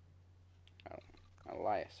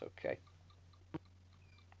 Elias, okay.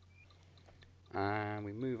 And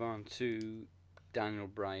we move on to Daniel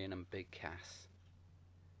Bryan and Big Cass.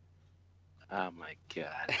 Oh my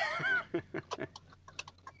god.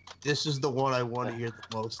 This is the one I want to hear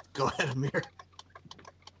the most. Go ahead, Amir.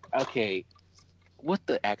 Okay, what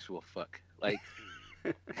the actual fuck? Like,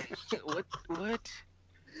 what?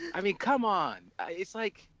 I mean, come on. It's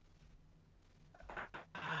like,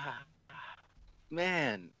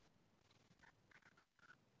 man.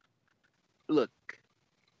 Look,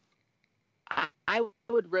 I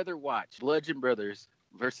would rather watch Bludgeon Brothers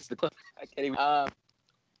versus the Club. I can't even.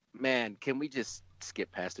 Man, can we just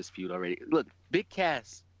skip past this feud already? Look, Big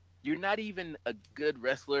Cass, you're not even a good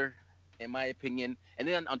wrestler, in my opinion. And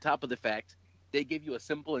then on top of the fact, they give you a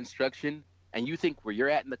simple instruction, and you think where you're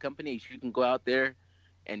at in the company, you can go out there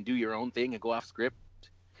and do your own thing and go off script.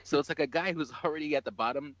 So it's like a guy who's already at the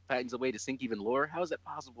bottom finds a way to sink even lower. How is that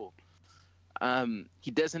possible?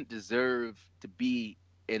 He doesn't deserve to be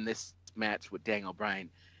in this match with Daniel Bryan.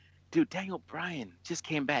 Dude, Daniel Bryan just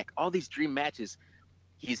came back. All these dream matches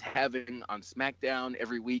he's having on SmackDown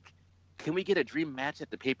every week. Can we get a dream match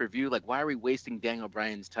at the pay-per-view? Like, why are we wasting Daniel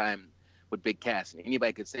Bryan's time with Big Cass? And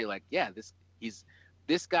anybody could say, like, yeah, this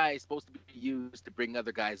guy is supposed to be used to bring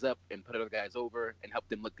other guys up and put other guys over and help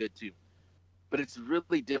them look good too. But it's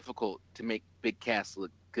really difficult to make Big Cass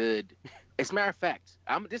look good. As a matter of fact,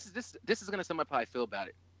 this is gonna sum up how I feel about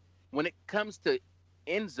it. When it comes to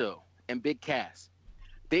Enzo and Big Cass,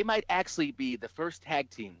 they might actually be the first tag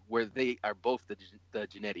team where they are both the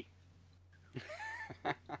Jannetty.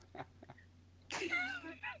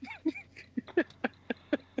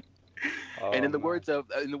 And in the words of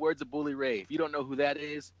Bully Ray, if you don't know who that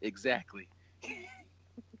is, exactly.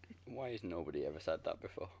 Why has nobody ever said that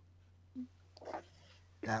before?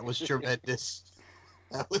 That was tremendous.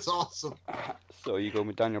 That was awesome. So you go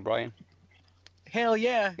with Daniel Bryan? Hell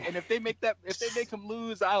yeah! And if they make him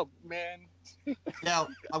lose out, man. Now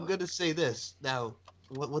I'm gonna say this. Now,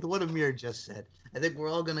 what Amir just said, I think we're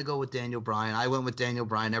all gonna go with Daniel Bryan. I went with Daniel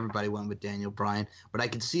Bryan. Everybody went with Daniel Bryan. But I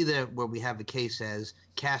can see that where we have the case as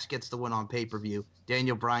Cass gets the win on pay-per-view,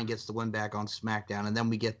 Daniel Bryan gets the win back on SmackDown, and then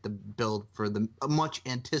we get the build for the much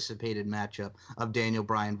anticipated matchup of Daniel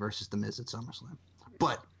Bryan versus The Miz at SummerSlam.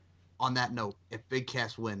 But on that note, if Big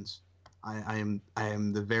Cass wins, I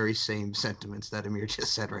am the very same sentiments that Amir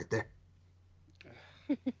just said right there.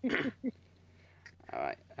 All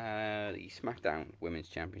right, the SmackDown Women's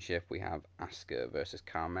Championship, we have Asuka versus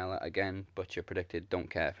Carmella again. Butcher predicted, don't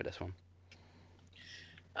care for this one.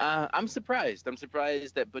 I'm surprised. I'm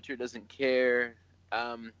surprised that Butcher doesn't care,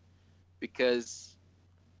 because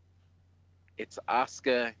it's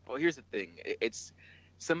Asuka. Well, here's the thing. It's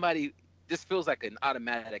somebody. This feels like an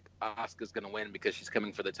automatic Asuka's going to win because she's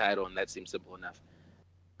coming for the title, and that seems simple enough.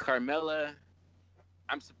 Carmella,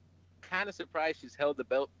 I'm kind of surprised she's held the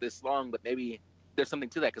belt this long, but maybe there's something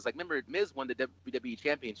to that. Because, like, remember, Miz won the WWE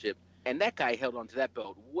Championship, and that guy held on to that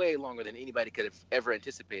belt way longer than anybody could have ever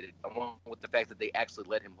anticipated, along with the fact that they actually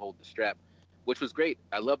let him hold the strap, which was great.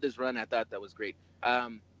 I loved his run. I thought that was great.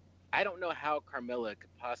 I don't know how Carmella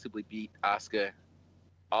could possibly beat Asuka.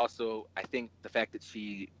 Also, I think the fact that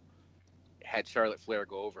she had Charlotte Flair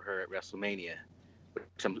go over her at WrestleMania, which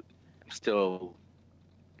I'm still...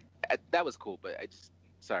 that was cool, but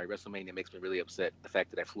sorry, WrestleMania makes me really upset. The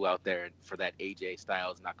fact that I flew out there for that AJ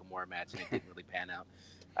Styles Nakamura match and it didn't really pan out.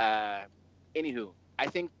 Anywho, I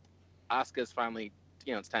think Asuka's finally,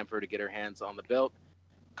 it's time for her to get her hands on the belt.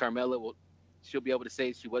 Carmella she'll be able to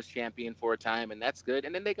say she was champion for a time, and that's good.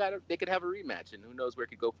 And then they could have a rematch, and who knows where it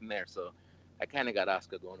could go from there. So I kind of got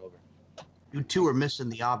Asuka going over. You two are missing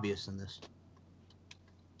the obvious in this.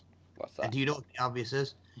 What's that? And do you know what the obvious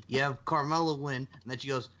is? You have Carmella win, and then she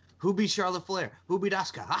goes, "Who beat Charlotte Flair? Who beat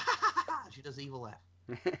Asuka?" She does the evil laugh.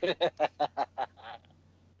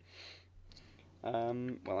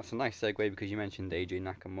 Well, that's a nice segue because you mentioned AJ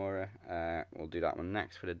Nakamura. We'll do that one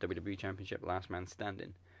next for the WWE Championship, Last Man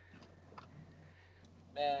Standing.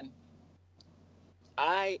 Man,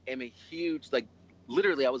 I am a huge,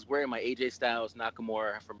 literally, I was wearing my AJ Styles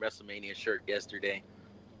Nakamura from WrestleMania shirt yesterday.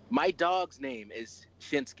 My dog's name is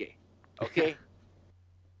Shinsuke, okay?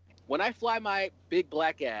 When I fly my big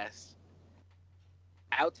black ass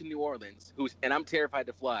out to New Orleans, and I'm terrified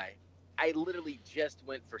to fly, I literally just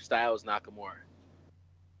went for Styles Nakamura.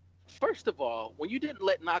 First of all, when you didn't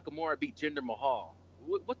let Nakamura beat Jinder Mahal,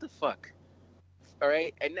 what the fuck? All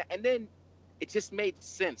right? And then it just made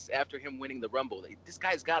sense after him winning the Rumble. This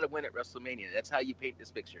guy's got to win at WrestleMania. That's how you paint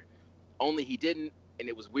this picture. Only he didn't, and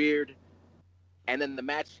it was weird. And then the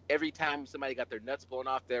match, every time somebody got their nuts blown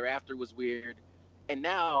off thereafter, was weird. And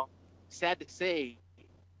now, sad to say,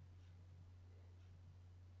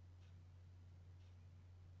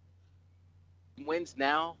 wins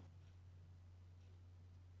now,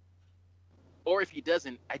 or if he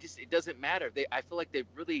doesn't, it doesn't matter. I feel like they've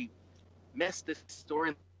really messed this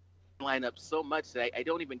storyline up so much that I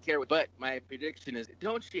don't even care. But my prediction is,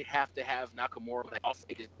 don't you have to have Nakamura off?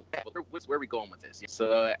 Where are we going with this?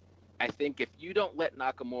 So I think if you don't let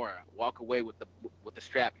Nakamura walk away with the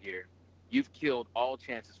strap here, you've killed all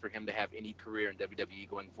chances for him to have any career in WWE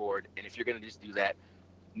going forward. And if you're going to just do that,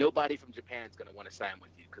 nobody from Japan is going to want to sign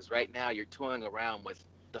with you, because right now you're toying around with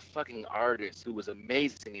the fucking artist who was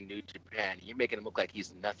amazing in New Japan. You're making him look like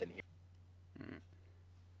he's nothing here.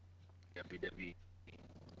 WWE.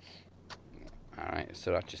 Alright,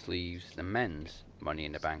 so that just leaves the men's Money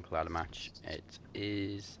in the Bank ladder match. It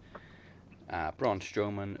is Braun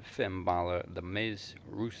Strowman, Finn Balor, The Miz,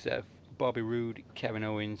 Rusev, Bobby Roode, Kevin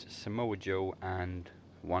Owens, Samoa Joe, and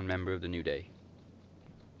one member of the New Day.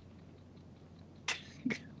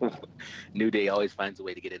 New Day always finds a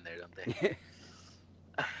way to get in there, don't they?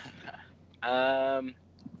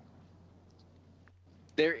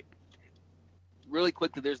 There, really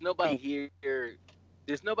quickly, there's nobody here.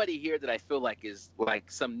 There's nobody here that I feel like is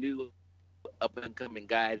like some new up-and-coming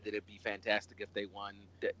guy that it'd be fantastic if they won.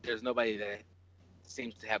 There's nobody that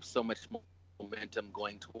seems to have so much momentum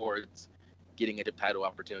going towards getting a title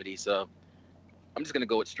opportunity. So I'm just gonna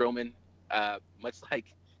go with Strowman. Much like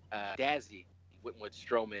Dazzy went with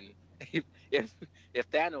Strowman. If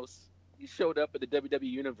Thanos showed up in the WWE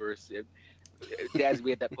universe, Dazzy, we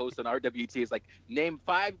had that post on RWT. It's like, name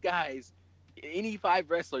 5 guys, any 5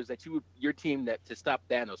 wrestlers that your team to stop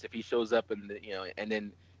Thanos if he shows up, and and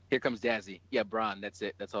then here comes Dazzy. Yeah, Braun. That's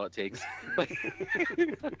it. That's all it takes.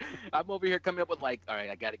 I'm over here coming up with all right,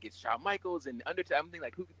 I got to get Shawn Michaels and Undertaker. I'm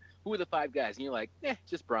thinking who are the 5 guys? And you're like,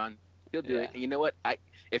 just Braun. He'll do it. And you know what?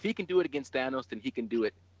 If he can do it against Thanos, then he can do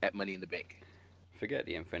it at Money in the Bank. Forget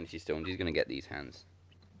the Infinity Stones. He's going to get these hands.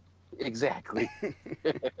 Exactly.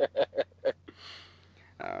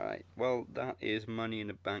 Alright, well, that is Money in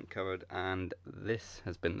the Bank covered, and this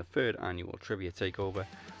has been the 3rd annual Trivia Takeover.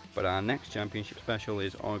 But our next championship special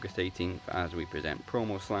is August 18th as we present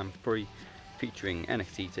Promo Slam 3, featuring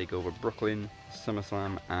NXT TakeOver Brooklyn,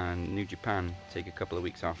 SummerSlam, and New Japan take a couple of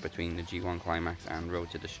weeks off between the G1 Climax and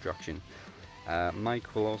Road to Destruction.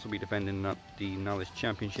 Mike will also be defending the Knowledge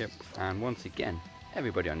Championship, and once again,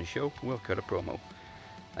 everybody on the show will cut a promo.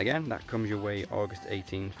 Again, that comes your way August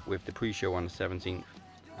 18th with the pre-show on the 17th.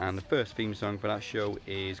 And the first theme song for that show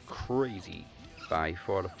is Crazy by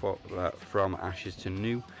From Ashes to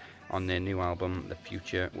New on their new album The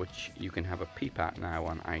Future, which you can have a peep at now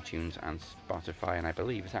on iTunes and Spotify, and I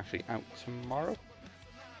believe it's actually out tomorrow.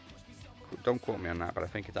 Don't quote me on that, but I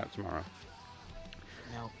think it's out tomorrow.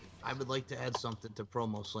 No. I would like to add something to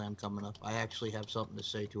Promo Slam coming up. I actually have something to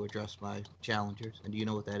say to address my challengers. And do you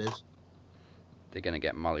know what that is? They're gonna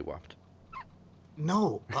get mollywopped.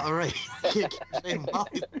 No. All right. Can't keep saying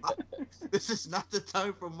mollywop. This is not the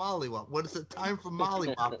time for mollywop. What is the time for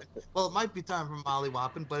mollywopping? Well, it might be time for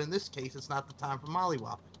mollywopping, but in this case, it's not the time for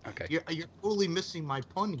mollywopping. Okay. You're totally missing my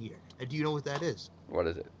pun here. And do you know what that is? What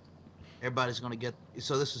is it? Everybody's gonna get.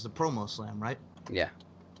 So this is the Promo Slam, right? Yeah.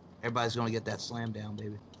 Everybody's gonna get that slam down,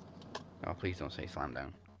 baby. Oh, please don't say slam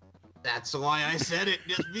down. That's why I said it,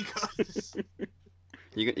 just because.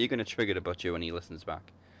 You're gonna trigger the butcher when he listens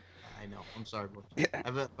back. I know. I'm sorry, Butcher.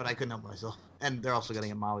 But I couldn't help myself. And they're also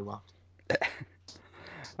getting a mollywopped.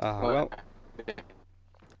 Well,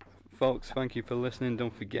 folks, thank you for listening.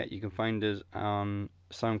 Don't forget, you can find us on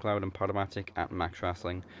SoundCloud and Podomatic at Max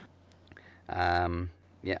Wrestling.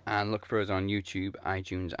 Yeah, and look for us on YouTube,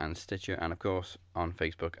 iTunes, and Stitcher, and of course on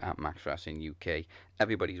Facebook at Max Wrestling UK.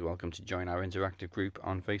 Everybody's welcome to join our interactive group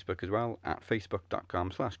on Facebook as well at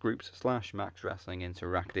facebook.com/groups/Max Wrestling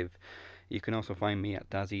Interactive. You can also find me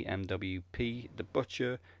at Dazzy MWP The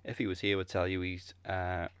Butcher. If he was here, would tell you he's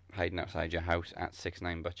hiding outside your house at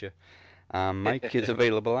 69 Butcher. Mike is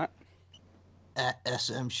available at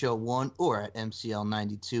SM Show 1 or at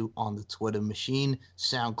MCL92 on the Twitter machine.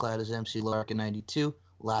 SoundCloud is MC Larkin92.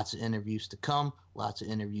 Lots of interviews to come, lots of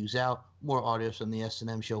interviews out, more audio from the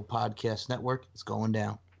S&M Show Podcast Network. It's going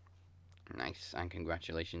down. Nice, and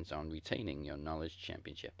congratulations on retaining your Knowledge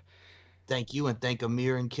Championship. Thank you, and thank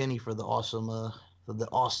Amir and Kenny for the awesomeness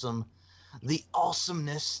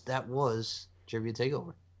that was Trivia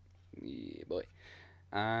Takeover. Yeah, boy.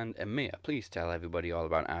 And Amir, please tell everybody all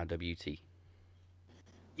about RWT.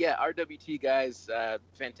 Yeah, RWT, guys,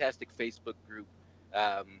 fantastic Facebook group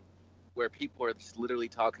where people are just literally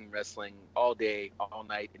talking wrestling all day, all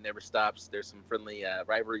night. It never stops. There's some friendly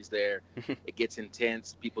rivalries there. It gets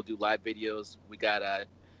intense. People do live videos. We got a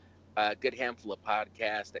good handful of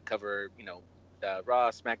podcasts that cover,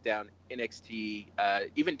 Raw, SmackDown, NXT,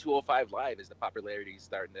 even 205 Live is the popularity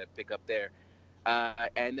starting to pick up there.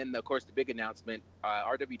 And then, of course, the big announcement,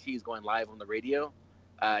 RWT is going live on the radio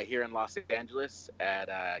here in Los Angeles at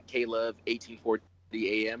KLove 1840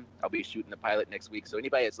 AM. I'll be shooting the pilot next week. So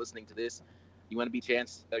anybody that's listening to this, you want to get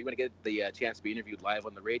the chance to be interviewed live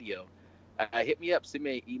on the radio, hit me up. Send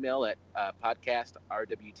me an email at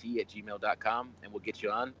podcastrwt@gmail.com, and we'll get you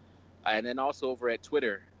on. And then also over at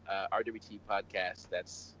Twitter, RWT Podcast.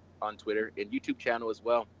 That's on Twitter, and YouTube channel as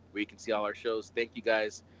well, where you can see all our shows. Thank you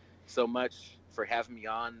guys so much for having me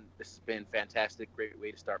on. This has been fantastic. Great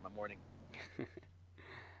way to start my morning.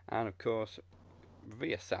 And of course,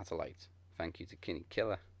 via satellite, thank you to Kenny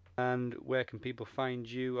Killer. And where can people find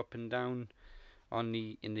you up and down in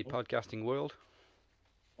the podcasting world?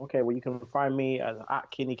 Okay, well, you can find me at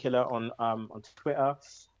Kenny Killer on Twitter.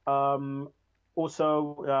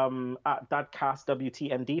 Also at Dadcast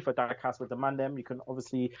WTMD for Dadcast with the Mandem. You can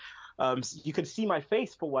obviously you can see my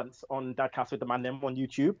face for once on Dadcast with the Mandem on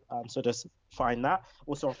YouTube. So just find that.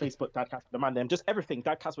 Also on Facebook, Dadcast with the Mandem. Just everything,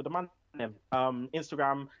 Dadcast with the Mandem.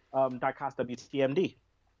 Instagram, Dadcast WTMD.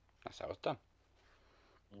 That's how it's done.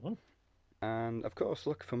 Mm-hmm. And of course,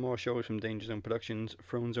 look for more shows from Danger Zone Productions.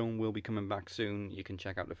 Throne Zone will be coming back soon. You can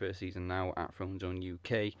check out the first season now at Throne Zone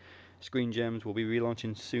UK. Screen Gems will be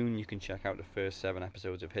relaunching soon. You can check out the first 7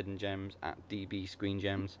 episodes of Hidden Gems at DB Screen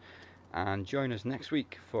Gems. And join us next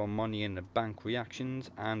week for Money in the Bank reactions,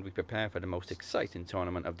 and we prepare for the most exciting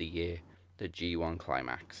tournament of the year, the G1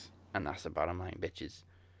 Climax. And that's the bottom line, bitches.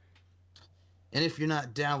 And if you're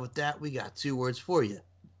not down with that, we got 2 words for you,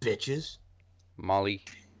 bitches. Molly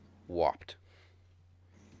whopped.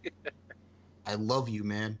 I love you,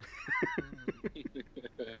 man.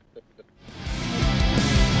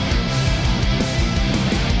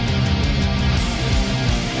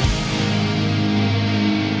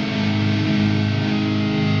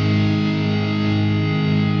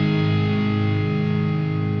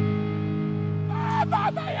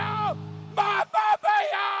 Mamma Mia!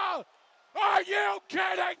 Are you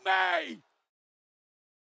kidding me?